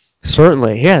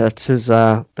 Certainly, yeah. That's his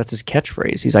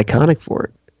catchphrase. He's iconic for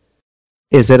it.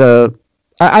 Is it a?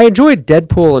 I enjoyed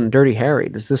Deadpool and Dirty Harry.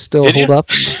 Does this still hold up?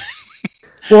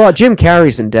 Well, Jim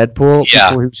Carrey's in Deadpool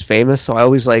before he was famous, so I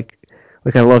always like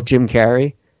I love Jim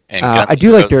Carrey. And I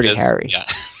do like Dirty Harry. Yeah.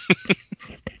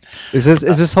 Does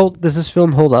this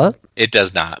film hold up? It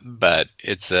does not, but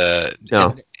it's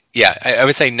no. I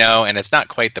would say no, and it's not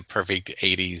quite the perfect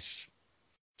 80s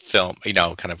film,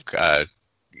 kind of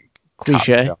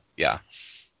cliche. Yeah.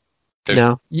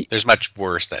 There's much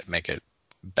worse that make it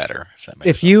better.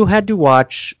 If you had to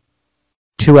watch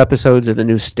 2 episodes of the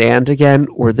new Stand again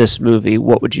or this movie,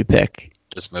 what would you pick?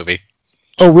 This movie.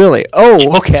 Oh, really? Oh,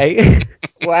 yes. Okay.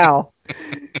 Wow.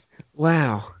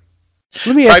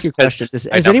 Let me ask you a question.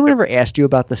 Has anyone ever asked you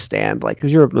about The Stand? Like,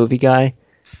 because you're a movie guy,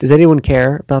 does anyone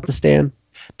care about The Stand?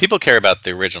 People care about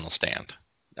the original Stand.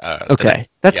 Okay,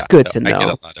 that's good to know. I get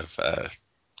a lot of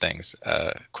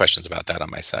questions about that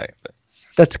on my site, but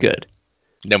that's good.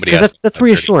 Nobody has. That's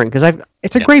reassuring because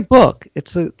it's a great book.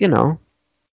 It's I'm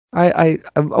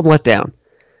let down.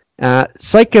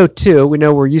 Psycho 2. We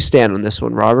know where you stand on this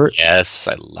one, Robert. Yes,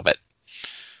 I love it.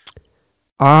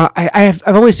 I've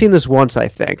only seen this once. I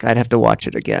think I'd have to watch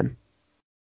it again.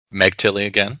 Meg Tilly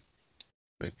again.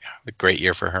 A great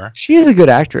year for her. She is a good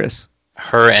actress.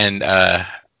 Her and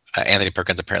Anthony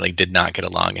Perkins apparently did not get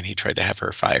along, and he tried to have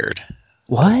her fired.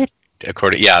 What?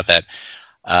 That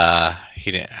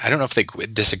he didn't. I don't know if they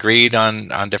disagreed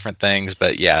on different things,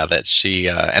 but that she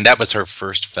and that was her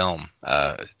first film.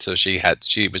 So she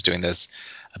was doing this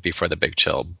before The Big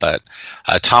Chill. But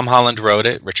Tom Holland wrote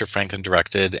it, Richard Franklin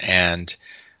directed, and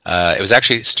it was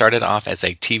actually started off as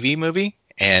a TV movie,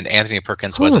 and Anthony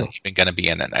Perkins wasn't even going to be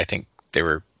in it. I think they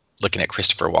were looking at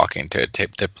Christopher Walken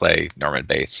to play Norman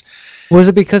Bates. Was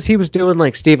it because he was doing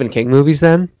like Stephen King movies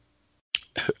then?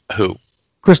 Who?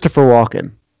 Christopher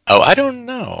Walken. Oh, I don't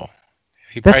know.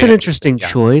 That's an interesting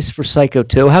choice for Psycho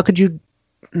 2. How could you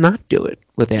not do it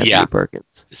with Anthony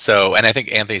Perkins? So, and I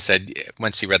think Anthony said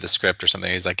once he read the script or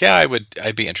something, he's like,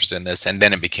 I'd be interested in this. And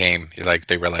then it became like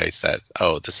they realized that,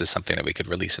 this is something that we could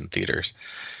release in theaters.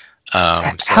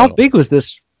 How big was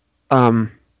this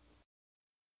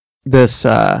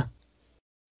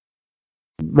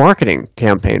marketing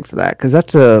campaign for that? Because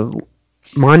that's a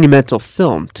monumental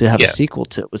film to have a sequel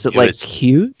to. Was it was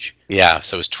huge? Yeah,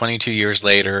 so it was 22 years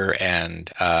later,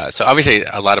 and so obviously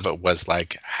a lot of it was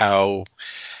like how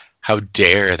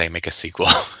dare they make a sequel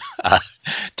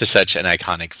to such an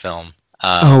iconic film?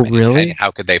 Really? And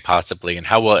how could they possibly, and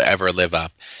how will it ever live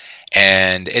up?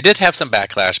 And it did have some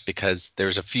backlash because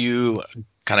there's a few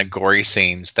kind of gory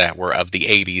scenes that were of the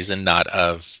 80s and not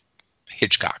of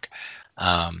Hitchcock.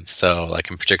 So like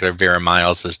in particular, Vera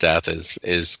Miles' death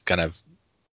is kind of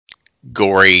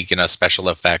gory, special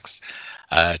effects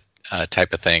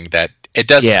type of thing that it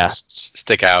does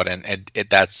stick out, and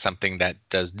that's something that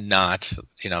does not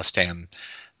stand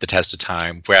the test of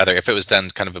time. Rather, if it was done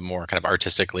kind of a more kind of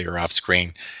artistically or off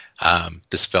screen,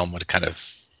 this film would kind of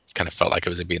felt like it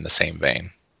was be in the same vein.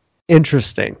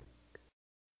 Interesting.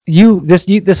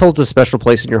 This holds a special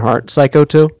place in your heart, Psycho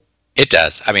 2? It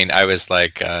does. I mean, I was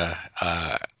like,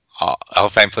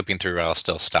 if I'm flipping through, I'll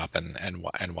still stop and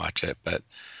watch it. But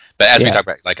as we talk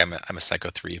about, like, I'm a Psycho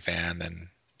 3 fan, and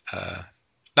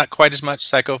not quite as much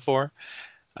Psycho 4,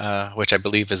 which I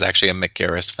believe is actually a Mick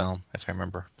Garris film, if I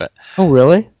remember. But oh,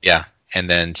 really? Yeah. And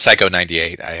then Psycho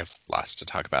 98, I have lots to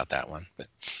talk about that one. But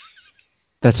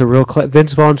that's a real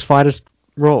Vince Vaughn's finest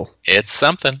role. It's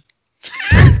something.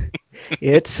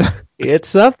 It's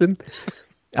something.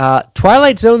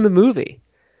 Twilight Zone the movie.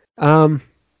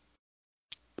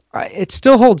 It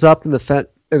still holds up in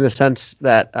the sense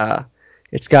that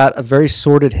it's got a very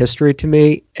sordid history to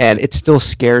me, and it still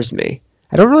scares me.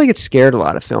 I don't really get scared a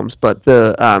lot of films, but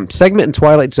the segment in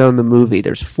Twilight Zone the movie,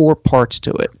 there's 4 parts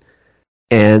to it,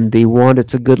 and the one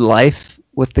It's a Good Life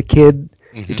with the kid.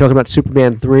 You're talking about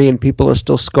Superman 3, and people are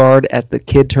still scarred at the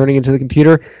kid turning into the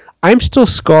computer. I'm still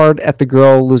scarred at the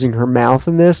girl losing her mouth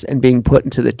in this and being put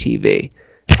into the TV.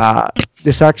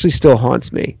 This actually still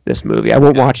haunts me, this movie. I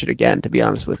won't watch it again, to be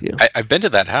honest with you. I've been to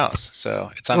that house, so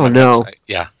it's on Oh, my no. website.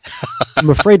 Yeah. I'm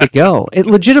afraid to go. It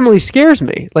legitimately scares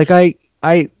me. Like,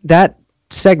 that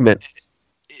segment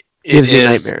gives me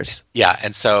nightmares. Yeah,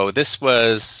 and so this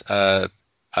was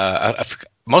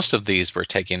most of these were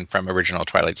taken from original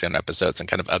Twilight Zone episodes and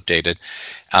kind of updated.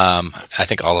 I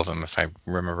think all of them, if I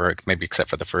remember, maybe except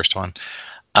for the first one.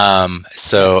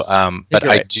 But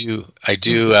I do,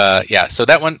 yeah. So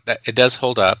that one, it does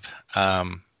hold up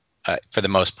for the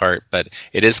most part, but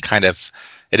it is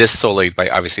sullied by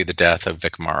obviously the death of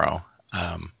Vic Morrow.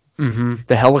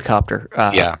 The helicopter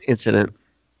incident.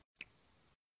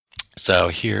 So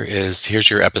here's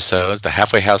your episodes. The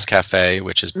Halfway House Cafe,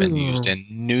 which has been used in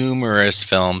numerous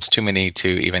films, too many to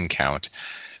even count,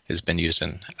 has been used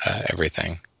in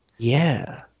everything.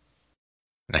 Yeah.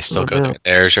 And I still go there.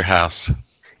 There's your house.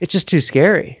 It's just too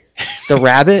scary. The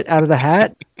rabbit out of the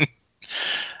hat.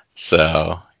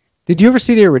 So. Did you ever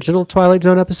see the original Twilight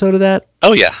Zone episode of that?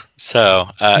 Oh yeah. So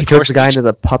he turns the guy into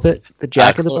the puppet, the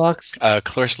Jack in the Box.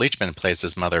 Cloris Leachman plays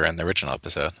his mother in the original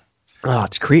episode. Oh,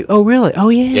 it's creepy. Oh, really? Oh,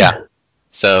 yeah. Yeah.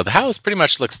 So the house pretty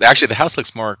much the house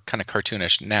looks more kind of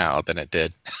cartoonish now than it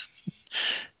did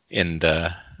in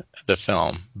the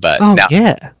film. But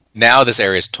now this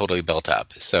area is totally built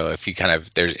up. So if you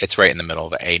it's right in the middle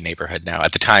of a neighborhood now.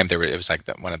 At the time, it was like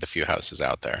one of the few houses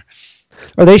out there.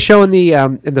 Are they showing the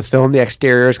in the film the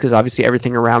exteriors? Because obviously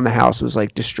everything around the house was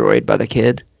like destroyed by the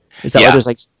kid. Is that why there's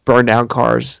like burned down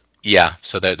cars? Yeah,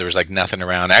 so there was like nothing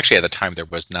around. Actually, at the time, there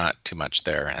was not too much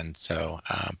there, and so,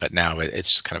 but now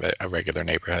it's just kind of a regular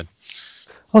neighborhood.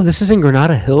 Oh, this is in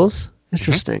Granada Hills?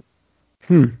 Interesting.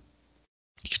 You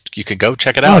could go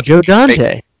check it out. Oh, Joe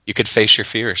Dante. You could face your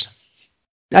fears.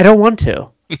 I don't want to.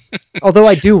 Although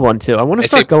I do want to. I want to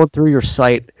start going through your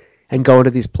site and going to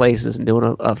these places and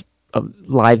doing a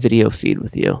live video feed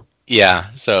with you. Yeah,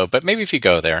 so, but maybe if you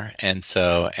go there, and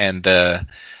the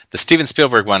Steven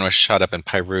Spielberg one was shot up in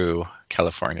Peru,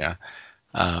 California,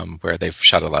 where they've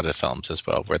shot a lot of films as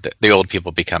well, where the old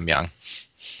people become young.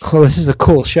 Oh, this is a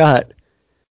cool shot.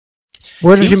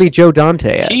 Where did you meet Joe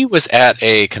Dante at? He was at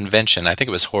a convention. I think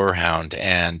it was Horror Hound,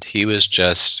 and he was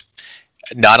just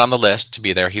not on the list to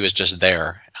be there. He was just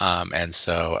there, and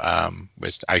so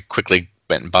I quickly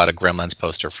went and bought a Gremlins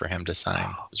poster for him to sign.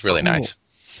 It was really nice.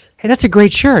 Hey, that's a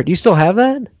great shirt. Do you still have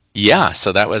that? Yeah,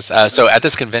 so that was so at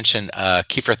this convention,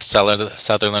 Kiefer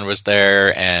Sutherland was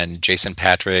there, and Jason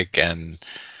Patrick, and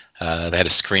they had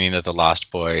a screening of The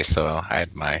Lost Boy. So I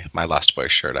had my Lost Boy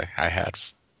shirt. I had.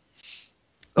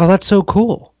 Oh, that's so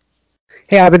cool.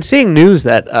 Hey, I've been seeing news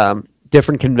that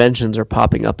different conventions are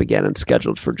popping up again and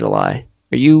scheduled for July.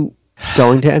 Are you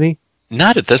going to any?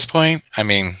 Not at this point. I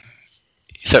mean,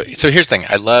 so here's the thing.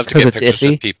 I love to get pictures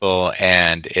with people,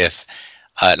 and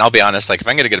and I'll be honest, like if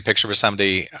I'm going to get a picture with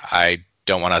somebody, I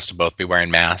don't want us to both be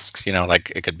wearing masks.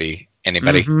 Like it could be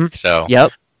anybody. So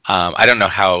I don't know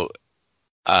how.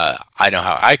 I know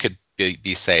how I could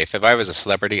be safe if I was a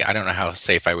celebrity. I don't know how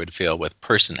safe I would feel with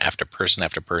person after person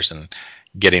after person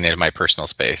getting into my personal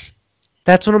space.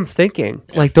 That's what I'm thinking.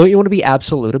 Yeah. Like, don't you want to be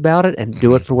absolute about it and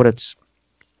do it for what it's?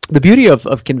 The beauty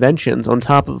of conventions, on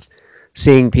top of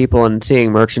seeing people and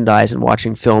seeing merchandise and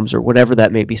watching films or whatever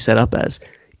that may be set up as,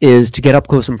 is to get up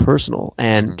close and personal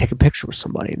and take a picture with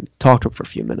somebody and talk to them for a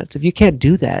few minutes. If you can't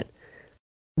do that,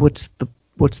 what's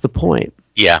the point?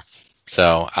 Yeah.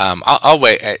 So I'll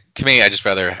wait. To me, I just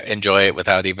rather enjoy it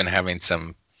without even having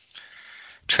some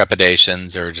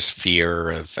trepidations or just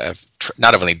fear of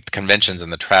not only conventions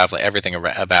and the travel, everything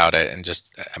about it, and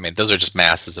just those are just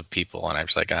masses of people, and I'm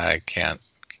just like I can't.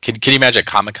 Can you imagine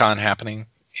Comic-Con happening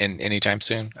anytime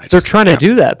soon? They're trying to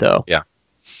do that though. Yeah.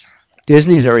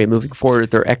 Disney's already moving forward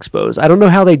with their expos. I don't know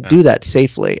how they do that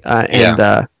safely, I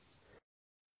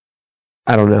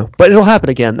don't know, but it'll happen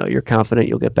again though. You're confident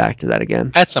you'll get back to that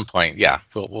again at some point. Yeah,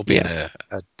 we'll be in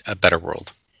a better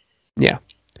world. Yeah.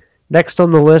 Next on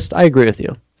the list, I agree with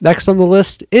you. Next on the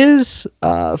list is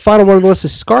final one on the list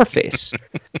is Scarface.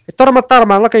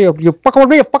 Look at you! You fuck with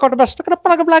me, you fuck with the best. Look at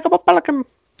the black pelican.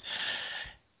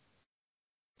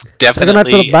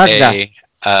 Definitely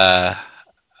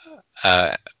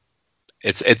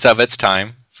it's of its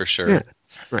time for sure. Yeah,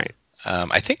 right.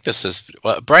 I think this is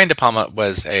Brian De Palma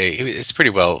was he's a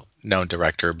pretty well known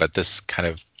director, but this kind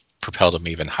of propelled him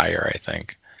even higher, I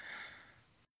think.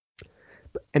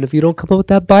 And if you don't come up with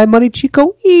that buy money,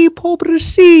 Chico, pobre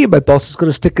si. My boss is going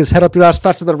to stick his head up your ass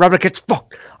faster than a rabbit gets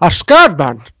fucked. I'm scared,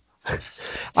 man.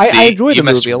 I enjoy the you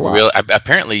must movie a lot.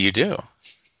 apparently you do.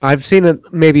 I've seen it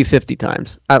maybe 50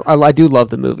 times. I do love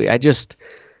the movie. I just,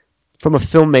 from a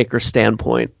filmmaker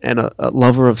standpoint and a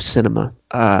lover of cinema,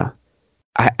 I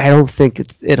don't think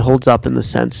it holds up in the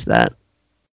sense that.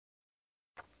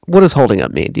 What does holding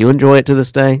up mean? Do you enjoy it to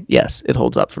this day? Yes, it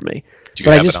holds up for me. Do you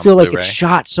But I have it just on feel like Blu-ray? it's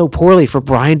shot so poorly for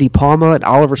Brian De Palma and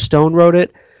Oliver Stone wrote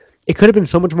it. It could have been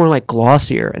so much more like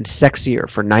glossier and sexier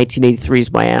for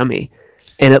 1983's Miami,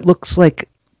 and it looks like,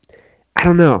 I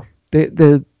don't know,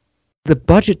 the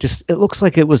budget just, it looks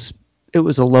like it was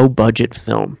a low budget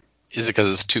film, Is it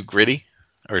because it's too gritty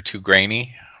or too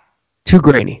grainy? too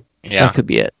grainy. Yeah, That could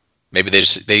be it. maybe they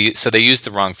used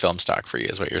the wrong film stock for you,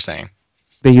 is what you're saying.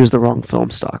 They used the wrong film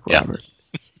stock, Yeah. Robert.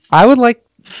 I would like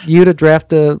you to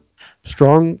draft a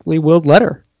strongly willed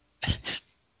letter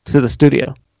to the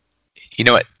studio. You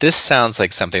know what? This sounds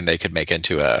like something they could make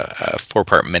into a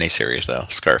 4-part miniseries, though.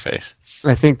 Scarface.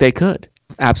 I think they could.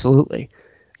 Absolutely.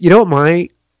 You know what my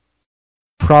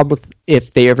problem with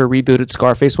if they ever rebooted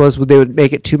Scarface was? They would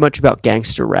make it too much about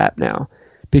gangster rap now.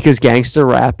 Because gangster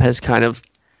rap has kind of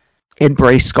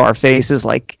embraced Scarface as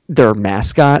like their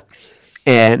mascot.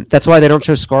 And that's why they don't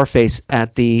show Scarface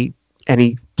at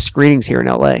any screenings here in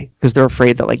LA. Because they're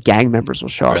afraid that like gang members will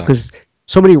show up. Really? Because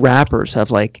so many rappers have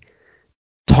like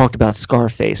talked about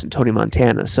Scarface and Tony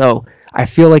Montana. So I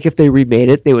feel like if they remade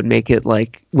it, they would make it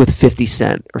like with 50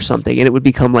 Cent or something, and it would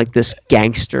become like this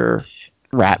gangster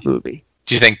rap movie.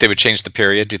 Do you think they would change the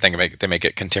period? Do you think they make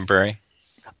it contemporary?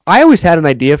 I always had an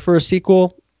idea for a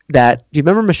sequel that, do you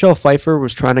remember Michelle Pfeiffer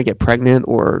was trying to get pregnant,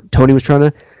 or Tony was trying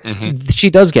to? Mm-hmm. She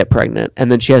does get pregnant,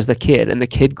 and then she has the kid, and the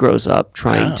kid grows up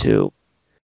trying to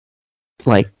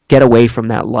like get away from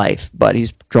that life, but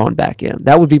he's drawn back in.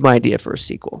 That would be my idea for a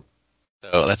sequel.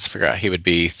 So let's figure out. He would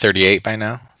be 38 by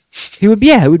now. He would be,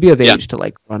 yeah, he would be of Yeah. age to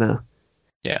like run a.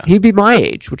 Yeah. He'd be my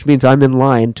age, which means I'm in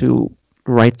line to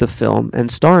write the film and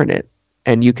star in it,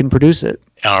 and you can produce it.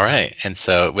 All right. And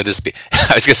so would this be?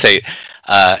 I was gonna say,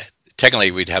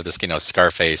 technically we'd have this,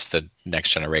 Scarface, the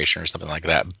Next Generation, or something like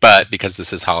that. But because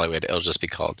this is Hollywood, it'll just be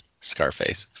called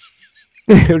Scarface.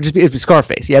 It'd be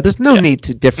Scarface. Yeah, there's no need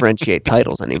to differentiate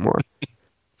titles anymore.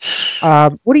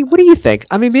 What do you think?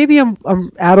 I mean, maybe I'm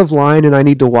out of line and I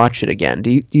need to watch it again.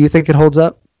 Do you think it holds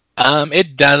up?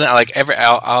 It doesn't. Like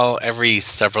every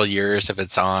several years, if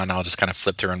it's on, I'll just kind of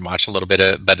flip through and watch a little bit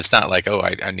of. But it's not like, oh,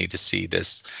 I need to see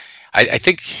this. I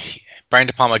think Brian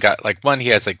De Palma got like he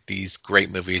has like these great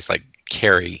movies like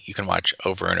Carrie, you can watch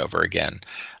over and over again.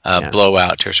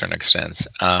 Blowout to a certain extent.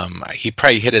 He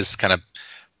probably hit his kind of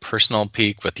personal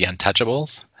peak with The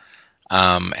Untouchables,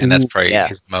 and that's probably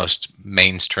his most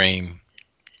mainstream.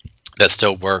 That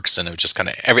still works, and it was just kind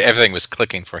of everything was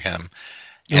clicking for him.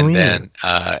 And then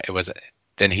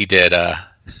he did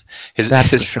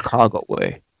his Chicago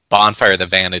way. Bonfire of the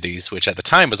Vanities, which at the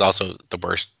time was also the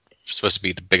worst, supposed to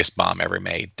be the biggest bomb ever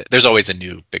made. There's always a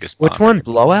new biggest bomb. Which one?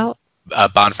 Blowout?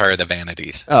 Bonfire of the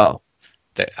Vanities. Oh.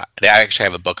 They actually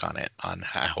have a book on it, on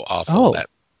how awful that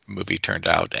movie turned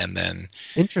out. And then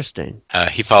interesting.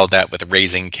 He followed that with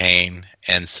Raising Cain,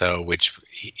 and so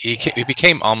he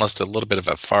became almost a little bit of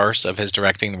a farce of his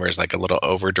directing, where it's like a little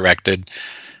over directed.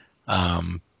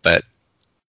 But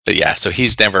yeah, so he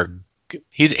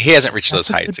hasn't reached those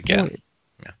heights again.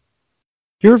 Yeah.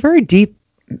 You're a very deep,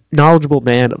 knowledgeable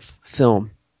man of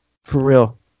film, for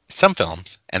real. Some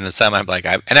films, and then some I'm like,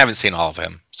 I haven't seen all of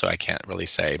them, so I can't really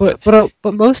say. But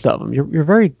most of them, you're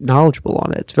very knowledgeable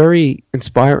on it. It's very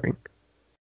inspiring.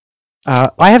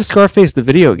 I have Scarface the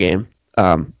video game.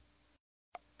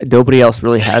 Nobody else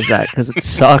really has that because it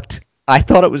sucked. I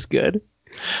thought it was good.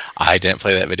 I didn't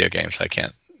play that video game, so I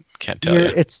can't tell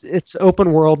you. It's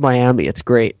open world Miami. It's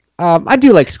great. I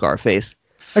do like Scarface.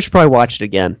 I should probably watch it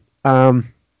again.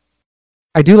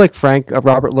 I do like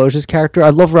Robert Loggia's character. I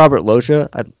love Robert Loggia.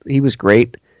 He was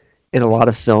great in a lot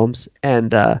of films,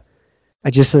 and I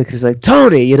just like he's like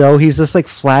Tony. He's this like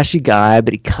flashy guy,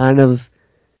 but he kind of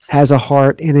has a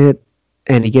heart in it,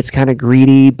 and he gets kind of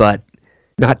greedy, but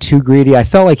not too greedy. I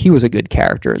felt like he was a good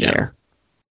character in there.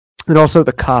 And also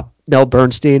the cop Mel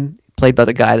Bernstein, played by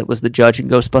the guy that was the judge in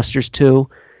Ghostbusters 2.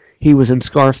 He was in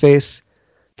Scarface.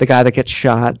 The guy that gets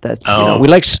shot. That's we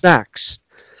like snacks.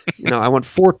 I want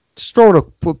throwing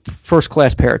a first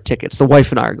class pair of tickets. The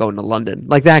wife and I are going to London.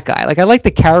 Like that guy. Like I like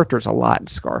the characters a lot in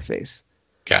Scarface.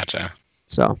 Gotcha.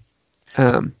 So,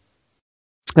 I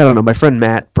don't know. My friend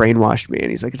Matt brainwashed me, and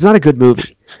he's like, "It's not a good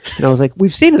movie." And I was like,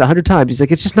 "We've seen it 100 times." He's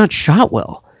like, "It's just not shot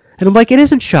well." And I'm like, "It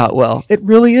isn't shot well. It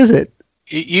really isn't."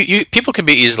 You people can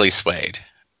be easily swayed.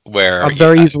 where I'm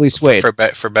very easily swayed. for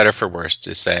better for worse,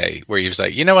 to say where he was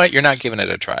like, you know what, you're not giving it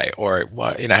a try, or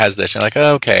what, has this, and you're like,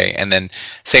 oh, okay, and then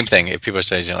same thing if people are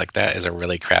saying, like, that is a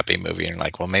really crappy movie, and you're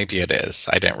like, well, maybe it is.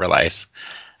 I didn't realize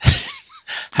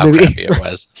how crappy it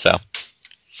was. So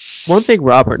one thing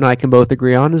Robert and I can both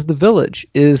agree on is The Village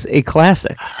is a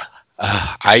classic.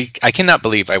 I cannot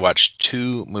believe I watched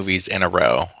 2 movies in a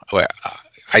row. Where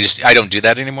I don't do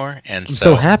that anymore, and I'm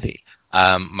so happy.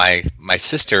 My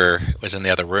sister was in the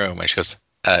other room, and she goes,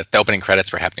 the opening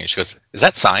credits were happening. She goes, "Is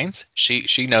that Signs?"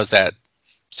 She knows that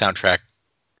soundtrack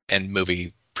and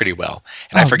movie pretty well,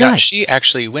 and I forgot she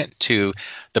actually went to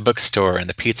the bookstore and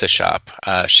the pizza shop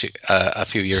a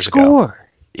few years ago.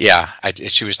 Yeah,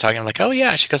 she was talking. I'm like, oh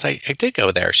yeah. She goes, I did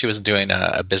go there. She was doing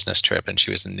a business trip, and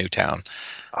she was in Newtown.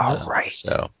 All right.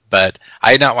 So, but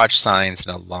I had not watched Signs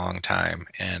in a long time,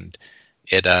 and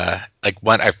it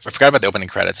I forgot about the opening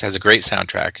credits. It has a great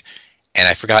soundtrack, and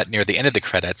I forgot near the end of the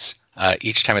credits.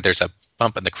 Each time there's a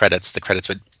bump in the credits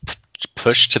would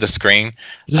push to the screen.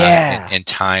 In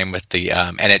time with the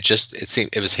and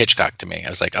it was Hitchcock to me. I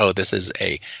was like, oh, this is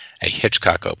a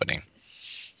Hitchcock opening.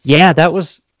 Yeah, that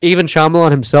was. Even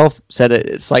Shyamalan himself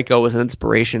said Psycho was an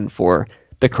inspiration for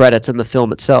the credits in the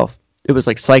film itself. It was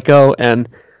like Psycho and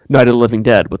Night of the Living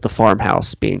Dead with the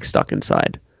farmhouse being stuck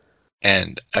inside.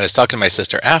 And I was talking to my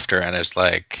sister after, and it's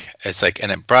like,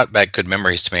 and it brought back good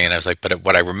memories to me. And I was like, but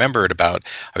what I remembered I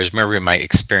was remembering my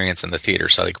experience in the theater.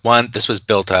 So like, one, this was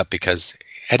built up because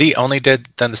had he only done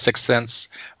The Sixth Sense,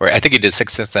 or I think he did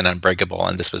Sixth Sense and Unbreakable,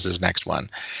 and this was his next one.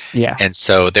 Yeah. And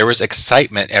so there was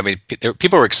excitement. I mean,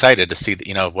 people were excited to see,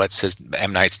 what's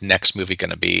M. Night's next movie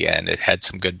going to be, and it had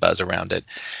some good buzz around it.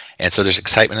 And so there's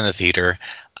excitement in the theater,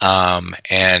 and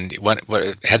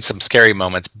it had some scary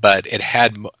moments, but it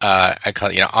had I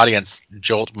call it, audience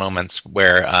jolt moments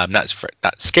where not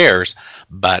scares,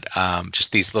 but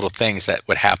just these little things that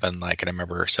would happen. Like, and I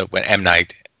remember, so when M.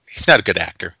 Night, he's not a good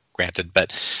actor, granted,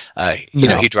 but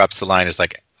he drops the line is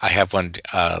like, I have one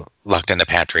locked in the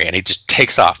pantry, and he just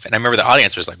takes off. And I remember the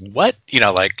audience was like, what?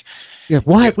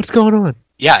 What? What's going on?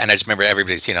 Yeah, and I just remember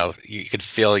everybody's, you could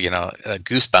feel,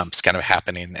 goosebumps kind of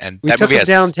happening. And we took him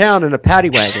downtown in a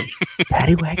paddy wagon.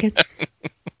 Paddy wagon?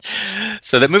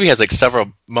 So that movie has like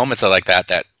several moments like that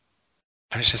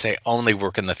I was just say only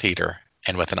work in the theater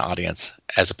and with an audience,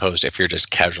 as opposed to if you're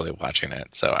just casually watching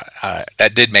it. So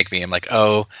that did make me, I'm like,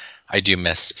 oh, I do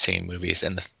miss seeing movies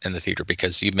in the theater,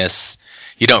 because you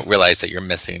don't realize that you're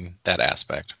missing that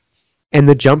aspect. And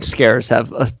the jump scares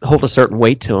hold a certain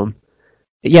weight to them.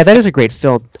 Yeah, that is a great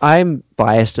film. I'm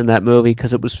biased in that movie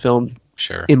because it was filmed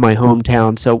in my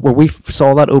hometown. So when we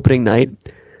saw that opening night,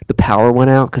 the power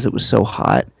went out because it was so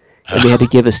hot, and they had to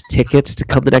give us tickets to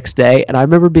come the next day. And I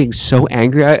remember being so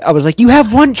angry. I was like, you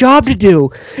have one job to do.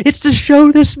 It's to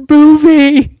show this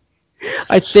movie.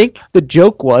 I think the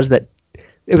joke was that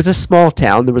it was a small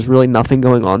town. There was really nothing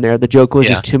going on there. The joke was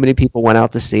just too many people went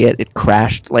out to see it. It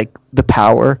crashed like the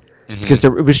power because it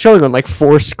was showing on like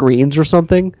 4 screens or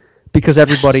something, because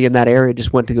everybody in that area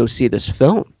just went to go see this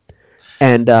film.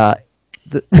 And the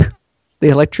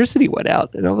electricity went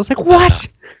out. And I was like, what?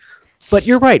 But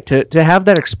you're right. To have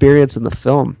that experience in the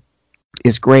film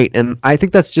is great. And I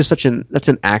think that's just that's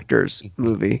an actor's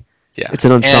movie. Yeah. It's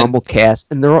an ensemble cast.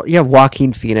 And you have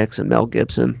Joaquin Phoenix and Mel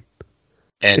Gibson.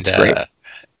 And it's great.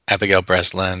 Abigail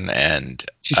Breslin, and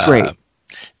she's great.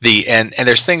 And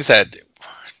there's things that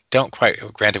don't quite.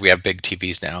 Granted, we have big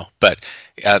TVs now, but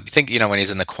think when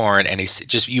he's in the corn and he's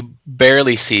just, you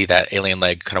barely see that alien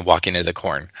leg kind of walking into the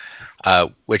corn,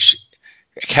 which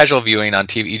casual viewing on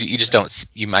TV you just don't.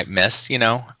 You might miss.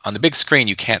 On the big screen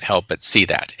you can't help but see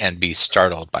that and be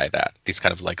startled by that. These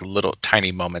kind of like little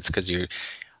tiny moments, because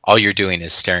all you're doing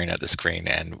is staring at the screen,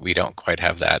 and we don't quite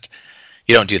have that.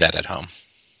 You don't do that at home.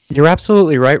 You're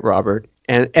absolutely right, Robert.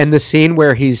 And the scene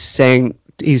where he's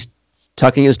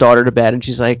tucking his daughter to bed, and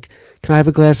she's like, "Can I have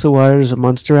a glass of water? There's a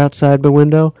monster outside my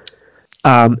window."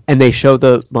 And they show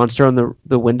the monster on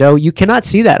the window. You cannot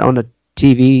see that on a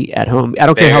TV at home. I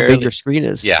don't care how big your screen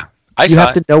is. Yeah, you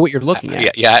have to know what you're looking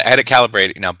at. Yeah, I had to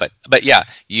calibrate it, but yeah,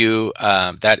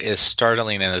 that is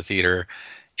startling in the theater.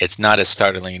 It's not as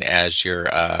startling as your.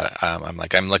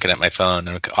 I'm looking at my phone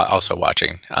and also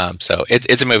watching. So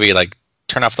it's a movie like.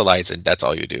 Turn off the lights, and that's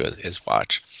all you do is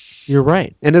watch. You're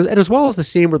right. And as well as the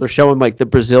scene where they're showing like the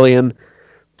Brazilian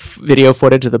video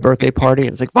footage of the birthday party,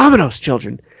 and it's like, "Vamonos,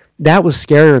 children." That was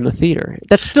scarier in the theater.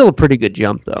 That's still a pretty good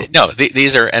jump, though. No,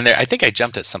 these are, and I think I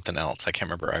jumped at something else. I can't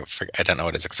remember. I don't know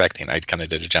what I was expecting. I kind of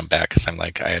did a jump back because I'm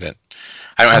like, I don't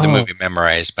have the movie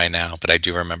memorized by now, but I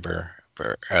do remember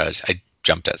where I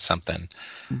jumped at something.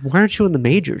 Why aren't you in the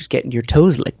majors getting your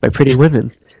toes licked by pretty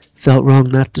women? Felt wrong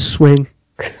not to swing.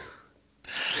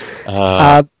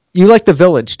 You like The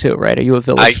Village too, right? Are you a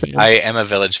Village fan? I am a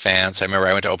Village fan, so I remember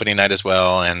I went to opening night as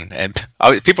well, and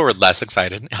people were less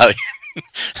excited.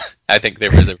 I think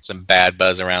there was some bad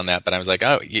buzz around that, but I was like,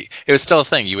 it was still a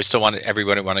thing. You would still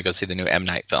everybody want to go see the new M.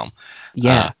 Night film.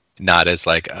 Yeah. Not as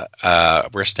like,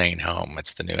 we're staying home.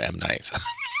 It's the new M. Night film.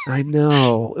 I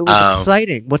know. It was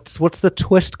exciting. What's the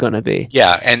twist going to be?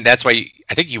 Yeah, and that's why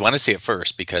I think you want to see it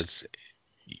first, because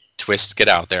twists get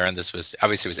out there, and this was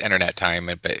obviously it was internet time,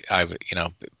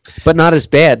 but not as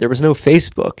bad. There was no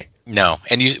Facebook. No,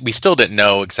 and we still didn't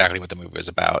know exactly what the movie was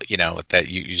about. That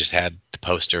you just had the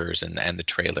posters and the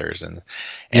trailers, and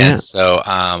so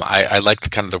I like the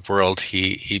kind of the world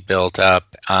he built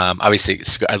up. Obviously,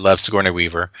 I love Sigourney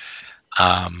Weaver,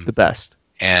 the best,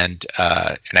 and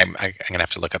I'm gonna have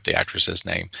to look up the actress's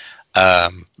name,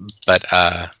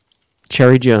 but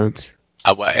Cherry Jones.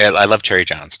 I love Cherry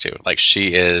Jones too. Like,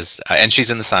 she is, and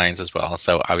she's in The Signs as well.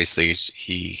 So obviously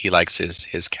he likes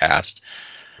his cast.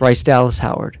 Bryce Dallas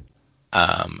Howard.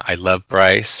 I love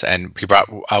Bryce, and he brought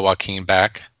Joaquin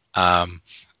back. And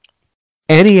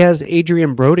he has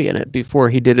Adrian Brody in it before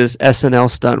he did his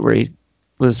SNL stunt where he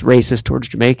was racist towards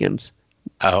Jamaicans.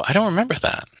 Oh, I don't remember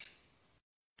that.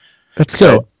 That's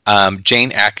good.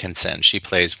 Jane Atkinson, she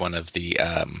plays one of the.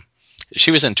 She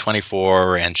was in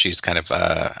 24, and she's kind of,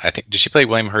 I think, did she play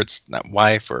William Hurt's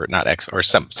wife or not ex or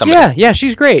somebody? Yeah,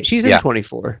 she's great. She's in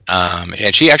 24.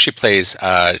 And she actually plays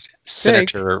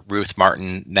Senator Ruth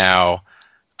Martin now.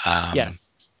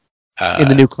 In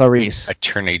the new Clarice.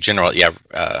 Attorney General,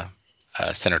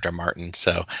 Senator Martin.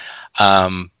 So,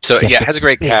 it has a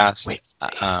great cast.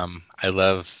 I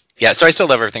love. Yeah, so I still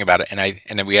love everything about it,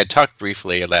 and then we had talked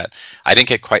briefly that I didn't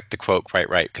get quite the quote quite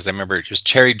right, because I remember it was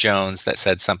Cherry Jones that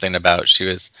said something about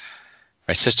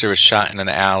my sister was shot in an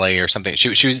alley or something. She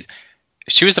was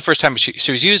the first time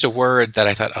she was used a word that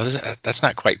I thought, that's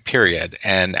not quite period,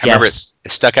 and I remember it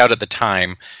stuck out at the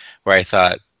time, where I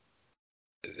thought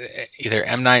either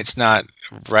M. Night's not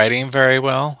writing very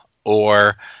well,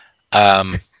 or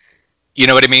you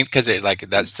know what I mean, because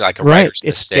that's like a writer's mistake.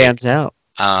 It stands out.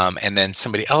 And then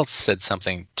somebody else said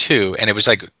something too, and it was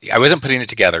like I wasn't putting it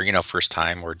together, first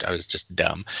time, or I was just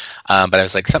dumb. But I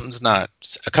was like, something's not.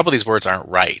 A couple of these words aren't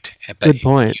right. But good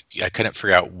point. I couldn't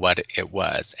figure out what it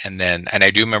was, and I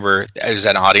do remember it was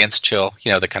an audience chill.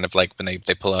 The kind of like when they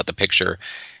pull out the picture,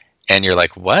 and you're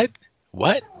like, what?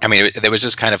 I mean, it was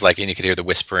just kind of like, and you could hear the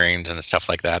whisperings and stuff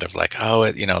like that of like, So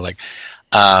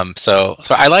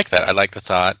I like that. I like the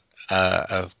thought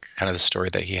of kind of the story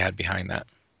that he had behind that.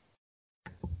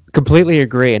 Completely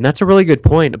agree, and that's a really good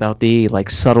point about the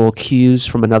subtle cues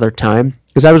from another time.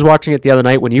 Because I was watching it the other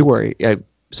night when you were. I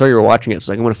saw you were watching it,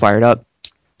 so I'm going to fire it up.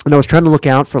 And I was trying to look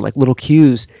out for little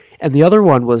cues. And the other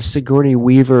one was Sigourney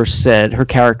Weaver said, her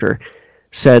character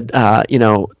said,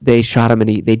 they shot him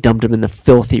and they dumped him in the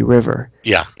filthy river.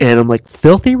 Yeah. And I'm like,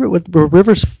 filthy? Were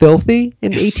rivers filthy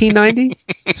in 1890?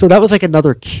 So that was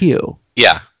another cue.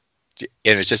 Yeah.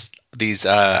 It was just these.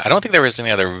 I don't think there was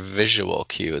any other visual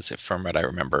cues, from what I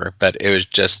remember, but it was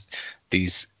just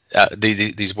these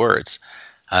words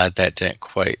that didn't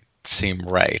quite seem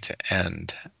right.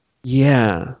 And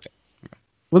yeah,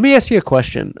 let me ask you a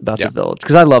question about The Village,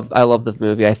 because I love the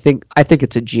movie. I think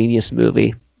it's a genius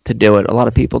movie to do it. A lot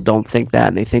of people don't think that,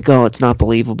 and they think, oh, it's not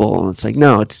believable, and it's like,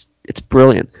 no, it's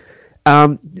brilliant.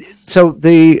 So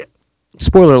the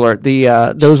spoiler alert: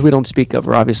 those we don't speak of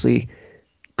are obviously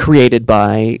created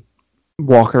by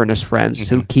Walker and his friends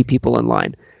to keep people in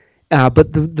line.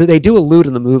 But they do allude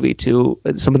in the movie to,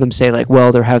 some of them say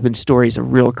there have been stories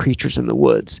of real creatures in the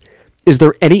woods. Is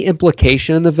there any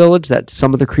implication in The Village that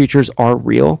some of the creatures are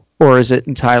real, or is it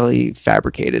entirely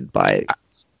fabricated by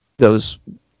the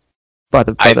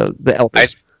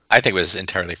elders? I think it was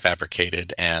entirely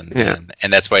fabricated, and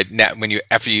that's why now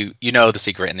after you know the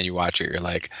secret and then you watch it, you're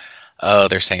like, oh,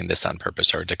 they're saying this on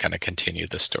purpose or to kind of continue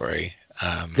the story.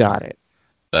 Got it.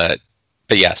 But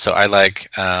yeah, so I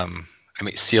like.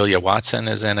 Celia Watson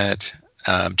is in it.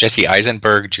 Jesse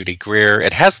Eisenberg, Judy Greer.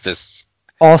 It has this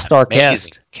all-star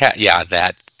cast. Jesse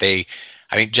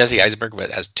Eisenberg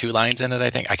has 2 lines in it. I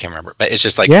think I can't remember, but it's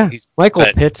just Michael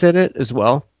Pitt's in it as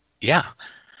well. Yeah.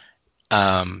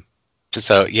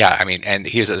 So yeah, and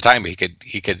he was at the time he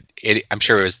could. I'm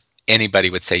sure anybody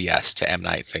would say yes to M.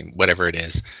 Night, saying whatever it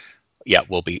is. Yeah,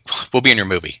 we'll be in your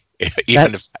movie.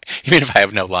 Even if I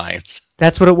have no lines.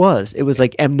 That's what it was. It was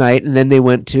like M. Night, and then they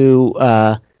went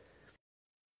to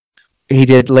he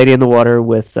did Lady in the Water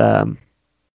with I'm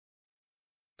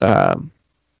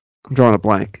drawing a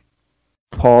blank.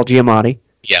 Paul Giamatti.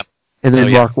 Yeah. And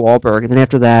then Mark Wahlberg. And then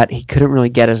after that, he couldn't really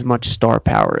get as much star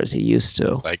power as he used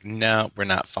to. It's like, no, we're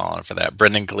not falling for that.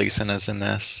 Brendan Gleeson is in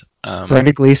this.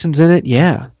 Brendan Gleeson's in it.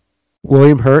 Yeah,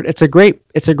 William Hurt. It's a great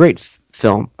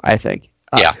film. I think.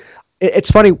 Yeah.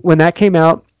 It's funny when that came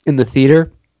out in the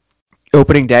theater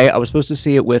opening day. I was supposed to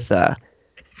see it with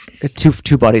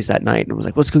two buddies that night, and I was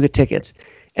like, "Let's go get tickets."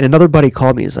 And another buddy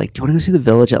called me. He's like, "Do you want to go see The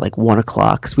Village at like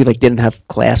 1:00?" Because we like didn't have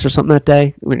class or something that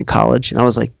day. We were in college, and I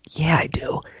was like, "Yeah, I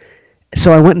do."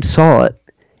 So I went and saw it,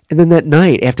 and then that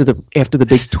night after the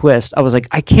big twist, I was like,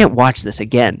 "I can't watch this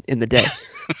again in the day."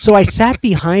 So I sat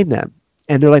behind them,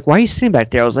 and they're like, "Why are you sitting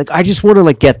back there?" I was like, "I just want to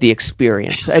like get the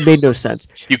experience." It made no sense.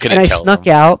 You couldn't and I tell snuck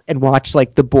them. out and watched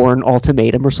like The Bourne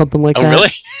Ultimatum or something like Oh, that.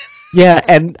 really? Yeah,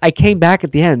 and I came back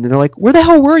at the end, and they're like, "Where the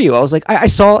hell were you?" I was like, I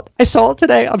saw it. I saw it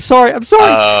today. I'm sorry. I'm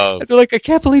sorry." Oh, And they're like, "I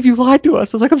can't believe you lied to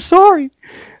us." I was like, "I'm sorry."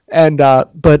 And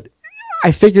but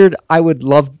I figured I would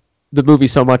love the movie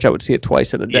so much I would see it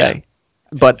twice in a day.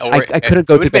 But I couldn't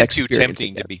go it through would have that been too experience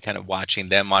tempting again. to be kind of watching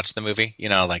them watch the movie,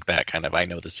 like that kind of I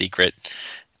know the secret.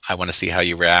 I want to see how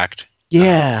you react.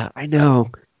 Yeah, I know.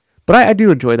 But I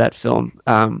do enjoy that film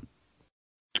a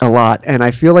lot. And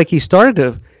I feel like he started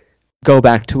to go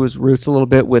back to his roots a little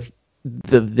bit with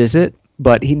The Visit,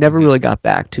 but he never really got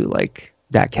back to like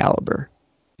that caliber.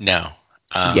 No.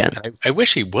 Again. I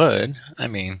wish he would. I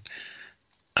mean,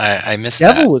 I miss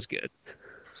Devil that. was good.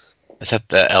 Is that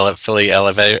the Philly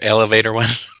elevator one?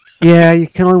 Yeah, you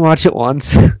can only watch it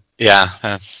once. Yeah,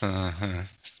 that's.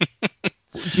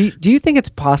 Do you think it's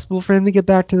possible for him to get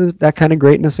back to that kind of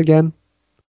greatness again?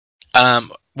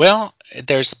 Well,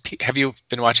 have you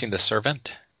been watching The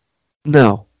Servant?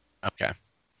 No. Okay.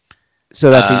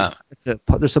 So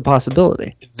there's a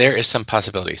possibility. There is some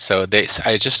possibility. So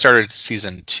I just started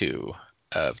season 2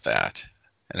 of that,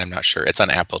 and I'm not sure. It's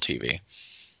on Apple TV.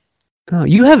 Oh,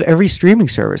 you have every streaming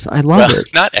service. I love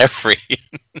it. Not every.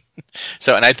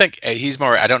 So, and I think he's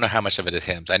more. I don't know how much of it is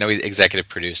him. I know he executive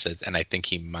produced it, and I think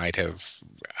he might have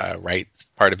write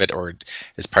part of it or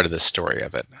is part of the story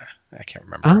of it. I can't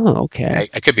remember. Oh, okay.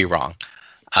 I could be wrong,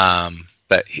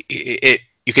 but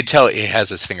you could tell it has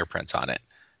his fingerprints on it,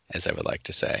 as I would like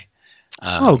to say.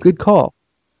 Good call.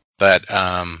 But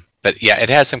yeah, it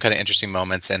has some kind of interesting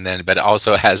moments, but it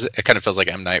also it kind of feels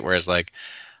like M. Night, whereas like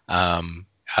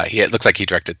it looks like he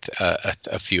directed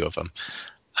a few of them.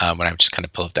 When I just kind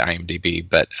of pull up the IMDb,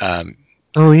 but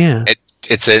oh yeah,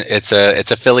 it's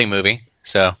a Philly movie,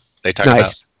 so they talk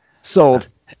nice. Sold.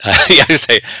 Yeah, I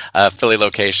say Philly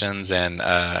locations, and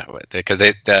because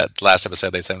the last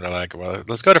episode they said they're like, well,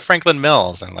 let's go to Franklin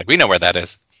Mills, and I'm like, we know where that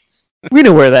is. We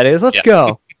know where that is. Let's Yeah.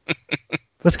 go.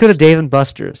 Let's go to Dave and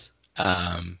Buster's.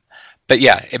 But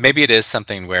yeah, maybe it is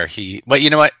something where you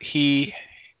know what,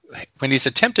 when he's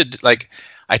attempted, like,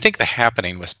 I think The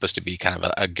Happening was supposed to be kind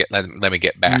of let me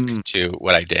get back to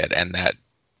what I did, and that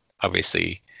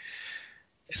obviously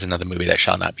is another movie that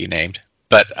shall not be named.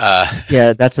 But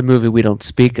yeah, that's a movie we don't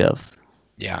speak of.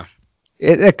 Yeah,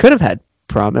 it could have had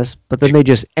promise, but then they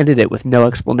just ended it with no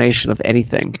explanation of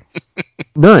anything.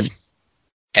 None.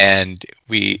 And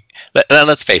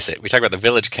let's face it, we talk about the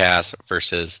Village cast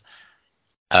versus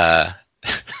The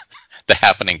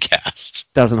Happening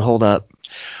cast. Doesn't hold up.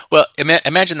 Well,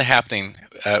 imagine The Happening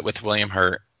with William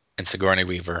Hurt and Sigourney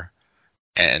Weaver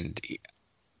and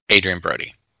Adrian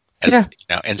Brody,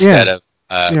 instead of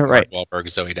Mark Wahlberg,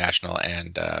 Zoe Deschanel,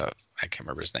 and I can't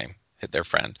remember his name, their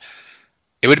friend.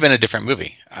 It would have been a different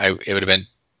movie. It would have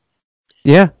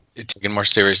been taken more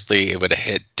seriously. It would have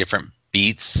hit different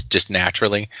beats just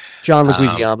naturally. John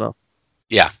Leguizamo.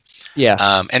 Yeah.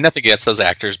 And nothing against those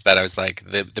actors, but I was like,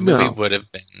 the movie would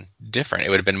have been different. It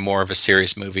would have been more of a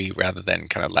serious movie rather than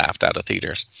kind of laughed out of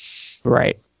theaters.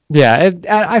 Right. Yeah,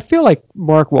 I feel like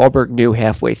Mark Wahlberg knew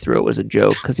halfway through it was a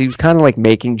joke because he was kind of like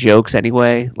making jokes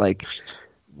anyway. Like,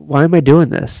 why am I doing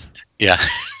this? Yeah.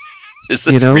 Is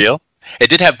this real? It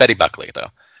did have Betty Buckley, though.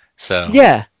 So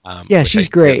yeah, she's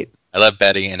great. I love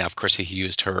Betty, and of course he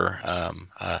used her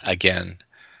again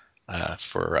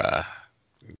for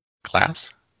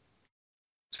Class.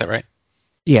 Is that right?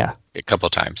 Yeah. A couple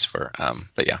of times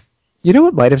but yeah. You know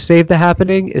what might have saved The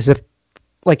Happening is if,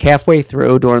 like, halfway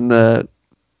through during the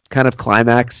kind of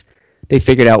climax, they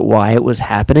figured out why it was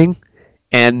happening,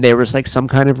 and there was like some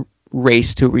kind of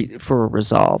race for a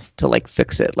resolve to like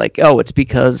fix it. Like, oh, it's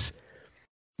because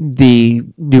the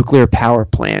nuclear power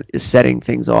plant is setting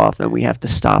things off, and we have to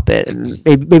stop it, and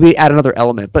maybe add another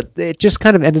element. But it just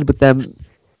kind of ended with them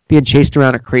being chased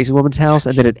around a crazy woman's house,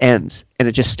 and then it ends, and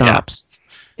it just stops.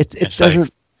 Yeah.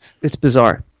 It's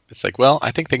bizarre. It's like, well,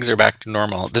 I think things are back to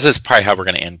normal. This is probably how we're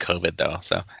going to end COVID, though.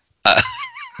 So I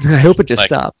hope it just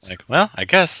stops. Like, well, I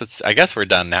guess we're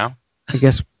done now. I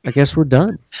guess we're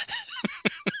done.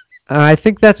 I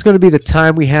think that's going to be the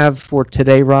time we have for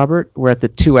today, Robert. We're at the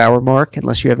 2-hour mark,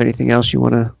 unless you have anything else you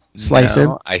want to slice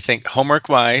in? I think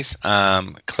homework-wise,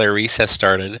 Clarice has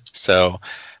started. So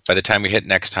by the time we hit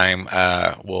next time,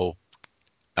 we'll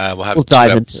have We'll two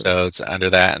dive into it. episodes under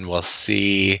that, and we'll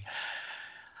see.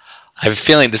 I have a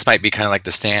feeling this might be kind of like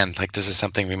The Stand. Like this is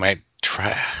something we might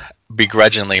try,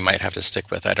 begrudgingly might have to stick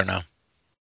with. I don't know.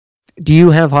 Do you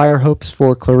have higher hopes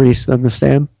for Clarice than The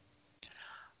Stand?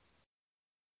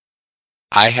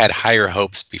 I had higher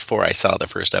hopes before I saw the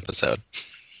first episode.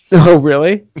 Oh,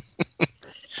 really?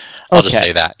 I'll just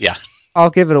say that. Yeah. I'll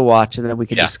give it a watch and then we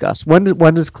can discuss. When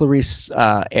does Clarice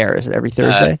air? Is it every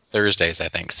Thursday? Thursdays, I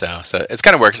think so. So it's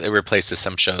kind of works. It replaces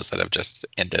some shows that have just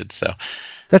ended. So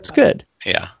that's good.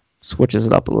 Yeah. Switches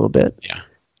it up a little bit. Yeah.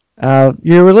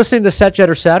 You were listening to Set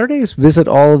Jetter Saturdays. Visit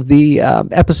all of the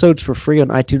episodes for free on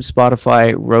iTunes,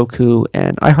 Spotify, Roku,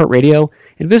 and iHeartRadio.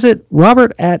 And visit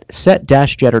Robert at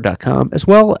set-jetter.com, as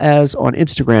well as on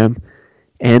Instagram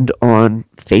and on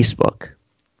Facebook.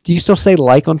 Do you still say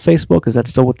like on Facebook? Is that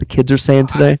still what the kids are saying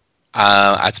today?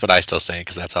 That's what I still say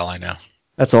because that's all I know.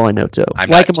 That's all I know too.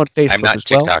 I'm like not, them on Facebook. I'm not as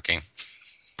well. TikToking.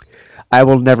 I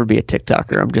will never be a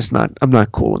TikToker. I'm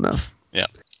not cool enough. Yeah.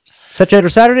 Set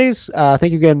Jetter Saturdays.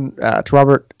 Thank you again to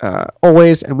Robert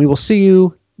always, and we will see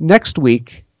you next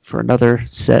week for another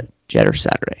Set Jetter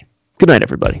Saturday. Good night,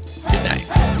 everybody. Good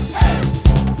night.